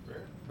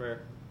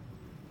 Prayer.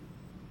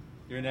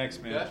 You're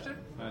next, man. Dustin?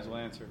 Might as well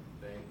answer.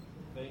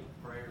 Faith,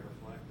 prayer,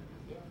 reflecting.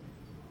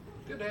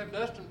 Good to have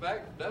Dustin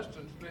back.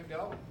 Dustin's been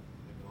gone.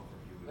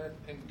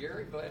 And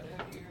Gary, glad to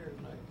have you here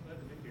tonight. Glad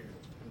to be here.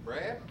 And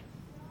Brad?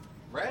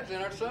 Brad's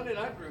in our Sunday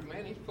night group,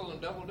 man. He's pulling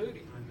double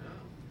duty. I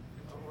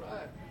know. All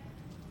right.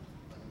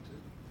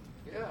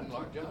 Yeah, and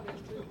like John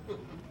is too.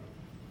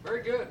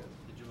 Very good.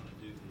 Did you want to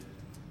do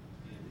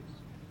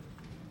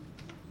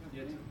the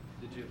Andes?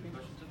 Did you have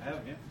questions? I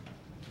have, yeah.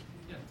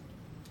 Yeah.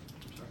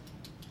 I'm sorry.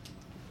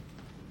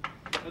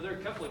 Well, there are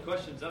a couple of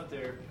questions up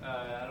there.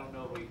 I don't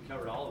know if we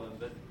covered all of them,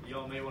 but you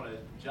all may want to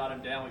jot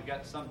them down. We've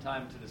got some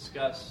time to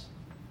discuss.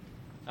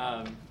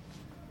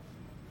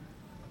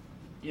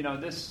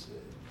 This,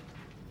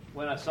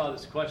 when I saw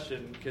this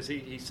question, because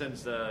he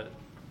sends the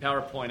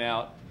PowerPoint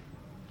out,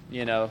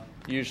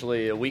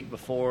 usually a week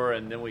before,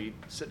 and then we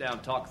sit down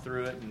and talk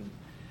through it and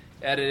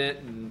edit it,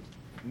 and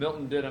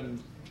Milton did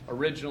them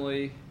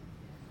originally,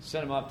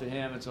 sent them up to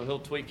him, and so he'll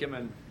tweak them.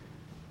 And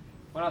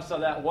when I saw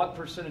that, what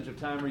percentage of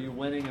time are you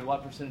winning and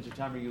what percentage of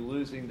time are you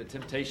losing the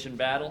temptation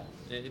battle?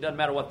 It doesn't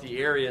matter what the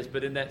area is,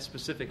 but in that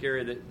specific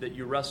area that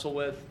you wrestle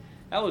with,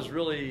 that was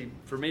really,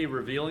 for me,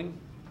 revealing.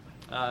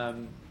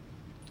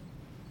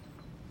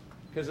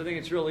 Because I think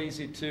it's real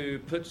easy to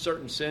put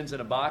certain sins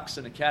in a box,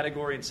 in a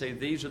category, and say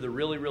these are the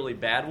really, really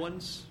bad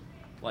ones,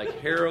 like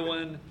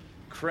heroin,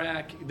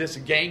 crack, this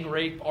gang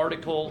rape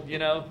article,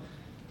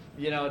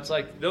 it's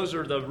like those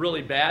are the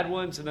really bad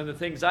ones, and then the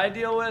things I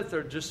deal with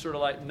are just sort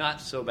of like not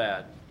so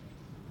bad.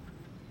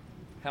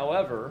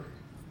 However,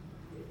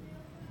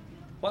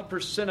 what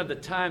percent of the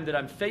time that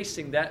I'm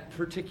facing that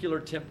particular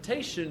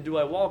temptation do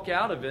I walk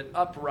out of it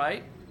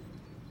upright,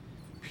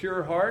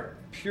 pure heart,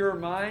 pure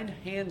mind,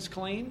 hands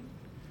clean?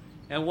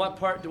 And what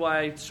part do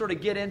I sort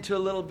of get into a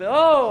little bit?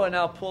 Oh, and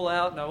I'll pull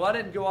out. No, I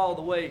didn't go all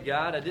the way,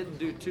 God. I didn't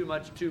do too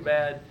much, too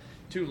bad,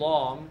 too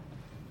long.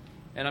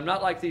 And I'm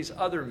not like these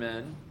other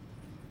men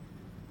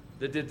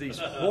that did these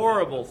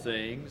horrible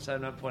things.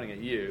 I'm not pointing at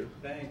you.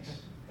 Thanks.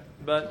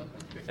 But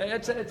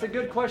it's a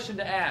good question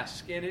to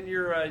ask. And in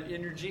your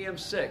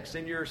GM6,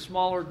 in your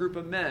smaller group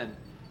of men,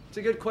 it's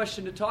a good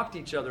question to talk to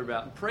each other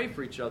about and pray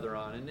for each other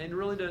on, and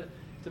really to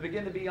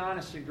begin to be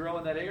honest and grow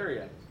in that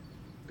area.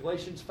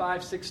 Galatians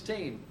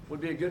 5:16 would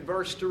be a good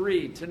verse to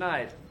read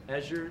tonight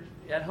as you're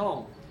at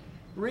home.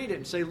 Read it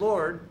and say,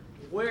 Lord,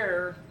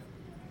 where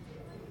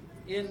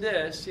in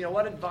this,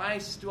 what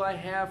advice do I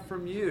have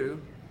from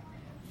you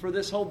for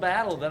this whole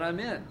battle that I'm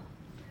in?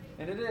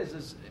 And it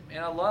is, and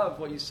I love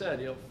what you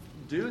said,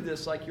 do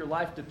this like your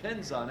life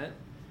depends on it.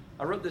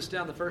 I wrote this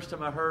down the first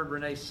time I heard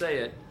Renee say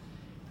it,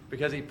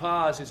 because he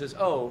paused and says,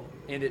 "Oh,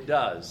 and it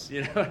does."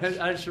 You know,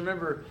 I just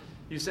remember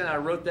you saying I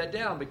wrote that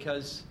down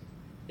because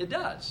it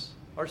does.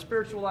 Our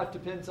spiritual life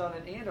depends on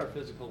it and our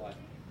physical life.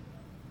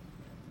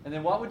 And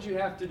then what would you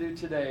have to do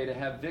today to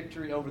have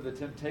victory over the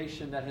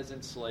temptation that has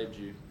enslaved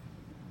you?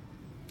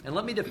 And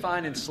let me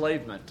define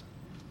enslavement.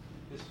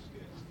 This is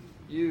good.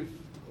 You've,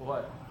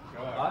 what?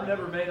 I've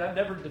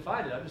never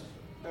defined it. I just...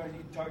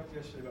 You talked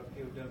yesterday about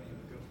POW, but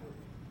go for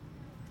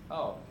it.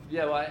 Oh,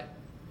 yeah,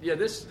 well,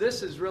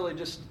 this is really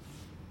just...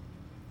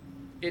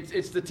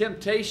 It's the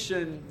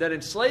temptation that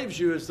enslaves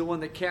you is the one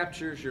that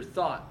captures your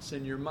thoughts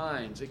and your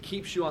minds. It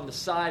keeps you on the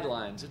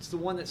sidelines. It's the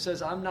one that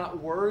says, I'm not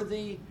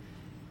worthy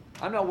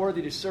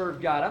to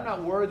serve God. I'm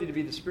not worthy to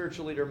be the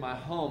spiritual leader of my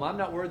home. I'm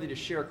not worthy to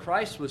share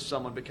Christ with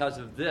someone because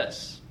of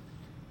this.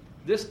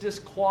 This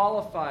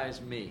disqualifies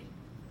me.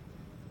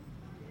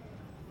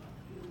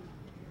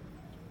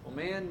 Well,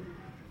 man,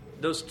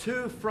 those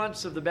two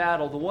fronts of the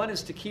battle, the one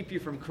is to keep you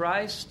from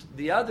Christ,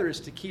 the other is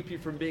to keep you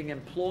from being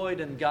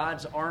employed in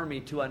God's army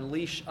to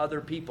unleash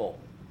other people,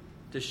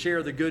 to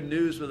share the good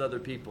news with other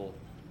people,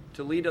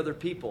 to lead other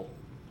people.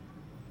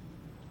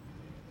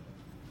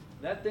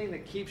 That thing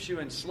that keeps you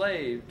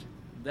enslaved,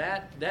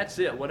 that's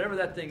it. Whatever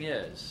that thing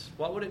is,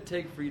 what would it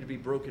take for you to be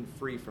broken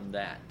free from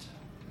that?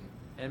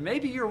 And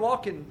maybe you're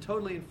walking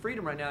totally in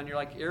freedom right now and you're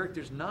like, Eric,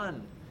 there's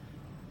none.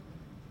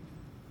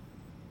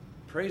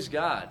 Praise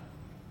God.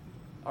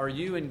 Are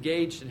you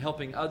engaged in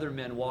helping other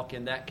men walk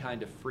in that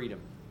kind of freedom?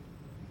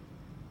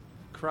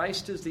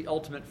 Christ is the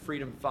ultimate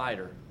freedom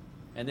fighter.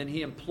 And then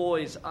he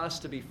employs us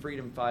to be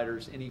freedom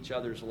fighters in each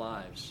other's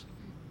lives.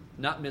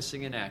 Not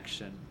missing in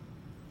action.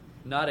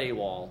 Not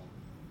AWOL.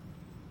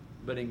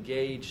 But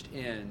engaged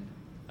in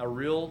a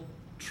real,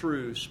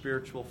 true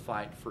spiritual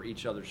fight for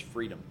each other's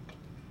freedom.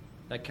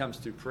 That comes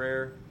through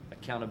prayer,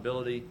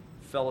 accountability,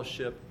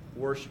 fellowship,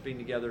 worshiping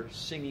together,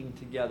 singing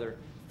together,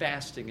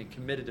 fasting and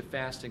committed to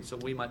fasting so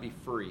we might be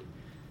free.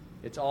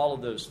 It's all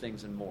of those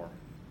things and more.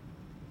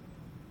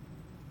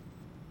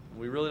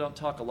 We really don't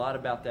talk a lot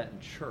about that in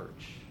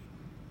church.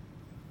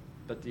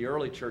 But the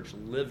early church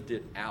lived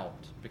it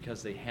out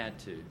because they had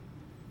to.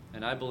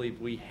 And I believe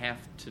we have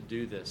to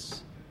do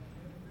this.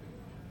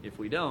 If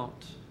we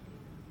don't,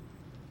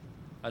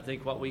 I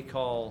think what we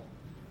call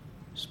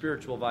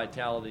spiritual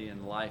vitality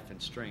and life and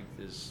strength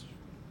is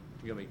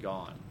going to be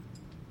gone.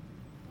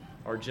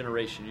 Our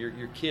generation,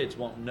 your kids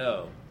won't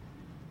know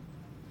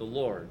the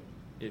Lord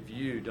if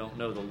you don't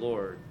know the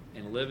Lord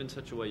and live in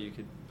such a way you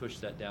could push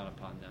that down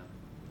upon them.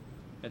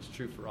 That's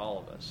true for all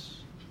of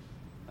us.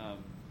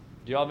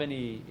 Do you have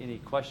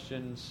any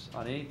questions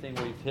on anything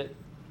we've hit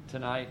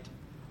tonight?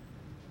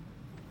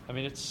 I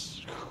mean,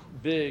 it's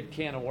a big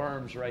can of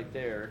worms right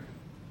there,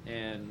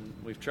 and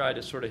we've tried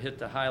to sort of hit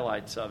the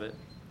highlights of it.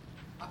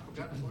 I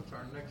forgot what's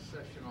our next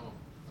session on.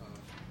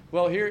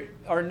 Well, here,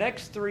 our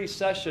next 3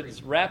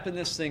 sessions, wrapping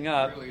this thing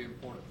up, Really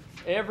important.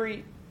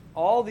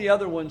 all the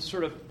other ones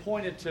sort of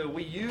pointed to,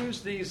 we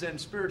use these in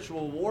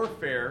spiritual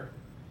warfare.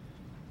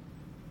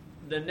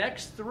 The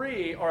next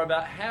 3 are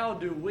about how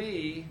do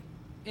we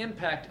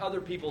impact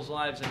other people's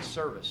lives in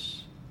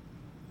service.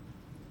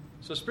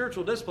 So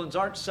spiritual disciplines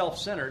aren't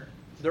self-centered.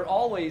 They're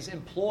always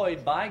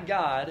employed by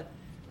God,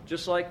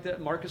 just like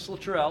Marcus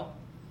Luttrell,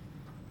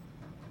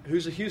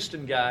 who's a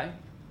Houston guy,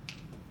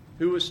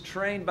 who was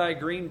trained by a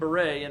Green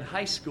Beret in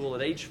high school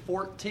at age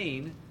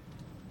 14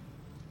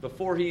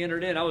 before he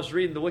entered in. I was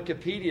reading the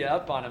Wikipedia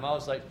up on him. I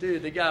was like,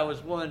 dude, the guy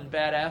was one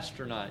bad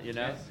astronaut, you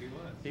know? Yes, he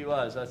was. He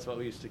was. That's what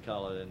we used to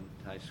call it in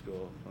high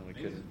school when we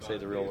He was couldn't about say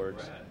the as real big as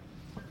words.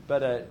 Brad.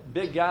 But a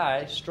big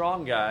guy,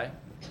 strong guy.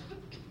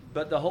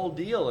 But the whole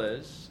deal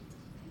is,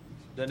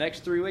 the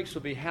next 3 weeks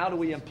will be how do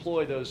we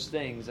employ those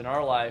things in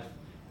our life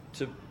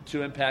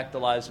to impact the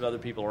lives of other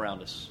people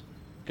around us.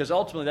 Because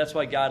ultimately that's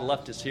why God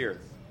left us here.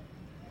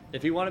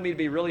 If he wanted me to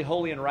be really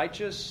holy and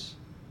righteous,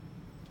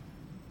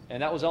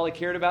 and that was all he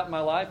cared about in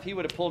my life, he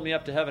would have pulled me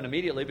up to heaven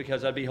immediately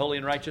because I'd be holy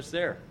and righteous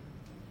there.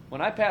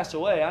 When I pass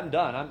away, I'm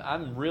done.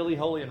 I'm really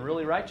holy and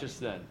really righteous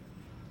then.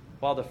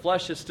 While the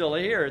flesh is still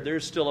here,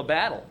 there's still a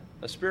battle,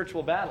 a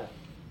spiritual battle,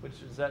 which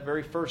is that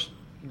very first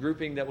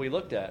grouping that we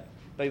looked at.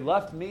 They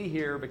left me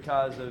here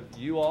because of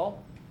you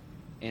all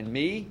and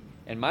me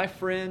and my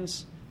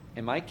friends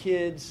and my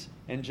kids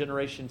and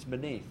generations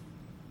beneath.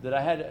 That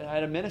I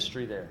had a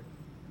ministry there.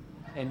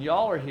 And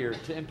y'all are here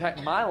to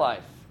impact my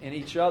life and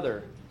each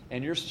other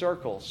and your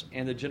circles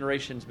and the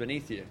generations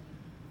beneath you.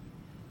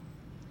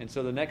 And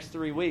so the next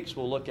 3 weeks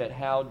we'll look at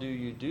how do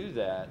you do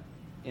that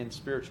in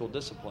spiritual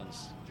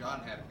disciplines.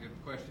 John had a good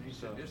question. He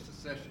said, this is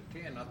session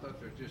 10. I thought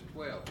there's just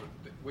 12.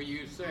 But we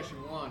use session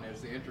 1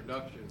 as the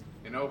introduction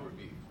and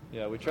overview.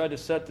 Yeah, we tried to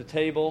set the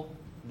table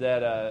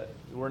that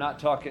we're not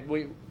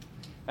talking...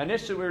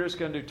 Initially, we were just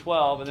going to do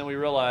 12, and then we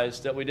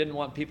realized that we didn't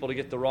want people to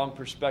get the wrong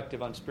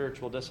perspective on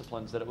spiritual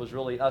disciplines, that it was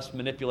really us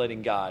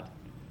manipulating God,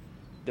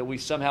 that we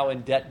somehow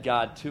indebt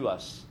God to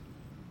us.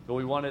 But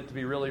we wanted it to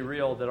be really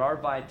real, that our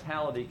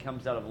vitality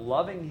comes out of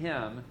loving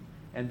him,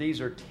 and these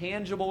are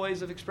tangible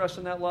ways of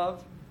expressing that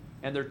love,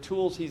 and they're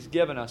tools he's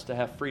given us to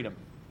have freedom.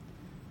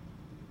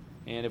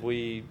 And if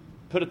we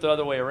put it the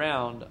other way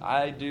around,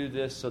 I do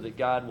this so that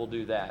God will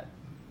do that.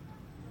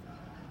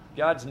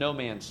 God's no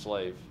man's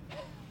slave.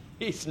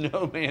 He's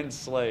no man's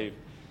slave.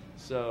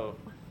 So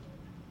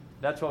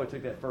that's why we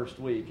took that first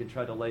week and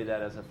tried to lay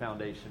that as a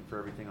foundation for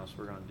everything else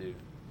we're going to do.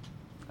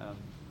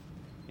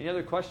 Any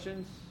other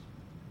questions?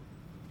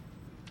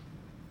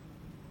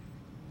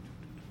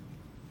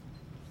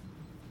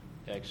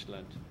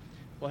 Excellent.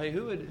 Well, hey,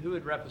 who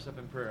would wrap us up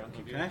in prayer?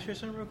 Can I share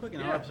something real quick?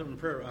 And Yeah. I'll wrap us up in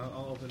prayer.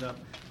 I'll open it up.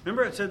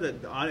 Remember, I said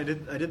that I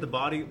did the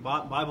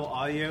Bible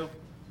audio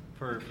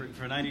for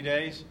 90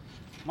 days.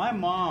 My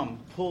mom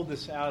pulled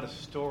this out of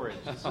storage.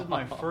 This is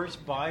my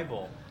first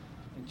Bible,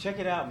 and check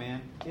it out,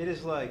 man. It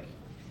is like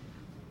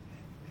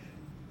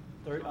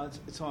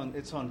it's on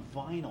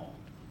vinyl.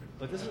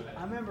 But this is,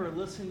 I remember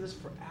listening to this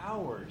for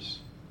hours.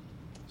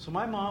 So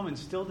my mom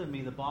instilled in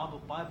me the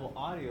Bible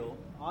audio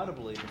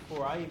audibly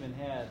before I even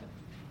had.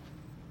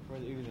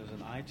 Whether even it was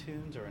an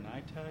iTunes or an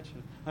iTouch.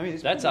 I mean,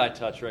 That's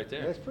iTouch right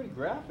there. It's pretty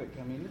graphic.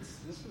 I mean,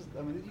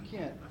 you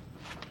can't.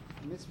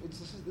 I mean,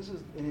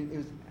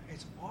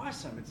 it's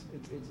awesome.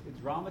 It's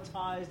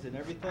dramatized and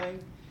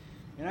everything.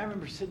 And I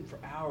remember sitting for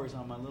hours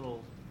on my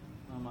little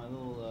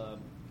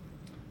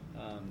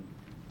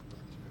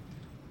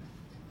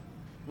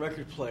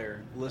record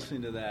player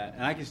listening to that,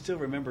 and I can still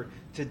remember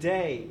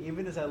today.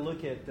 Even as I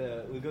look at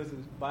we go through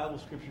the Bible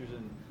scriptures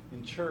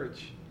in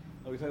church.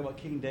 We talk about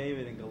King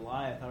David and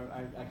Goliath.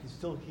 I can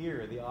still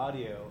hear the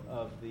audio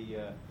of the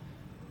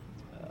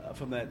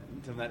from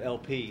that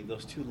LP,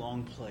 those two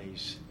long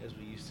plays, as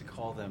we used to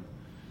call them.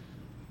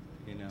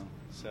 You know,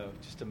 so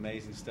just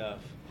amazing stuff.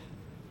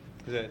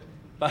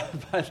 By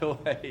the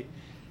way,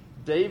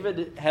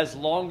 David has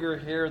longer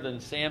hair than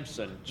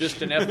Samson.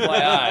 Just an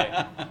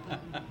FYI,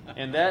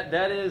 and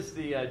that is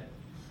the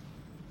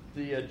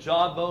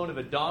jawbone of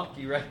a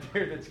donkey right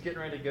there that's getting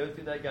ready to go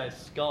through that guy's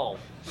skull.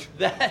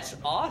 That's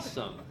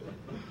awesome.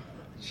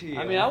 Gee,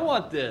 I mean, I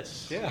want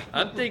this. Yeah.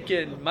 I'm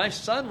thinking my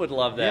son would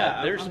love that.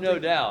 Yeah, There's no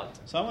doubt.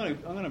 So I'm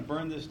gonna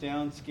burn this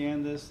down,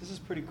 scan this. This is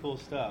pretty cool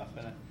stuff,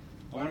 and I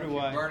wonder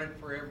why. Burn it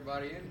for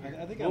everybody in here.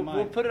 I think I We'll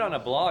might. put it on a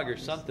blog or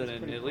something and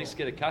pretty at least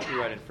cool. get a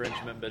copyright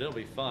infringement, but it'll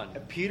be fun.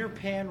 Peter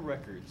Pan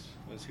Records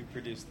was who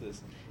produced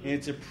this, and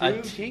it's A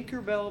approved.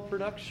 Tinkerbell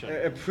production.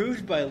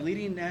 Approved by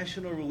leading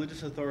national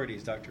religious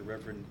authorities, Dr.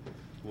 Reverend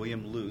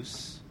William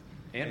Luce.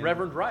 And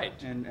Reverend Wright.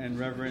 And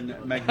Reverend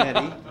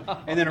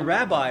Magnetti. And then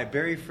Rabbi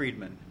Barry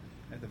Friedman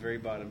at the very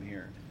bottom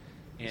here.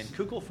 And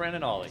Kukul, Fran,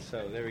 and Ollie.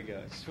 So there we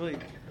go.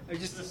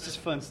 It's just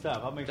fun stuff.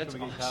 I'll make sure That's we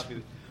get awesome.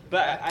 copies.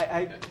 But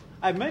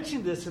I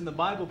mentioned this in the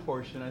Bible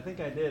portion. I think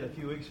I did a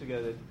few weeks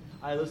ago that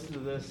I listened to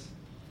this,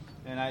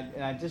 and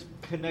I just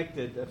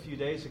connected a few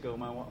days ago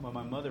when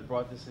my mother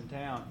brought this in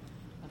town.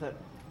 I thought,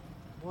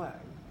 what?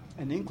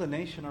 An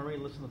inclination already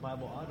to listen to the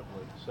Bible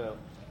audibly. So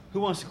who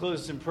wants to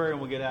close us in prayer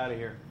and we'll get out of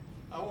here?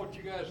 I want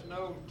you guys to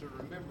know to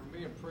remember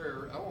me in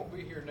prayer. I won't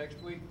be here next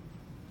week.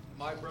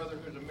 My brother,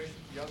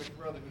 youngest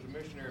brother, who's a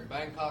missionary in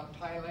Bangkok,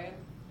 Thailand,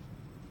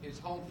 is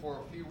home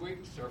for a few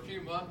weeks or a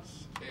few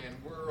months, and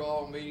we're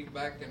all meeting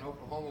back in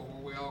Oklahoma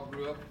where we all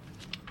grew up.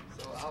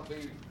 So I'll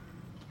be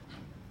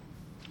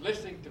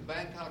listening to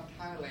Bangkok,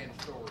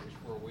 Thailand stories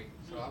for a week.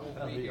 So I won't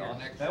That'll be be here awesome.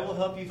 next That week. will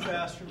help you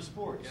fast from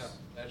sports. Yeah,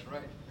 that's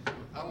right.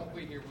 I won't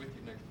be here with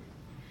you next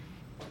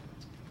week.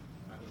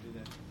 I will do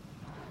that.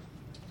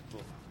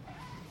 Cool.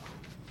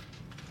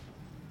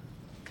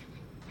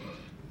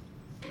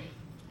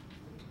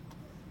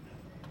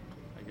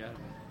 I got it.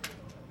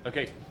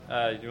 Okay,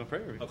 you want to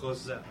pray? I'll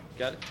close this out.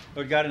 Got it?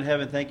 Lord God in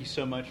heaven, thank you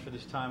so much for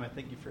this time. I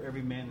thank you for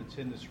every man that's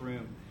in this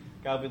room.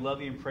 God, we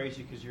love you and praise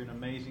you because you're an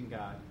amazing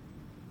God.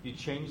 You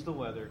change the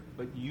weather,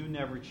 but you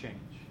never change.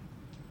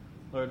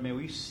 Lord, may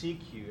we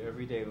seek you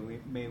every day.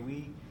 May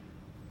we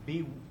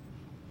be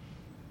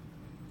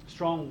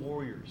strong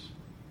warriors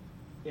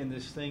in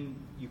this thing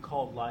you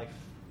call life.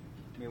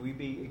 May we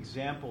be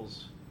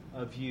examples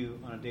of you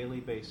on a daily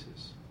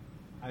basis.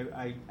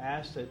 I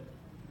ask that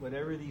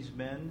whatever these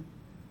men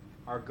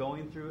are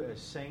going through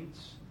as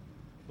saints,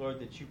 Lord,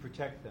 that you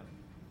protect them,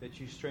 that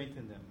you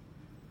strengthen them,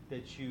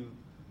 that you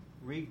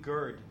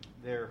regird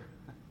their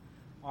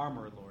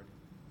armor, Lord.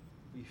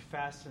 We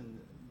fasten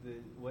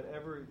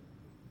whatever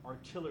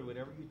artillery,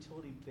 whatever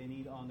utility they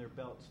need on their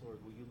belts,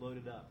 Lord. Will you load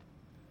it up?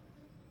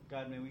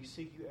 God, may we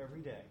seek you every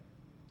day.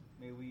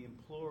 May we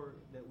implore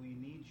that we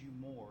need you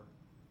more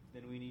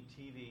than we need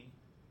TV,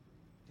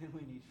 than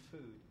we need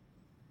food,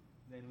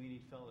 than we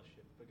need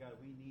fellowship. But God,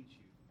 we need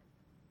you.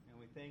 And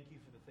we thank you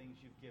for the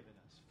things you've given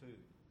us, food,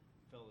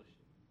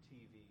 fellowship,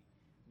 TV.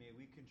 May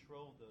we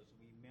control those,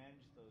 we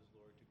manage those,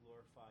 Lord, to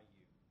glorify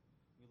you.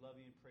 We love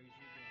you and praise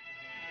you again.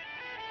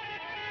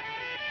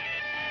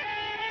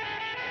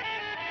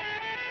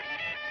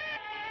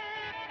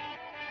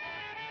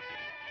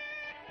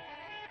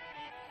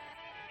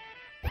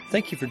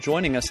 Thank you for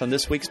joining us on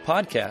this week's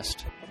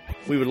podcast.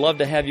 We would love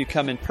to have you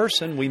come in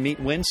person. We meet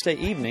Wednesday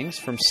evenings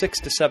from 6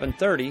 to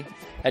 7:30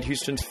 at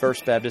Houston's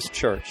First Baptist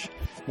Church.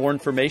 More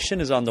information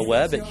is on the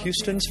web at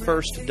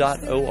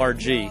houstonsfirst.org,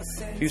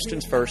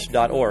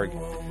 houstonsfirst.org.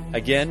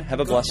 Again, have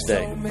a blessed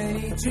day. So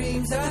many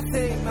dreams, I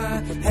think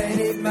my head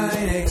it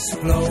might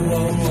explode.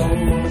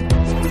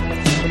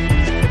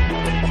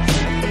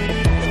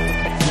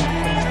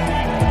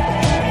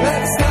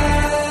 Let's